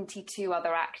 72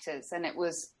 other actors, and it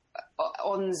was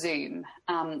on Zoom,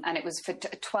 and it was for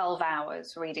 12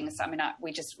 hours reading.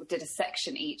 We just did a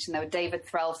section each, and there were David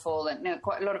Threlfall, and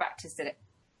quite a lot of actors did it.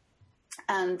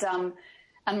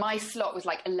 And my slot was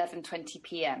like 11:20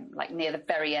 p.m., like near the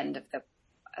very end of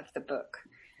the book.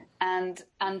 And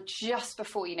just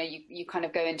before, you kind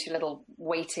of go into a little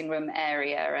waiting room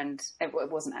area, and it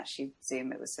wasn't actually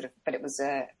Zoom, it was but it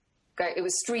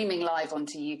was streaming live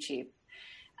onto YouTube.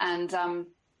 And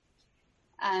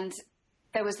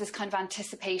there was this kind of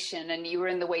anticipation, and you were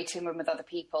in the waiting room with other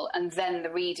people, and then the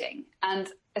reading. And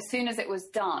as soon as it was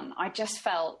done, I just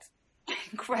felt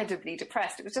incredibly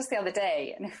depressed. It was just the other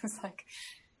day, and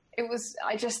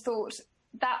I just thought,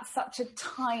 that's such a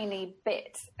tiny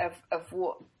bit of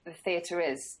what the theatre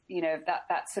is,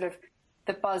 that sort of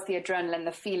the buzz, the adrenaline,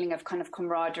 the feeling of kind of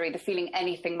camaraderie, the feeling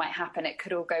anything might happen, it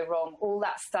could all go wrong, all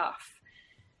that stuff.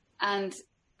 And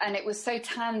it was so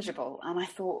tangible, and I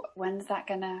thought, when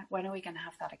are we going to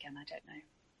have that again? I don't know.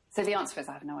 So the answer is,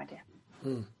 I have no idea.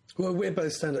 Well, we're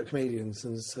both stand-up comedians,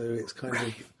 and so it's kind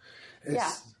of...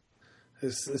 Yeah.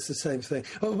 It's the same thing.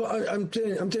 Oh, but I'm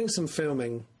doing some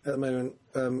filming at the moment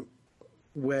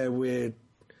where we're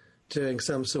doing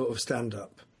some sort of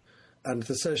stand-up, and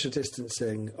the social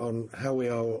distancing on how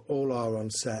we all are on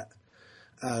set,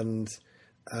 and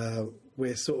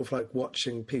we're sort of like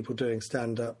watching people doing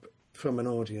stand-up from an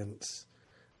audience,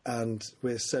 and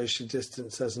we're socially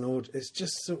distanced as an audience. It's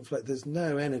just sort of like there's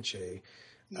no energy.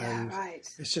 Yeah, right.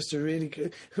 It's just a really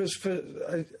good, because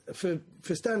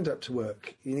for stand-up to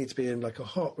work, you need to be in like a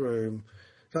hot room,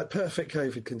 like perfect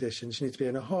COVID conditions. You need to be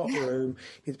in a hot room.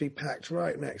 You need to be packed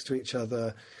right next to each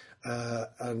other,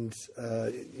 and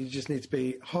you just need to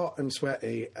be hot and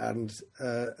sweaty, and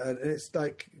it's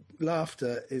like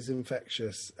laughter is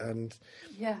infectious, and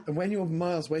when you're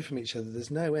miles away from each other,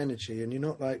 there's no energy, and you're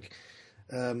not like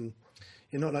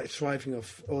thriving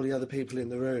off all the other people in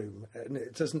the room, and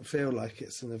it doesn't feel like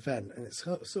it's an event. And it's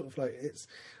sort of like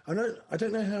I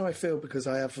don't know how I feel, because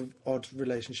I have an odd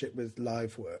relationship with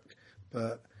live work,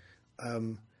 but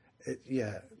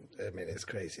it's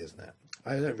crazy, isn't it?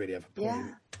 I don't really have a point.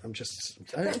 Yeah. I'm just.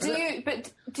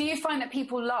 Do you find that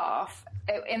people laugh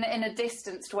in a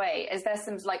distanced way? Is there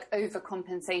some like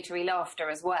overcompensatory laughter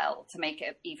as well to make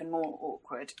it even more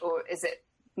awkward, or is it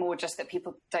more just that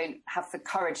people don't have the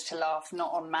courage to laugh,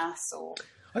 not en masse? Or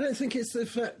I don't think it's the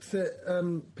fact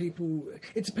that people.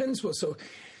 It depends what sort of.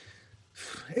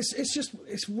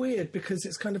 It's weird, because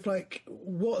it's kind of like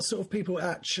what sort of people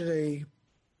actually.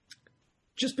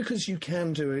 Just because you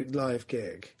can do a live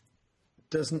gig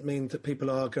doesn't mean that people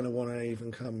are going to want to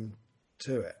even come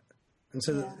to it. And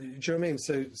so, do you know what I mean?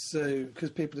 So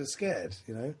because people are scared,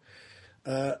 you know,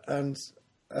 and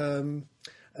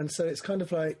so it's kind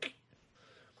of like,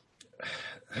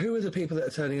 who are the people that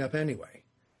are turning up anyway?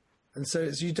 And so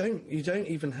it's, you don't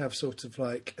even have sort of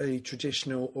like a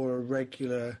traditional or a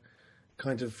regular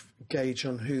kind of gauge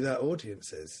on who that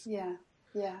audience is. Yeah,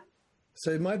 yeah.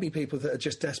 So it might be people that are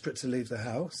just desperate to leave the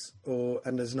house,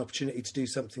 and there's an opportunity to do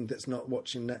something that's not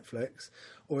watching Netflix,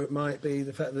 or it might be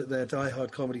the fact that they're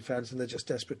diehard comedy fans and they're just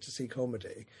desperate to see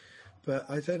comedy. But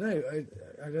I don't know.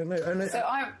 I don't know. So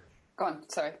go on.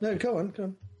 Sorry. No, go on.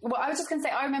 Well, I was just going to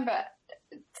say, I remember.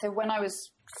 So when I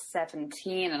was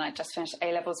 17 and I just finished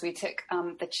A-levels, we took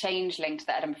the Changeling to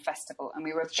the Edinburgh Festival, and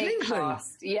we were a big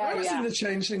cast. Yeah, I was in the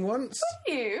Changeling once.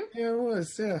 Were you? Yeah, I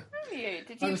was. Yeah. Were you?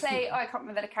 Did you play? I can't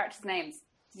remember the characters' names.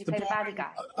 Did you play the baddie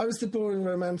guy? I was the boring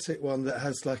romantic one that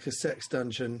has like a sex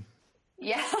dungeon.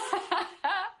 Yeah.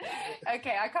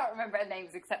 Okay, I can't remember their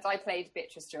names except I played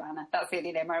Beatrice Joanna. That's the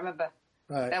only name I remember.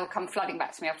 Right. They'll come flooding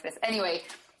back to me after this. Anyway,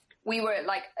 we were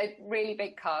like a really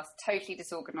big cast, totally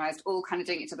disorganised, all kind of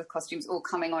doing each other's costumes, all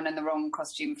coming on in the wrong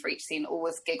costume for each scene,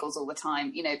 always giggles all the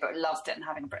time, you know, but loved it and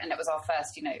it was our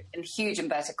first, you know, in huge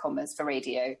inverted commas for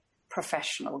radio,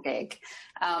 professional gig.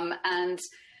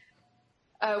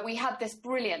 We had this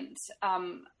brilliant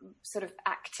sort of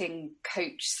acting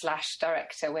coach /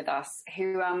 director with us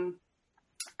who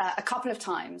a couple of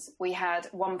times we had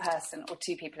one person or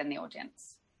two people in the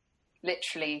audience.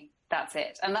 Literally, that's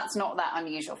it. And that's not that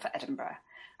unusual for Edinburgh.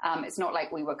 It's not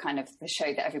like we were kind of the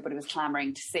show that everybody was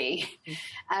clamouring to see.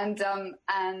 And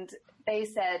they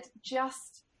said,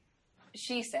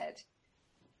 she said,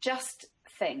 just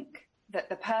think that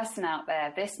the person out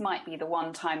there, this might be the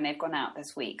one time they've gone out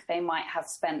this week. They might have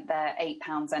spent their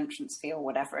 £8 entrance fee or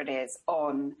whatever it is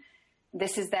on,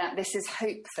 this is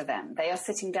hope for them. They are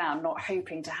sitting down, not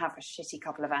hoping to have a shitty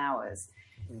couple of hours.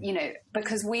 You know,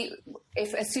 because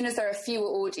as soon as there are fewer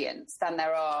audience than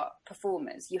there are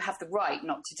performers, you have the right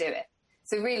not to do it.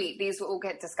 So really, these will all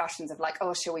get discussions of like,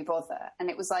 oh, shall we bother? And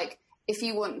it was like, if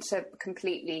you want to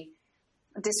completely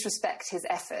disrespect his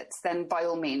efforts, then by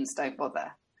all means, don't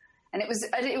bother. And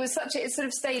it sort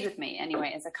of stayed with me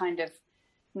anyway, as a kind of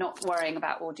not worrying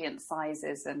about audience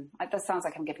sizes. And that sounds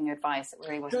like I'm giving you advice. It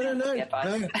really wasn't No.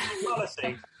 advice.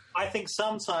 Policy. I think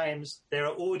sometimes there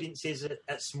are audiences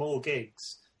at small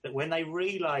gigs that when they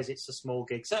realise it's a small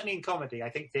gig, certainly in comedy, I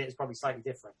think theatre's probably slightly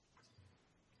different.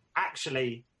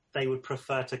 Actually, they would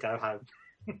prefer to go home.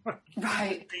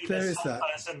 Right. There is that.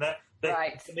 Person that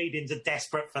comedians are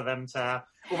desperate for them to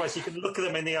almost, you can look at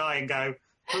them in the eye and go,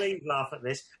 please laugh at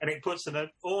this. And it puts an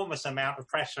enormous amount of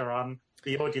pressure on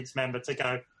the audience member to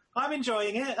go, I'm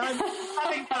enjoying it. I'm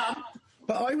having fun.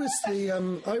 But I was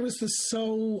the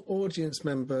sole audience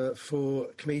member for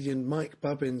comedian Mike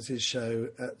Bubbins' show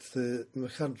at the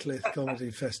Machynlleth Comedy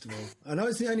Festival, and I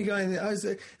was the only guy.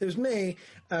 It was me,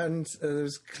 and there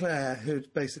was Claire, who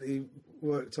basically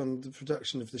worked on the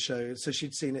production of the show, so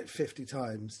she'd seen it 50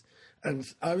 times,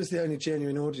 and I was the only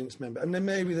genuine audience member. And then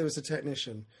maybe there was a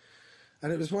technician,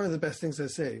 and it was one of the best things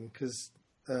I've seen because.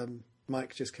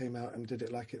 Mike just came out and did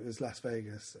it like it was Las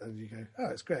Vegas, and you go, oh,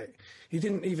 it's great. He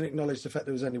didn't even acknowledge the fact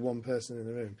there was only one person in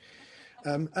the room.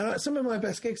 And some of my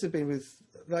best gigs have been with,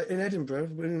 like in Edinburgh,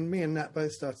 when me and Nat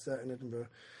both started out in Edinburgh.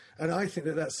 And I think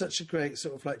that that's such a great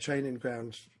sort of like training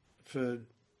ground for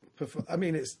I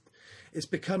mean, it's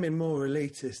becoming more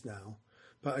elitist now,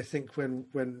 but I think when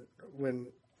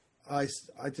I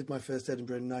did my first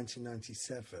Edinburgh in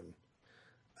 1997,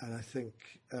 and I think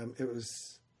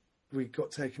we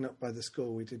got taken up by the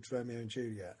school. We did Romeo and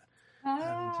Juliet.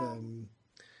 And,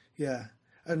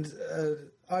 And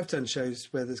I've done shows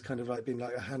where there's kind of like been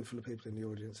like a handful of people in the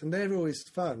audience. And they're always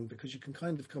fun because you can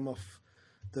kind of come off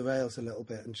the rails a little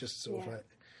bit and just sort of like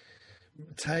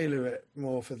tailor it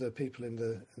more for the people in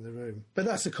the room. But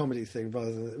that's a comedy thing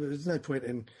rather than... There's no point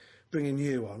in bringing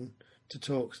you on to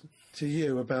talk to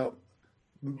you about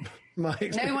my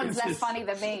experiences. No one's less funny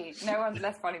than me. No one's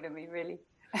less funny than me, really.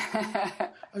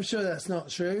 I'm sure that's not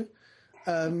true.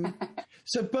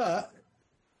 But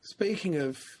speaking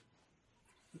of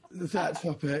that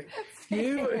topic,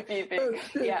 speaking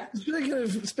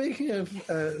of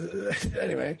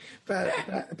anyway,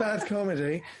 bad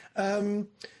comedy.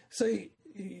 So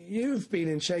you've been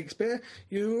in Shakespeare.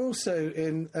 You were also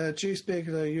in Deuce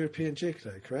Bigalow, European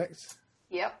Gigolo, correct?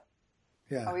 Yep.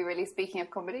 Yeah. Are we really speaking of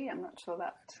comedy? I'm not sure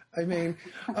that. I mean,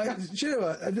 do you know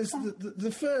what?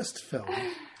 The first film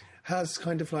has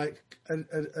kind of like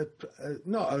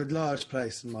not a large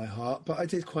place in my heart, but I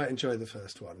did quite enjoy the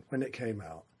first one when it came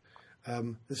out.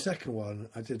 The second one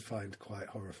I did find quite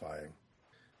horrifying.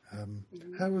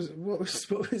 What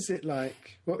was it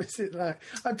like? What was it like?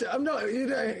 I'm not.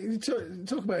 You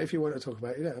talk about it if you want to talk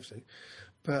about it. You don't have to.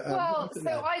 But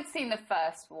I'd seen the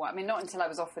first one. I mean, not until I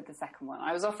was offered the second one.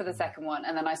 I was offered the second one,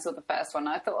 and then I saw the first one.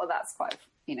 And I thought, oh, that's quite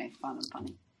fun and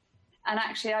funny. And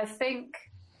actually, I think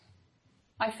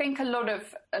a lot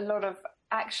of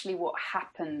actually what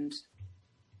happened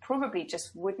probably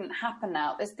just wouldn't happen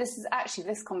now.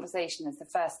 This conversation is the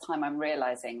first time I'm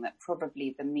realising that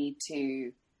probably the Me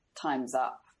Too Time's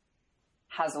Up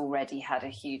has already had a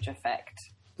huge effect.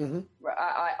 Mm-hmm.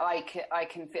 I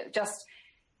can feel just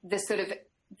the sort of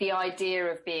the idea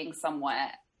of being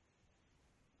somewhere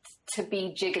to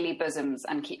be jiggly bosoms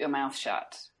and keep your mouth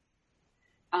shut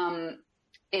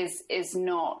is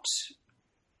not.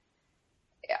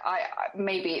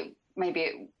 Maybe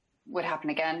it would happen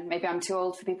again. Maybe I'm too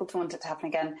old for people to want it to happen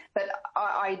again. But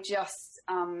I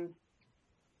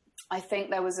think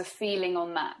there was a feeling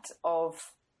on that of.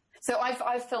 So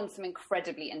I've filmed some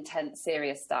incredibly intense,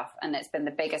 serious stuff, and it's been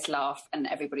the biggest laugh, and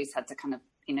everybody's had to kind of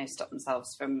stop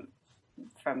themselves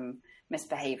from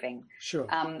misbehaving. Sure.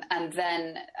 And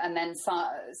then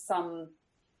some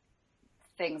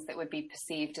things that would be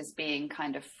perceived as being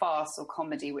kind of farce or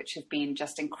comedy, which have been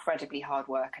just incredibly hard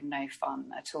work and no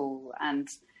fun at all. I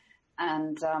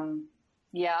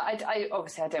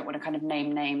obviously I don't want to kind of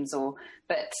name names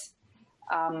but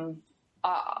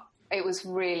it was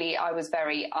really, I was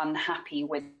very unhappy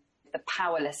with the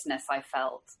powerlessness I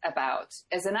felt about,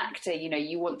 as an actor,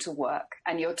 you want to work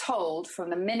and you're told from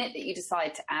the minute that you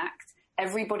decide to act,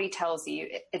 everybody tells you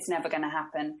it's never going to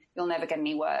happen. You'll never get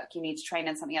any work. You need to train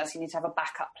in something else. You need to have a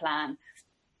backup plan.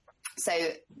 So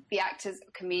the actors,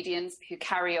 comedians who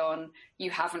carry on, you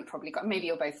haven't probably got, maybe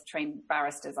you're both trained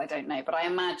barristers, I don't know, but I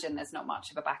imagine there's not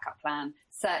much of a backup plan.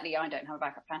 Certainly I don't have a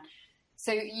backup plan.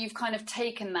 So you've kind of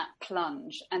taken that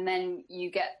plunge and then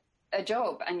you get a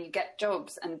job and you get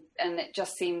jobs and it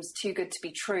just seems too good to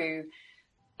be true.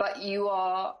 But you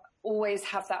are always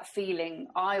have that feeling.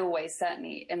 I always,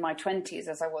 certainly in my 20s,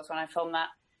 as I was when I filmed that,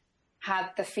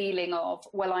 had the feeling of,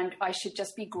 well, I should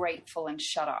just be grateful and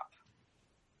shut up.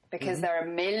 Because there are a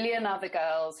million other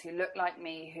girls who look like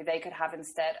me who they could have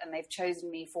instead, and they've chosen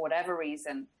me for whatever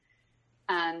reason.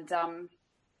 And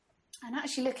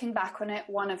actually looking back on it,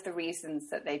 one of the reasons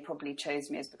that they probably chose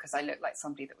me is because I look like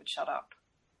somebody that would shut up.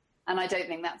 And I don't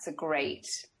think that's a great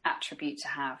attribute to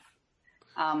have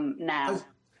now.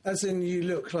 As in, you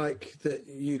look like that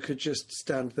you could just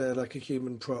stand there like a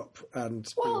human prop and...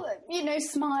 Well,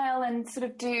 smile and sort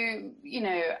of do,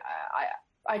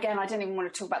 Again, I don't even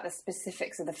want to talk about the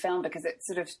specifics of the film because it's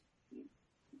sort of,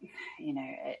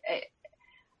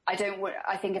 I don't want.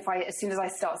 I think as soon as I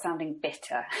start sounding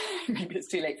bitter, maybe it's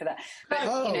too late for that. But,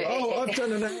 I've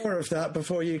done an hour of that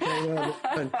before you came on.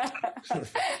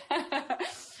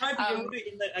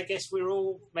 I guess we're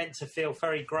all meant to feel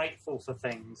very grateful for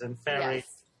things and very, yes.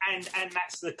 and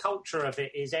that's the culture of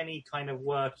it. Is any kind of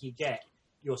work you get,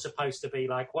 you're supposed to be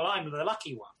like, well, I'm the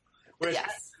lucky one. Whereas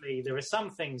actually, there are some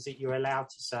things that you're allowed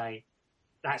to say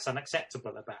that's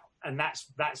unacceptable about, and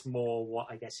that's more what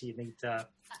I guess you need to.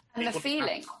 And the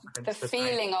feeling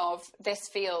of this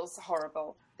feels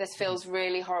horrible. This feels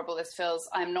really horrible. This feels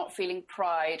I'm not feeling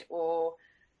pride or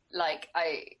like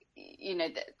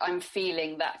I'm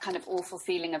feeling that kind of awful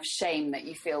feeling of shame that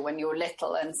you feel when you're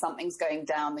little and something's going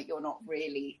down that you're not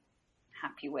really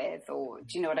happy with, or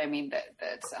do you know what I mean? That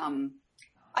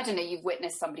I don't know, you've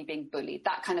witnessed somebody being bullied,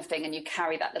 that kind of thing, and you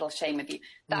carry that little shame with you.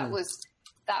 That was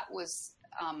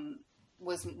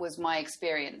my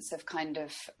experience of kind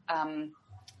of,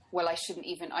 I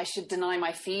should deny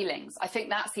my feelings. I think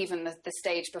that's even the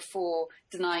stage before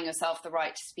denying yourself the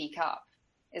right to speak up,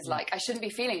 is like, I shouldn't be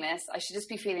feeling this, I should just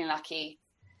be feeling lucky,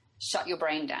 shut your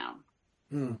brain down,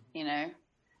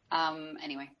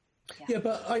 anyway. Yeah,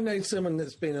 but I know someone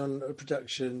that's been on a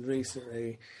production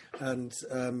recently and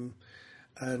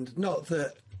not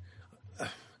that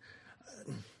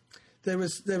there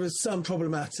was some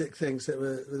problematic things that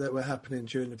were happening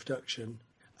during the production,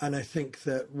 and I think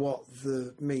that what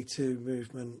the Me Too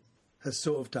movement has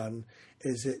sort of done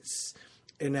is it's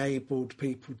enabled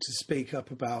people to speak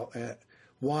up about it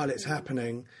while it's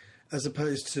happening, as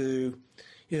opposed to,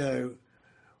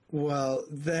 well,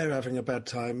 they're having a bad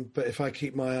time, but if I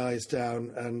keep my eyes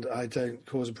down and I don't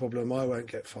cause a problem, I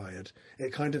won't get fired.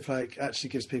 It kind of like actually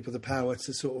gives people the power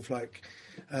to sort of like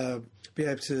be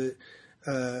able to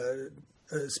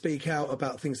speak out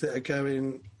about things that are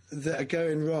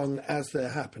going wrong as they're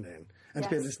happening, and to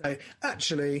be able to say,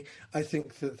 actually, I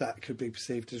think that could be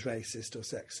perceived as racist or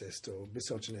sexist or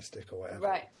misogynistic or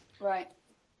whatever. Right.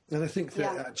 And I think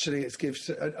that actually it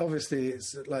gives. Obviously,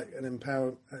 it's like an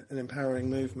empowering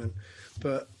movement,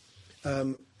 but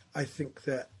I think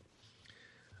that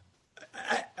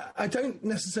I don't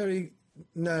necessarily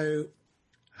know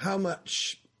how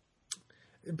much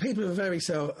people are very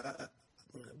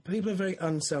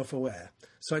unself-aware.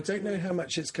 So I don't know how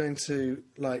much it's going to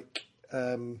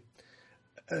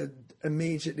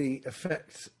immediately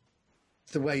affect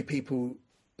the way people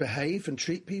behave and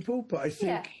treat people, but I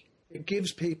think it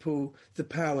gives people the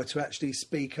power to actually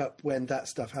speak up when that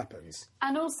stuff happens.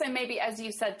 And also maybe, as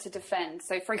you said, to defend.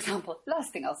 So, for example,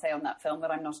 last thing I'll say on that film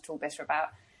that I'm not at all bitter about,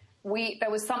 there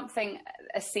was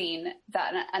a scene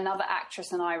that another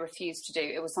actress and I refused to do.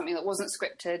 It was something that wasn't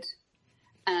scripted,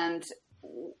 and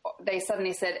they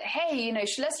suddenly said, hey,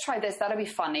 let's try this, that'll be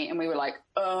funny. And we were like,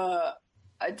 I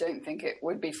don't think it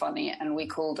would be funny. And we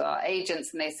called our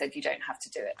agents and they said, you don't have to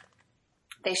do it.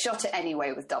 They shot it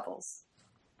anyway with doubles.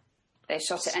 They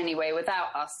shot it anyway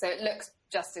without us. So it looks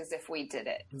just as if we did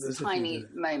it. It's a tiny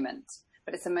moment,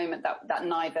 but it's a moment that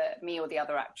neither me or the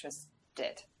other actress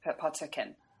partook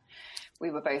in.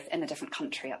 We were both in a different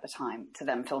country at the time to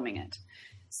them filming it.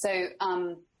 So,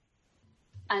 and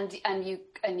you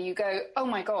go, oh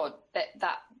my God,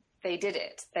 that they did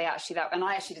it. And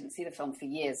I actually didn't see the film for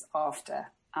years after.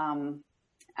 And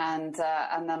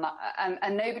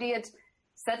nobody had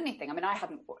said anything. I mean,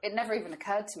 it never even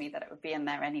occurred to me that it would be in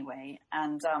there anyway.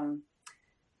 And,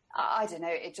 I don't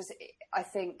know. I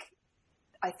think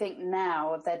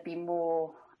now there'd be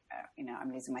more,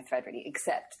 I'm losing my thread really,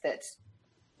 except that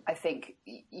I think,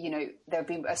 there'd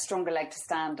be a stronger leg to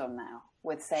stand on now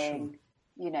with saying,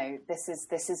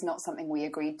 this is not something we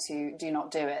agreed to, do not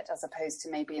do it, as opposed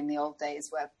to maybe in the old days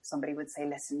where somebody would say,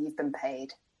 listen, you've been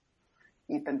paid,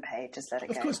 just let it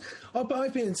go. Of course. But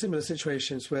I've been in similar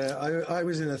situations where I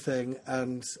was in a thing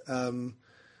and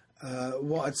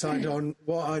what I'd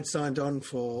signed on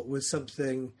for was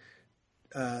something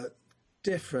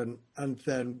different, and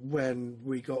then when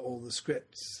we got all the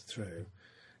scripts through,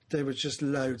 there were just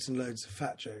loads and loads of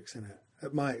fat jokes in it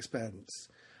at my expense.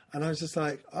 And I was just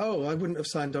like, oh, I wouldn't have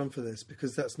signed on for this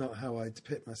because that's not how I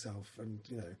depict myself. And,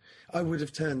 I would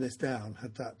have turned this down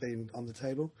had that been on the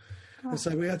table. Oh. And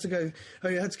so we had to go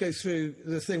through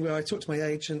the thing where I talked to my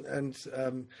agent and,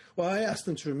 I asked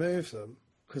them to remove them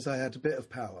because I had a bit of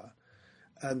power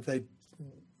and they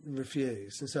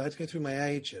refused. And so I had to go through my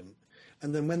agent.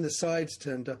 And then when the sides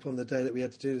turned up on the day that we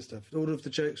had to do the stuff, all of the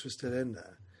jokes were still in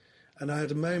there. And I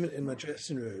had a moment in my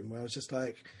dressing room where I was just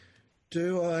like,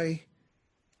 do I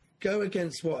go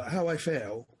against how I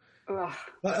feel? I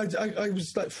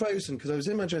was like frozen because I was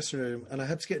in my dressing room and I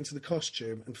had to get into the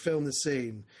costume and film the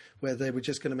scene where they were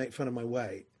just going to make fun of my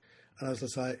weight. And I was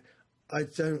just like, I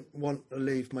don't want to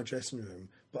leave my dressing room,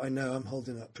 but I know I'm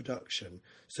holding up production.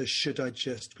 So should I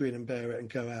just grin and bear it and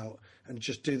go out and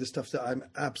just do the stuff that I'm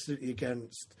absolutely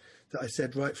against, that I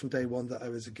said right from day one that I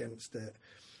was against it?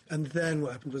 And then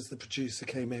what happened was the producer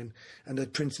came in and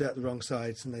they'd printed out the wrong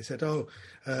sides and they said,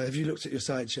 have you looked at your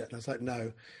sides yet? And I was like,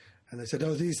 no. And they said,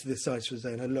 these are the sides for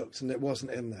today. And I looked and it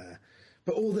wasn't in there.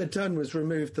 But all they'd done was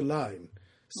remove the line.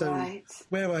 So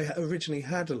where I originally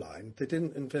had a line, they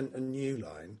didn't invent a new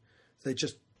line. They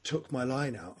just took my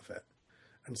line out of it.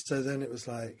 And so then it was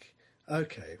like,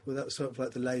 okay, well, that was sort of like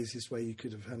the laziest way you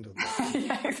could have handled that.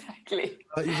 Yeah, exactly.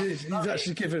 You've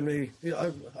actually given me...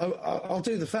 I'll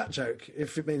do the fat joke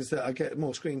if it means that I get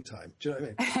more screen time. Do you know what I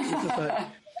mean? It's just like,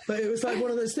 but it was like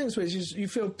one of those things where you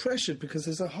feel pressured because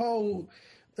there's a whole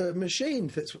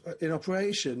machine that's in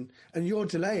operation and you're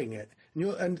delaying it.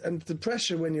 And the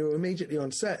pressure when you're immediately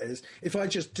on set is, if I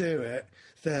just do it,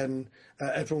 then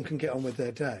everyone can get on with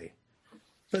their day.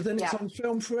 But then it's on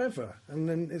film forever, and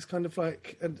then it's kind of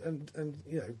like, and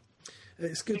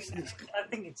it's good.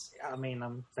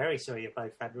 I'm very sorry you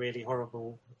both had really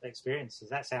horrible experiences.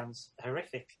 That sounds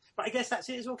horrific. But I guess that's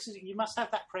it as well, because you must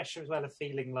have that pressure as well of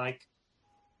feeling like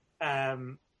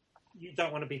you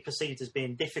don't want to be perceived as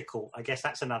being difficult. I guess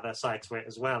that's another side to it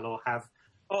as well, or have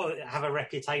a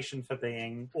reputation for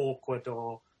being awkward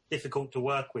or difficult to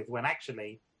work with, when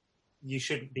actually you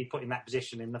shouldn't be put in that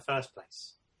position in the first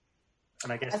place.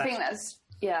 And I guess think that's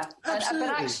absolutely.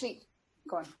 But actually,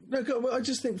 go on. No, well, I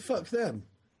just think fuck them,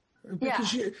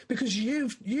 because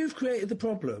you've created the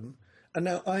problem, and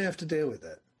now I have to deal with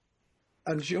it,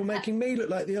 and you're making me look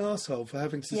like the arsehole for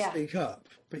having to speak up,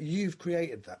 but you've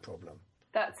created that problem.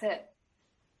 That's it.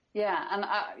 Yeah, and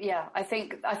I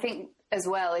think as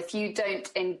well, if you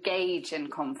don't engage in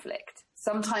conflict,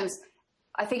 sometimes.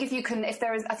 I think I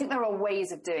think there are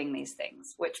ways of doing these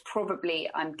things, which probably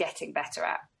I'm getting better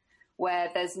at, where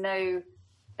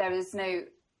there is no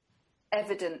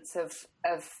evidence of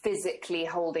physically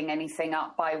holding anything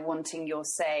up by wanting your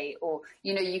say, or,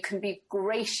 you can be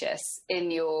gracious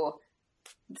in your,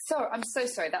 sorry, I'm so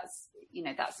sorry, that's, you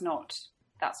know, that's not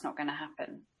going to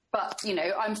happen. But, you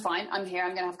know, I'm fine. I'm here. I'm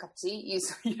going to have a cup of tea.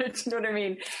 You know, do you know what I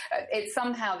mean? It's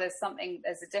somehow there's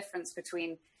a difference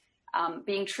between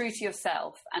being true to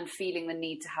yourself and feeling the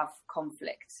need to have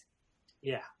conflict.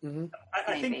 Yeah. Mm-hmm.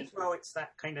 I think as well, it's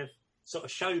that kind of sort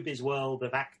of showbiz world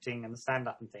of acting and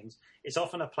stand-up and things. It's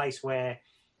often a place where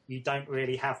you don't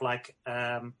really have like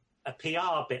a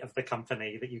PR bit of the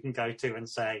company that you can go to and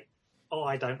say, oh,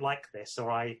 I don't like this,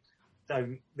 or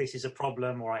this is a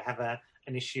problem, or I have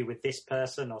an issue with this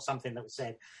person, or something that was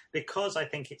said, because I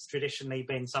think it's traditionally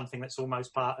been something that's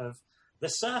almost part of the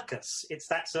circus. It's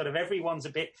that sort of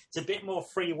it's a bit more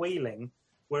freewheeling,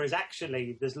 whereas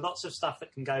actually there's lots of stuff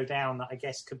that can go down that I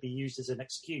guess could be used as an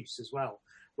excuse as well.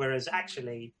 Whereas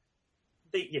actually,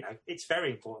 you know, it's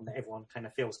very important that everyone kind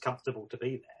of feels comfortable to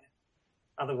be there.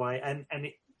 Otherwise,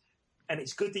 and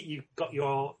it's good that you've got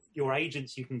your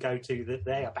agents you can go to, that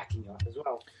they are backing you up as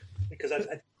well, because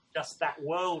just that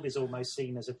world is almost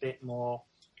seen as a bit more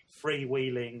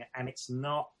freewheeling, and it's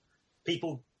not,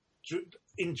 people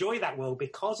enjoy that world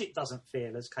because it doesn't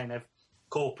feel as kind of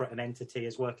corporate an entity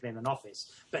as working in an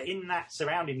office. But in that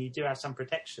surrounding, you do have some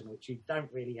protection, which you don't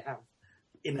really have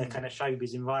in a kind of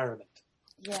showbiz environment.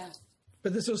 Yeah.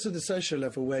 But there's also the social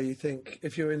level where you think,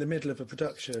 if you're in the middle of a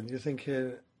production, you're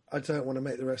thinking, I don't want to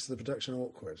make the rest of the production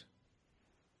awkward.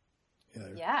 You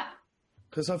know? Yeah.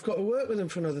 Because I've got to work with them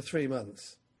for another 3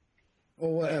 months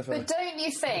or whatever. But don't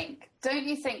you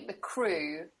think the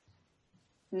crew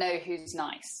know who's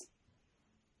nice?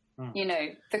 You know,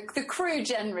 the crew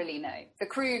generally know. The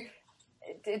crew,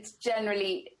 it's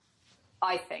generally,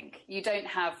 I think, you don't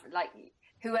have, like,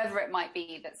 whoever it might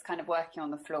be that's kind of working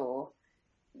on the floor,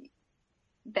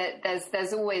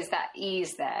 there's always that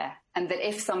ease there. And that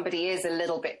if somebody is a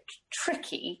little bit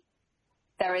tricky,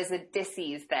 there is a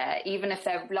dis-ease there, even if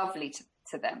they're lovely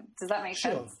to them. Does that make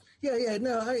sense? Yeah,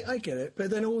 no, I get it.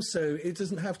 But then also, it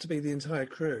doesn't have to be the entire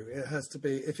crew. It has to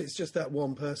be, if it's just that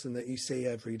one person that you see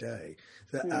every day,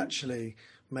 that actually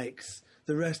makes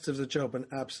the rest of the job an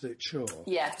absolute chore.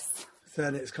 Yes.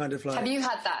 Then it's kind of like... Have you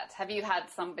had that? Have you had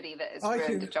somebody that has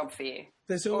ruined a job for you?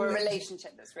 Or a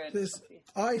relationship that's ruined a job for you?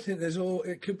 I think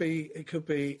it could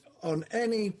be on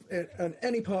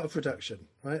any part of production,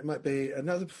 right? It might be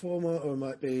another performer, or it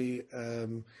might be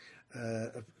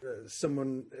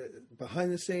someone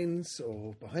behind the scenes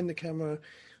or behind the camera.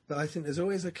 But I think there's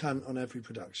always a cunt on every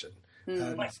production.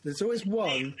 There's always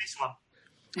one. This one.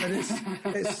 And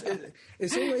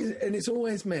it's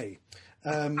always me.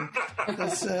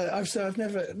 I've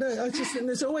never. No, I just think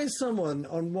there's always someone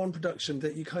on one production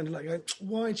that you kind of like go,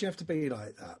 why do you have to be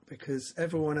like that? Because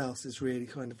everyone else is really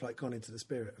kind of like gone into the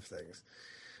spirit of things.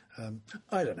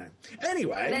 I don't know.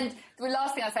 Anyway. And then the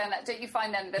last thing I say on that, don't you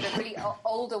find then that a really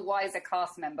older, wiser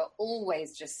cast member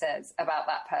always just says about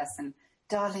that person,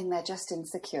 darling, they're just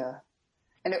insecure.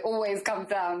 And it always comes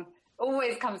down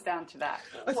to that.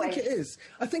 I think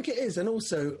it is. And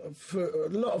also, for a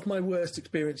lot of my worst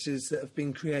experiences that have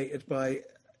been created by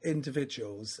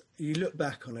individuals, you look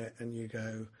back on it and you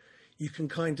go, you can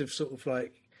kind of sort of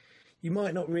like, you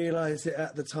might not realise it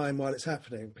at the time while it's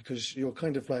happening, because you're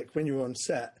kind of like, when you're on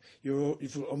set,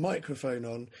 you've got a microphone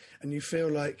on and you feel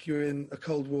like you're in a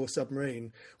Cold War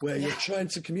submarine where you're trying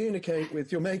to communicate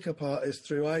with your makeup artist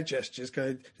through eye gestures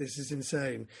going, this is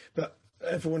insane. But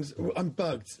I'm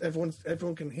bugged.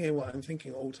 Everyone can hear what I'm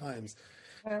thinking at all times.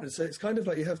 Yeah. And so it's kind of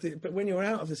like but when you're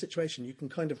out of the situation, you can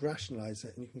kind of rationalise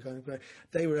it, and you can kind of go,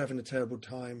 they were having a terrible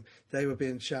time, they were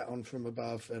being shat on from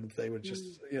above, and they were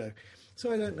just, you know.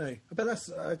 So I don't know, but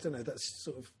I don't know. That's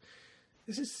sort of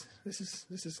this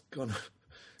is gone.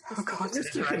 Oh God!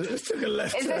 This took a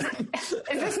left turn. Is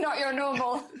this not your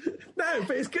normal? No,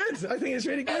 but it's good. I think it's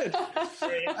really good.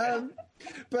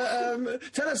 But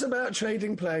tell us about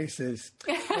Trading Places.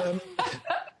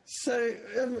 So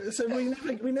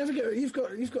we never get. You've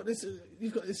got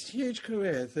this huge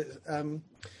career that.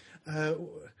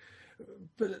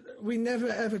 But we never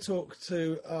ever talk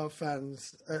to our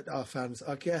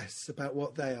guests about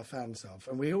what they are fans of,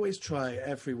 and we always try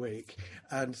every week,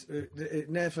 and it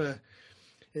never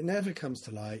comes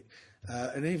to light.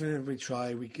 And even if we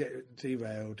try, we get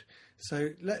derailed. So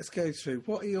let's go through.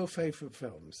 What are your favourite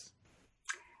films?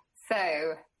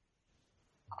 So,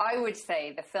 I would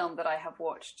say the film that I have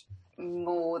watched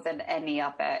more than any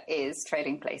other is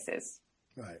Trading Places.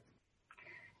 Right.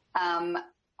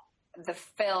 The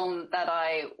film that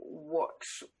I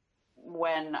watch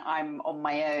when I'm on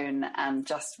my own and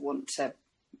just want to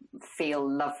feel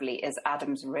lovely is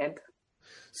Adam's Rib.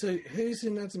 So who's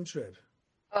in Adam's Rib?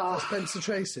 Oh, Spencer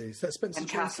Tracy. Is that Spencer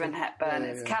Tracy? Katharine Hepburn.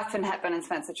 It's Katharine Hepburn and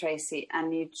Spencer Tracy,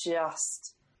 and you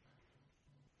just...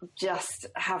 just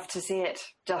have to see it.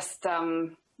 Just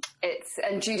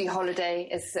and Judy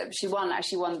Holliday she won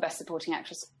the Best Supporting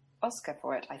Actress Oscar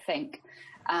for it, I think.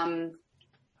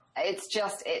 It's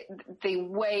just the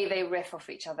way they riff off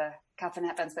each other. Katharine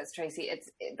Hepburn, Spencer Tracy.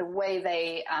 The way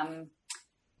they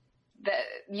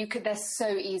they're so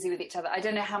easy with each other. I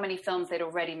don't know how many films they'd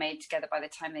already made together by the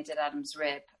time they did Adam's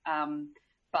Rib,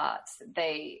 but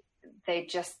they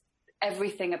just,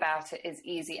 everything about it is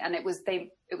easy. And it was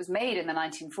made in the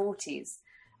 1940s,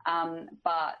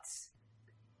 but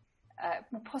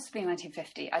possibly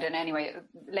 1950. I don't know. Anyway,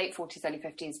 late 40s, early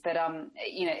 50s. But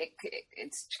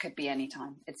it could be any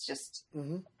time. It's just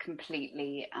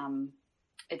completely.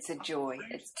 It's a joy.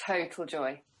 It's total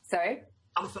joy. Sorry.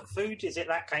 Food, is it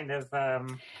that kind of?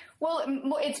 Well,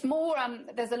 it's more.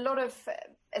 There's a lot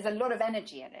of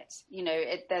energy in it. You know,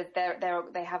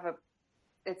 they have a.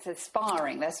 It's a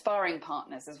sparring. They're sparring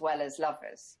partners as well as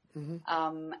lovers,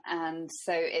 and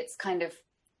so it's kind of.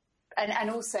 And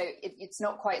also, it's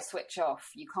not quite switch off.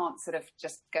 You can't sort of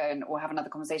just go or have another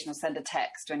conversation or send a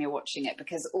text when you're watching it,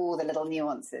 because all the little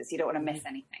nuances, you don't want to miss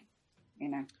anything, you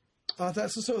know. Oh,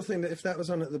 that's the sort of thing that if that was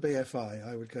on at the BFI,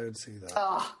 I would go and see that.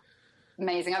 Oh,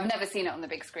 amazing. I've never seen it on the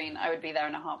big screen. I would be there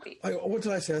in a heartbeat. What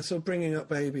did I say? I saw Bringing Up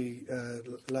Baby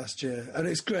last year, and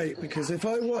it's great because if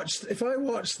I watched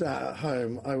that at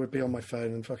home, I would be on my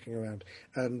phone and fucking around.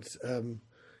 And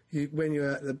when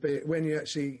you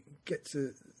actually get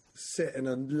to sit in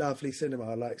a lovely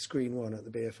cinema like Screen One at the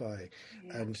BFI,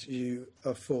 and you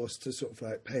are forced to sort of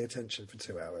like pay attention for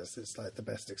 2 hours. It's like the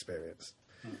best experience.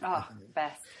 Oh,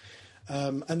 best.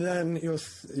 And then your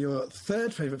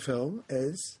third favourite film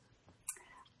is?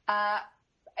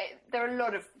 There are a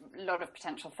lot of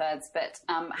potential thirds, but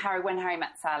When Harry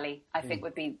Met Sally, I think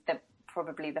would be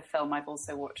probably the film I've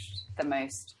also watched the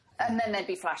most. And then there'd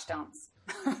be Flashdance.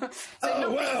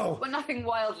 Nothing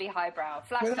wildly highbrow.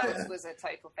 Flashdance was a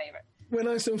total favourite. When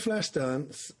I saw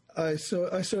Flashdance, I saw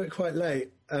it quite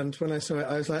late, and when I saw it,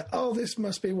 I was like, "Oh, this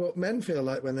must be what men feel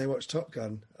like when they watch Top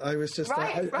Gun." I was just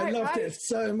I loved it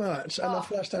so much. I love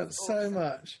Flashdance so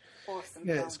much. Awesome.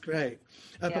 Yeah, it's great.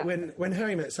 But when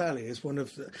Harry Met Sally is one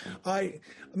of the, I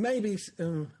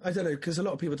don't know, because a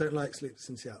lot of people don't like Sleepless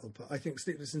in Seattle, but I think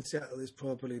Sleepless in Seattle is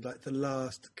probably like the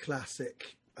last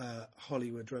classic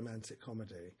Hollywood romantic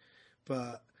comedy.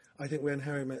 But I think When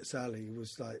Harry Met Sally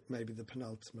was like maybe the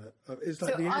penultimate. It's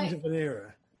like the end of an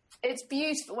era. It's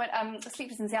beautiful. When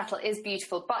Sleepless in Seattle is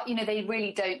beautiful, but you know they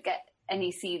really don't get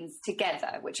any scenes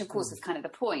together, which of course is kind of the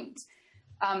point.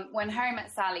 When Harry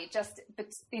Met Sally, just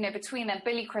between them,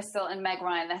 Billy Crystal and Meg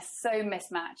Ryan, they're so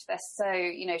mismatched. They're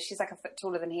so she's like a foot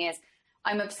taller than he is.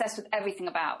 I'm obsessed with everything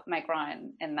about Meg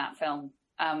Ryan in that film,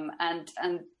 and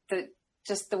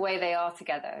the way they are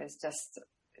together is just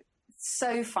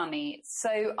so funny.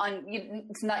 So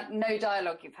it's like no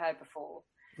dialogue you've heard before,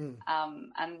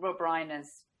 and Rob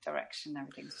Reiner's direction,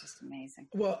 everything's just amazing.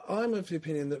 Well, I'm of the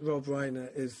opinion that Rob Reiner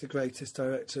is the greatest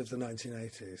director of the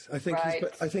 1980s. I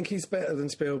think he's better than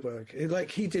Spielberg.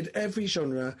 He did every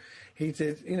genre. He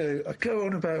did, I go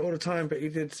on about it all the time, but he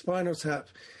did Spinal Tap,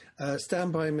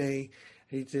 Stand By Me.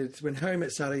 He did When Harry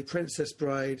Met Sally, Princess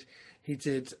Bride. He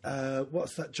did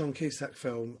what's that John Cusack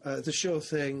film? The Sure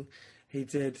Thing. He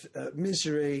did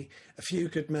Misery, A Few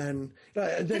Good Men.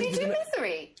 Did he do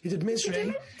Misery? He did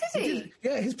Misery. Did he?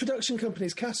 Yeah, his production company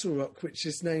is Castle Rock, which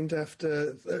is named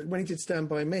after when he did Stand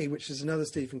By Me, which is another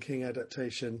Stephen King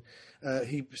adaptation.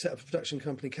 He set up a production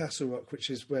company, Castle Rock, which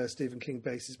is where Stephen King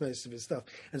bases most of his stuff.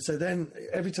 And so then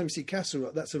every time you see Castle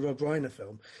Rock, that's a Rob Reiner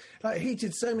film. He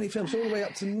did so many films all the way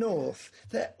up to North.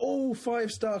 They're all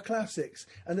 5-star classics,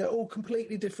 and they're all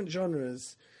completely different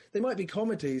genres. They might be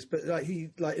comedies, but he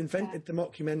invented the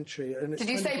mockumentary. And did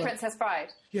you say Princess Bride?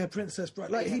 Yeah, Princess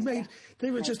Bride.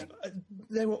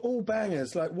 They were all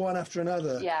bangers, one after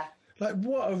another. Yeah.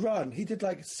 What a run. He did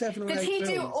 7 or 8 films. Did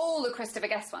he do all the Christopher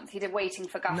Guest ones? He did Waiting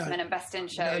for Guffman and Best in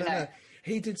Show? No.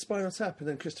 He did Spinal Tap, and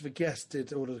then Christopher Guest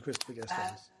did all of the Christopher Guest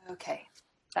ones. Okay.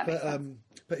 That makes sense.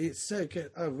 But it's so good.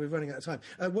 Oh, we're running out of time.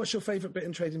 What's your favourite bit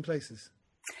in Trading Places?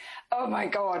 Oh, my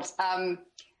God.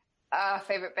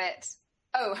 Favourite bit...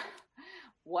 Oh,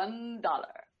 $1.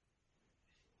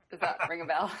 Does that ring a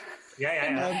bell?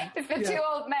 Yeah. It's the two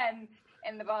old men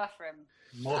in the bathroom.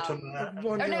 Mortimer.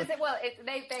 They're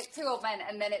two old men,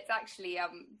 and then it's actually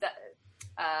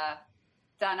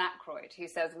Dan Aykroyd who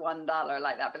says $1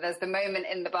 like that. But there's the moment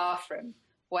in the bathroom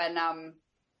when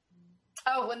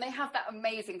when they have that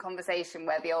amazing conversation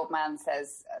where the old man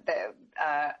says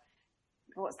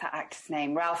what's that actor's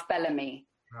name? Ralph Bellamy.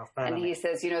 And he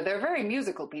says, they're very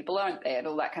musical people, aren't they? And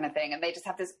all that kind of thing. And they just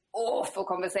have this awful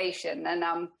conversation.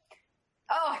 And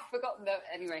Oh, I've forgotten that.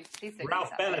 Anyway, please don't.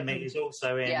 Ralph Bellamy is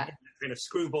also in a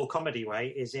screwball comedy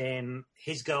way, is in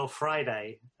His Girl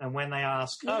Friday. And when they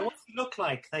ask, "Oh, what does he look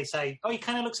like?" they say, "Oh, he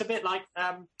kind of looks a bit like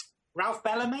Ralph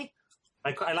Bellamy."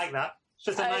 I like that. It's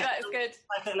just a nice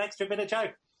little extra bit of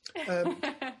joke.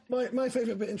 My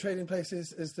favourite bit in Trading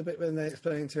Places is the bit when they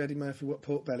explain to Eddie Murphy what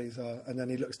pork bellies are, and then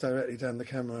he looks directly down the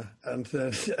camera, and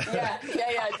just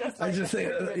like I just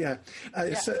think,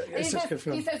 it's such good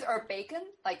fun. He says, "or bacon,"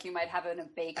 like you might have a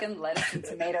bacon, lettuce, and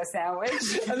tomato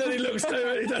sandwich, and then he looks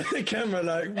directly down the camera,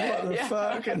 like what the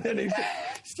fuck, and then he's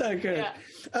so good.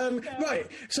 Right,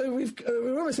 so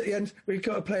we're almost at the end. We've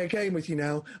got to play a game with you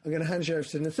now. I'm going to hand you over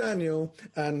to Nathaniel,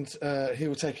 and he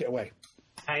will take it away.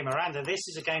 Hey, Miranda, this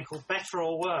is a game called Better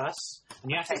or Worse, and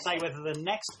you have to say whether the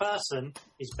next person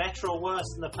is better or worse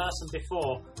than the person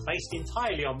before, based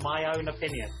entirely on my own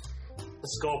opinion. The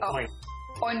score point.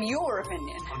 On your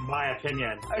opinion? On my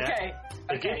opinion. Okay. Yeah.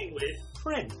 Beginning with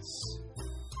Prince.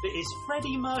 Is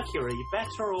Freddie Mercury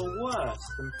better or worse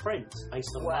than Prince,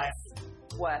 based on Worse.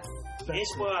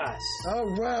 It's worse. Oh,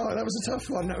 wow, that was a tough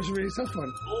one. That was a really tough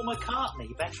one. Paul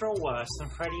McCartney, better or worse than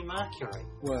Freddie Mercury?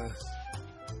 Worse.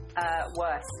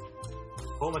 Worse.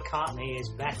 Paul McCartney is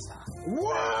better.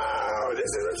 Wow, this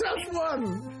is a tough one.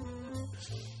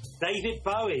 David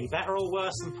Bowie, better or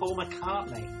worse than Paul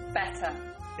McCartney? Better.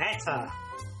 Better.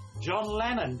 John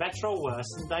Lennon, better or worse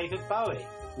than David Bowie?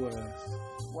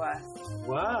 Worse.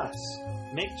 Worse.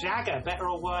 Mick Jagger, better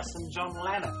or worse than John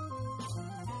Lennon?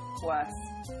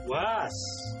 Worse.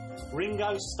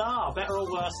 Ringo Starr, better or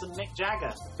worse than Mick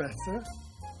Jagger? Better.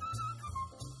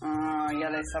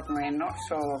 Yellow Submarine, not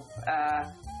sure.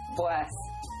 Worse.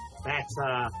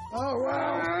 Better. Oh,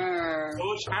 wow.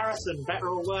 George Harrison, better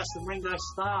or worse than Ringo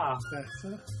Starr?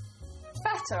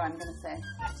 Better, I'm going to say.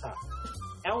 Better.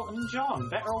 Elton John,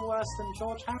 better or worse than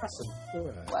George Harrison?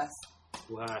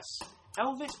 Worse.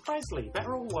 Elvis Presley,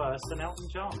 better or worse than Elton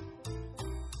John?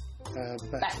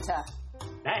 Better.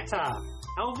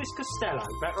 Elvis Costello,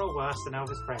 better or worse than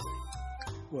Elvis Presley?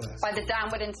 Worse. By the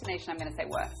downward intonation, I'm going to say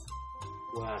worse.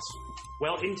 Worse.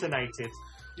 Well intonated.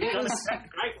 You've done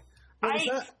great. What was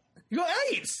that? You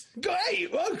got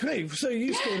 8. Well, okay, so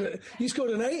you scored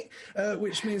an 8,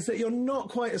 which means that you're not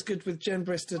quite as good with Jen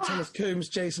Brister, Thomas Coombs,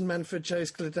 Jason Manford, Joe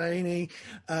Scladani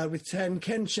with 10,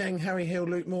 Ken Cheng, Harry Hill,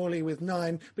 Luke Morley with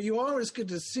 9, but you are as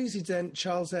good as Susie Dent,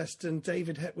 Charles Eston,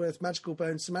 David Hepworth, Magical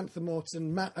Bones, Samantha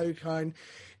Morton, Matt O'Kine,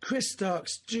 Chris Stark,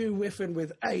 Stu Whiffen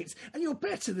with 8, and you're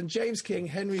better than James King,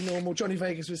 Henry Normal, Johnny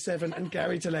Vegas with 7, and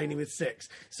Gary Delaney with 6.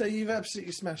 So you've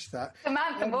absolutely smashed that.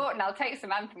 Samantha Morton, I'll take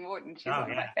Samantha Morton. She's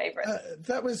one of my favourites.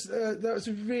 That was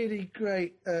a really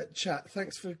great chat.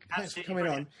 Thanks for coming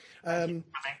on.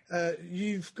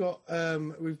 You've got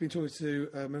we've been talking to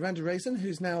Miranda Raisin,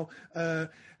 who's now a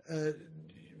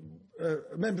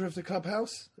member of the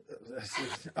Clubhouse.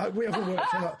 We haven't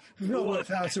worked out. We've not worked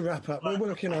out how to wrap up. We're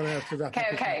working on how to wrap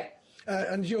up. Okay.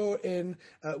 And you're in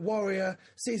Warrior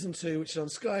Season 2, which is on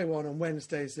Sky One on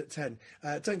Wednesdays at 10.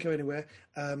 Don't go anywhere.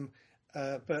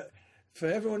 But for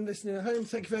everyone listening at home,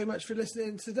 thank you very much for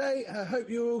listening today. I hope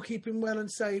you're all keeping well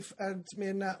and safe. And me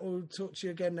and Nat will talk to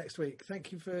you again next week.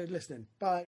 Thank you for listening. Bye.